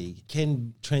physically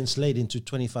can translate into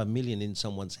 25 million in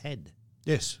someone's head.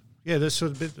 Yes, yeah, that's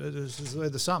sort of this is where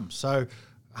the sums. So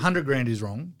 100 grand is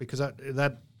wrong because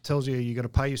that tells you got to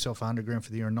pay yourself 100 grand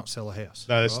for the year and not sell a house.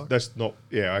 No, right? that's not.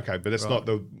 Yeah, okay, but that's Right. not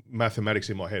the mathematics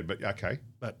in my head. But okay,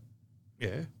 But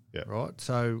yeah, Yeah. right.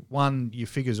 So one, your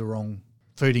figures are wrong,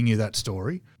 feeding you that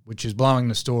story, which is blowing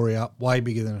the story up way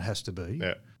bigger than it has to be.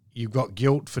 yeah, You've got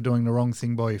guilt for doing the wrong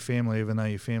thing by your family, even though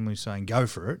your family's saying go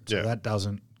for it. So Yeah. that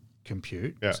doesn't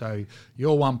compute. Yeah. So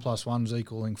your 1 + 1's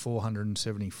equaling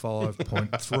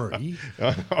 475.3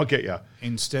 I'll get you.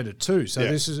 instead of 2. So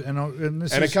Yeah. this is And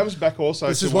it comes back also.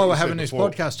 This to is what why you we're said having this before.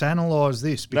 podcast to analyse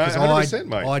this because 100%,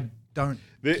 mate. I don't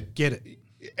get it.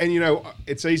 And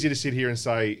it's easy to sit here and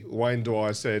say, Wayne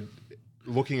Dwyer said,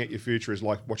 looking at your future is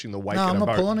like watching the wake No, in I'm a not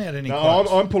boat. pulling out any No,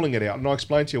 quotes. I'm pulling it out, and I'll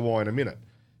explain to you why in a minute.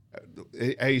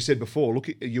 How you said before, look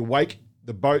at your wake,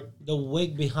 the boat, The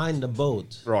wake behind the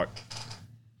boat right,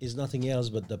 is nothing else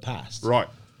but the past. right.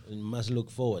 You must look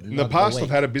forward. In the past, I've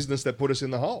had a business that put us in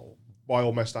the hole by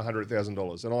almost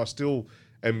 $100,000, and I still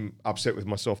am upset with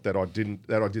myself that I did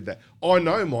that. I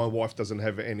know my wife doesn't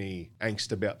have any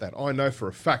angst about that. I know for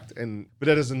a fact, but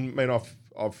that doesn't mean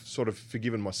I've sort of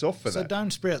forgiven myself for So that.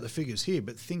 don't sprout the figures here,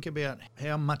 but think about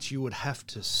how much you would have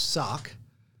to suck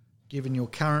given your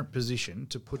current position,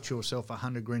 to put yourself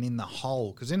 100 grand in the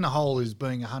hole? Because in the hole is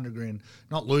being 100 grand,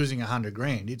 not losing 100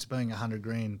 grand. It's being 100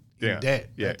 grand in debt.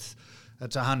 Yeah.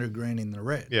 That's 100 grand in the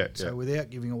red. Yeah, so yeah. without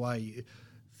giving away,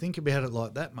 think about it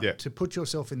like that, mate. Yeah. To put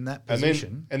yourself in that And then-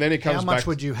 position, and then it comes how much back-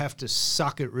 would you have to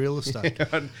suck at real estate?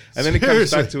 and then it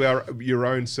comes back Seriously. to your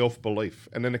own self-belief.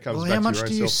 And then it comes Well, back how to much your own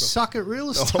do you self-belief. suck at real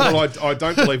estate? Well, I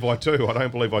don't believe I do. I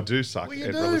don't believe I do suck Well, you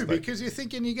at real do, estate. because you're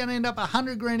thinking you're going to end up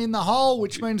 100 grand in the hole,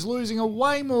 which means losing a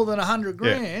way more than 100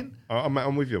 grand.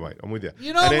 I'm with you, mate. I'm with you.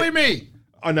 You're not And with me.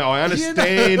 I know. I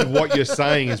understand what you're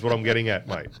saying is what I'm getting at,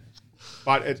 mate.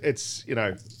 But it's,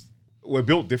 we're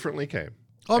built differently, Cam.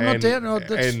 I'm not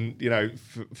doubting it. And,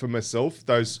 for myself,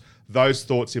 those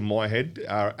thoughts in my head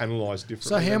are analysed So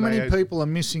differently. how than many they are- people are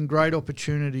missing great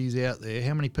opportunities out there?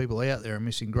 How many people out there are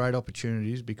missing great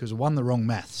opportunities because of, one, the wrong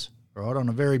maths, right? On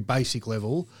a very basic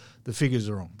level, the figures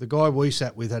are wrong. The guy we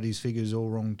sat with had his figures all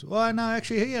wrong. Well, no,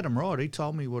 actually, he had them right. He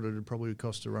told me what it would probably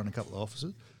cost to run a couple of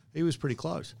offices. He was pretty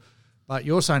close. But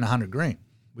you're saying 100 grand,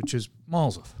 which is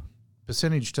miles off.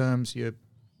 Percentage terms, you're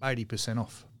 80%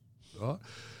 off, right?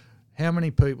 How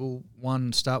many people,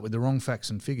 one, start with the wrong facts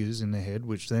and figures in their head,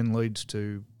 which then leads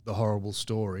to the horrible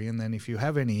story, and then if you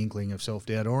have any inkling of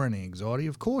self-doubt or any anxiety,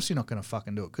 of course you're not going to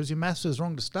fucking do it because your maths is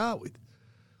wrong to start with.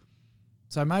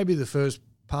 So maybe the first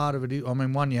part of it is,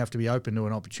 one, you have to be open to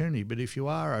an opportunity, but if you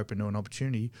are open to an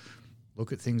opportunity,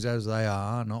 look at things as they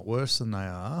are, not worse than they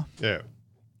are. Yeah.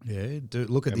 Yeah,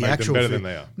 look at And the make them actual better than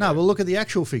they are. No, well, look at the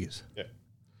actual figures. Yeah.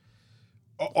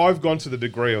 I've gone to the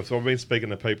degree of, so I've been speaking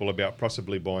to people about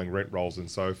possibly buying rent rolls and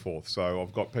so forth. So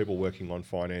I've got people working on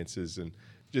finances and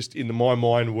just in my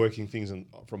mind working things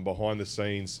from behind the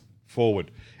scenes forward.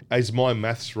 Is my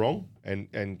maths wrong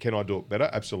and can I do it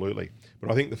better? Absolutely. But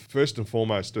I think the first and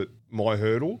foremost, my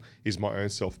hurdle is my own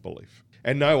self-belief.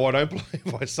 And no, I don't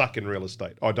believe I suck in real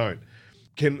estate. I don't.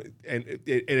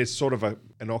 It's sort of an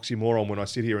oxymoron when I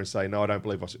sit here and say, no, I don't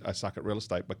believe I suck at real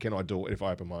estate, but can I do it if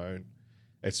I open my own?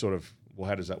 It's sort of, well,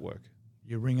 how does that work?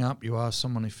 You ring up, you ask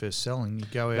someone if they're selling, you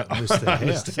go out and list their house.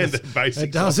 Understand the basics.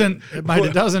 It doesn't, mate,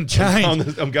 it doesn't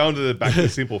change. I'm going to the back to the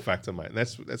simple factor, mate. And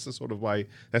that's the sort of way,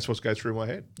 that's what goes through my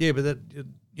head. Yeah, but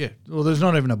well, there's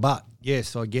not even a but.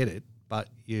 Yes, I get it, but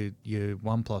your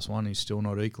 1 + 1 is still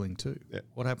not equaling 2. Yeah.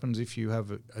 What happens if you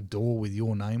have a door with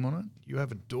your name on it? You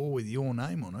have a door with your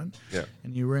name on it, Yeah.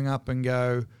 and you ring up and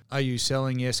go, "Are you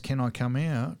selling? Yes. Can I come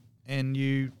out?" And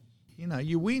you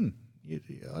win.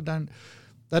 I don't.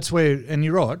 That's where, and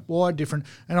you're right. Why different?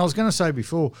 And I was going to say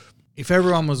before, if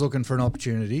everyone was looking for an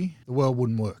opportunity, the world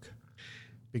wouldn't work.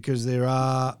 Because there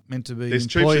are meant to be There's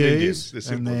cheaps and Indians. employees There's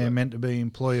and simple as they're that. meant to be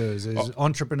employers. There's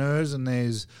entrepreneurs and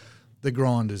there's the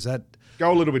grinders. That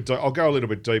I'll go a little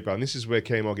bit deeper, and this is where,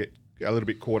 Cam, I'll get a little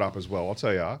bit caught up as well. I'll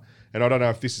tell you, and I don't know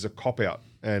if this is a cop-out,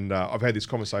 and I've had this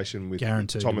conversation with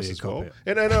Guaranteed to Thomas be a as well. cop-out.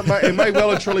 And no, it may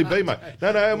well and truly be, mate. No,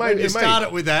 it may.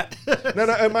 it with that.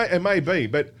 No, it may be,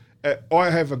 but I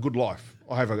have a good life.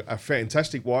 I have a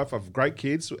fantastic wife. I have great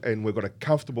kids, and we've got a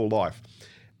comfortable life.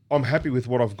 I'm happy with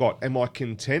what I've got. Am I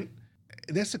content?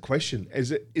 That's the question.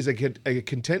 Is it a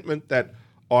contentment that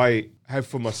I have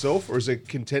for myself, or is it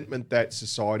contentment that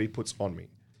society puts on me?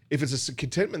 If it's a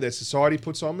contentment that society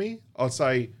puts on me, I'd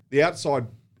say the outside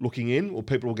looking in, well,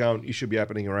 people will go, you should be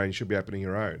opening your own, you should be opening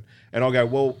your own. And I'll go,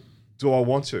 well, do I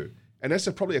want to? And that's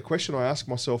probably a question I ask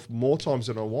myself more times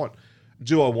than I want.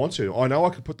 Do I want to? I know I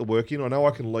can put the work in. I know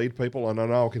I can lead people, and I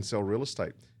know I can sell real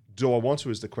estate. Do I want to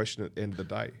is the question at the end of the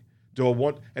day. Do I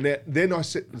want? And then I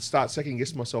start second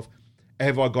guessing myself,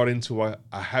 have I got into a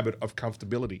habit of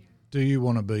comfortability? Do you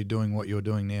want to be doing what you're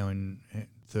doing now in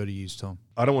 30 years' time?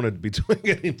 I don't want to be doing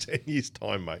it in 10 years'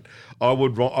 time, mate. I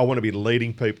want to be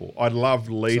leading people. I love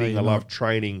leading. I love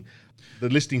training. The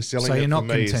listing selling. So you're not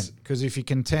for me content? Because if you're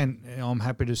content, I'm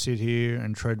happy to sit here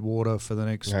and tread water for the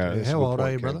next... that's a how good old point,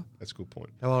 are you, Ken. brother? That's a good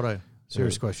point. How old are you?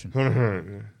 Serious question.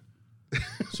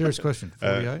 Serious question.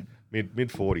 48? Mid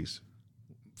 40s.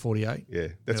 48? Yeah,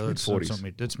 that's mid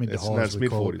 40s. That's mid to That's- highs. no, it's we mid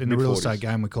call 40s, it. In the real estate mid-40s.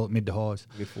 game, we call it mid to highs.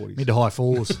 Mid 40s. Mid to high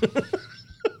fours.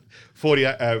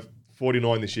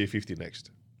 49 this year, 50 next.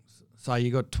 So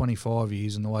you got 25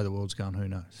 years, and the way the world's going, who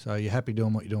knows? So you're happy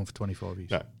doing what you're doing for 25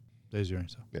 years? No. There's your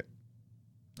answer. Yeah.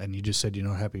 And you just said you're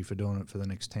not happy for doing it for the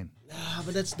next 10. Ah,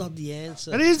 but that's not the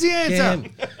answer. It is the answer.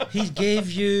 Cam, he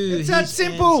gave you. It's that his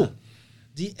simple. answer.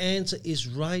 The answer is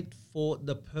right for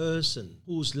the person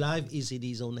whose life is in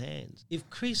his own hands. If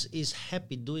Chris is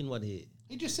happy doing what he...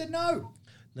 He just said no.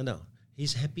 No.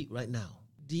 He's happy right now.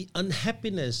 The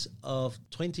unhappiness of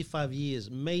 25 years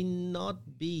may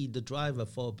not be the driver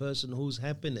for a person whose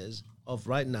happiness of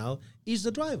right now is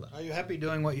the driver. Are you happy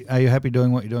doing what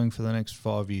you're doing for the next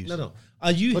 5 years? No.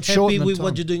 Are you Let's happy shorten the with time.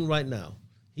 what you're doing right now?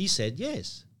 He said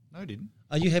yes. No, I didn't.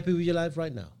 Are you happy with your life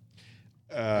right now?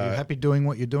 Are you happy doing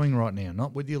what you're doing right now?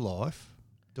 Not with your life,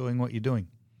 doing what you're doing.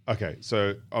 Okay,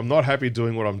 so I'm not happy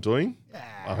doing what I'm doing.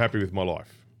 I'm happy with my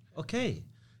life. Okay.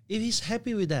 If he's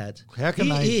happy with that, How can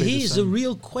they be the here's a same?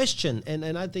 real question,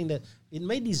 and I think that it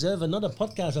may deserve another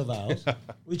podcast of ours,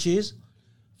 which is,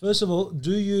 first of all,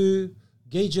 do you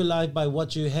gauge your life by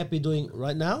what you're happy doing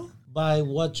right now, by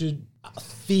what you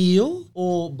feel,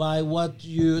 or by what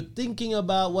you're thinking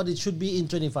about what it should be in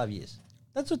 25 years?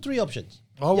 That's the three options.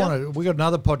 We got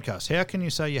another podcast. How can you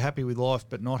say you're happy with life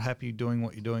but not happy doing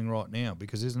what you're doing right now?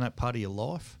 Because isn't that part of your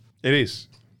life? It is.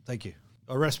 Thank you.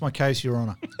 I rest my case, Your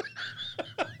Honour.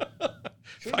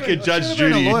 Fucking Judge Should've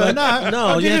been a Judy. lawyer.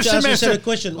 No, you have to ask yourself a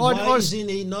question. Why I is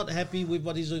he not happy with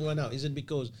what he's doing right now? Is it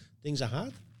because things are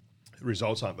hard?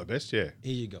 Results aren't the best, yeah.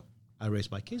 Here you go. I raise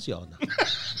my case, Your Honor.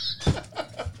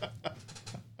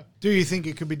 Do you think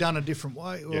it could be done a different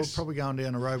way? Or Yes. probably going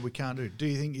down a road we can't do. Do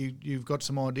you think you've got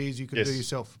some ideas you could Yes. do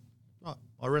yourself? Right.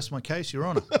 I rest my case, Your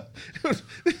Honour.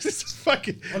 This is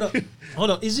fucking... Hold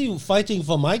on. Is he fighting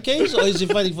for my case or is he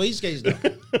fighting for his case now?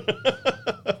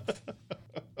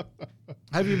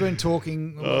 Have you been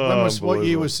talking? What year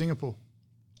unbelievable. was Singapore?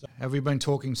 Have you been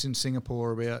talking since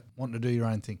Singapore about wanting to do your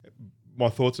own thing? My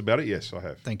thoughts about it, yes, I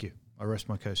have. Thank you. I rest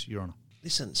my case, Your Honour.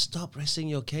 Listen, stop resting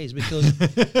your case because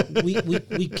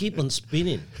we keep on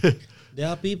spinning. There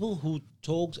are people who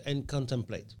talk and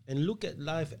contemplate and look at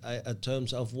life in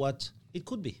terms of what it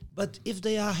could be. But if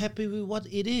they are happy with what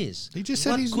it is, He just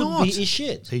said what he's could not. be is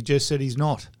shit. He just said he's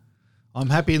not. I'm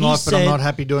happy in He life, but I'm said- not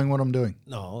happy doing what I'm doing.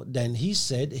 No, then he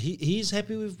said he's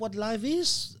happy with what life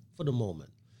is for the moment.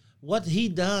 What he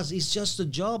does is just a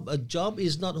job. A job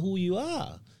is not who you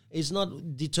are. It's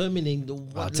not determining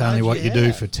what It's only life what you do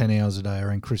have. for 10 hours a day,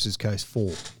 or in Chris's case,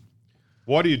 4.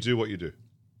 Why do you do what you do?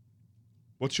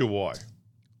 What's your why?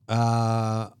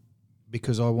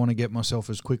 Because I want to get myself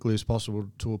as quickly as possible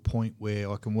to a point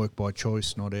where I can work by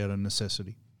choice, not out of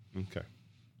necessity. Okay.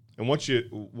 And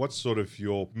what's sort of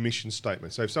your mission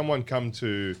statement? So if someone come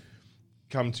to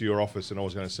your office and I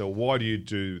was going to sell, why do you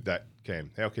do that,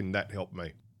 Cam? How can that help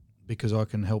me? Because I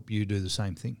can help you do the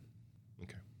same thing.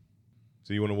 Okay.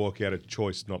 So you want to walk out of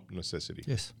choice, not necessity.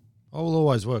 Yes. I will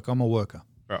always work. I'm a worker.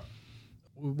 Right.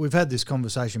 We've had this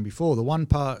conversation before. The one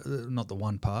part, not the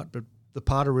one part, but the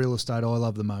part of real estate I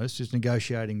love the most is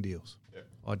negotiating deals. Yeah.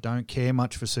 I don't care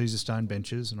much for Caesar stone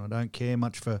benches, and I don't care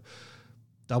much for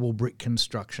double brick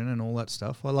construction and all that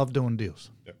stuff. I love doing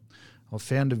deals. Yep. I've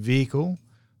found a vehicle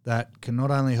that can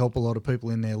not only help a lot of people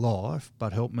in their life,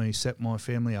 but help me set my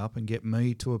family up and get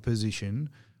me to a position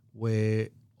where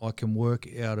I can work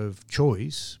out of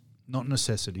choice, not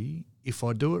necessity, if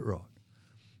I do it right.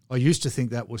 I used to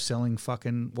think that was selling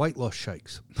fucking weight loss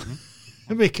shakes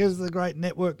because the great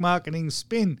network marketing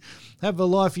spin. Have the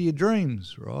life of your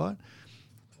dreams, right?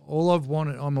 All I've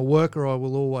wanted, I'm a worker, I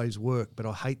will always work, but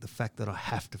I hate the fact that I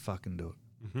have to fucking do it.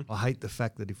 I hate the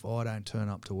fact that if I don't turn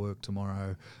up to work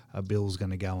tomorrow, a bill's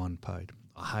going to go unpaid.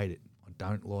 I hate it. I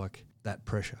don't like that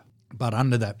pressure. But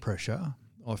under that pressure,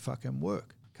 I fucking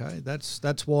work. Okay,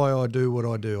 that's why I do what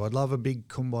I do. I'd love a big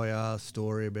kumbaya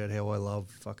story about how I love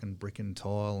fucking brick and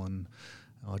tile, and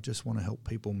I just want to help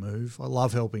people move. I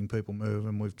love helping people move,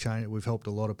 and we've helped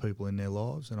a lot of people in their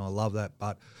lives, and I love that.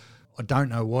 But I don't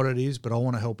know what it is, but I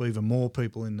want to help even more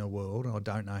people in the world, and I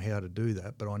don't know how to do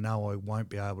that. But I know I won't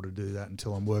be able to do that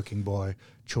until I'm working by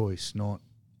choice, not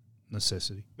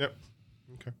necessity. Yep.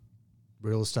 Okay.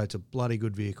 Real estate's a bloody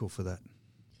good vehicle for that.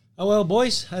 Oh, well,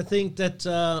 boys, I think that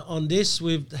on this,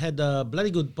 we've had a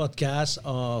bloody good podcast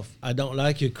of I don't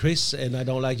like you, Chris, and I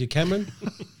don't like you, Cameron.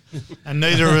 And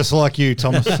neither of us like you,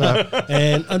 Thomas. So.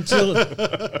 And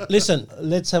listen,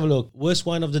 let's have a look. Worst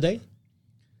wine of the day?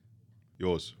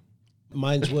 Yours.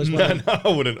 Mine's worst No, wine. I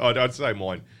wouldn't. I'd say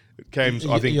mine. Cam's.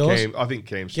 I think Yours? Cam. I think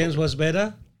Cam's. Cam's was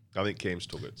better. I think Cam's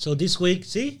took it. So this week,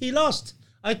 see, he lost.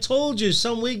 I told you,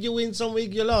 some week you win, some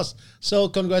week you lost. So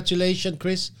congratulations,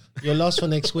 Chris. You're lost for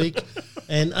next week.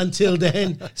 And until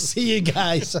then, see you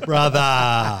guys.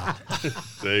 Brother.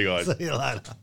 See you guys. See you later.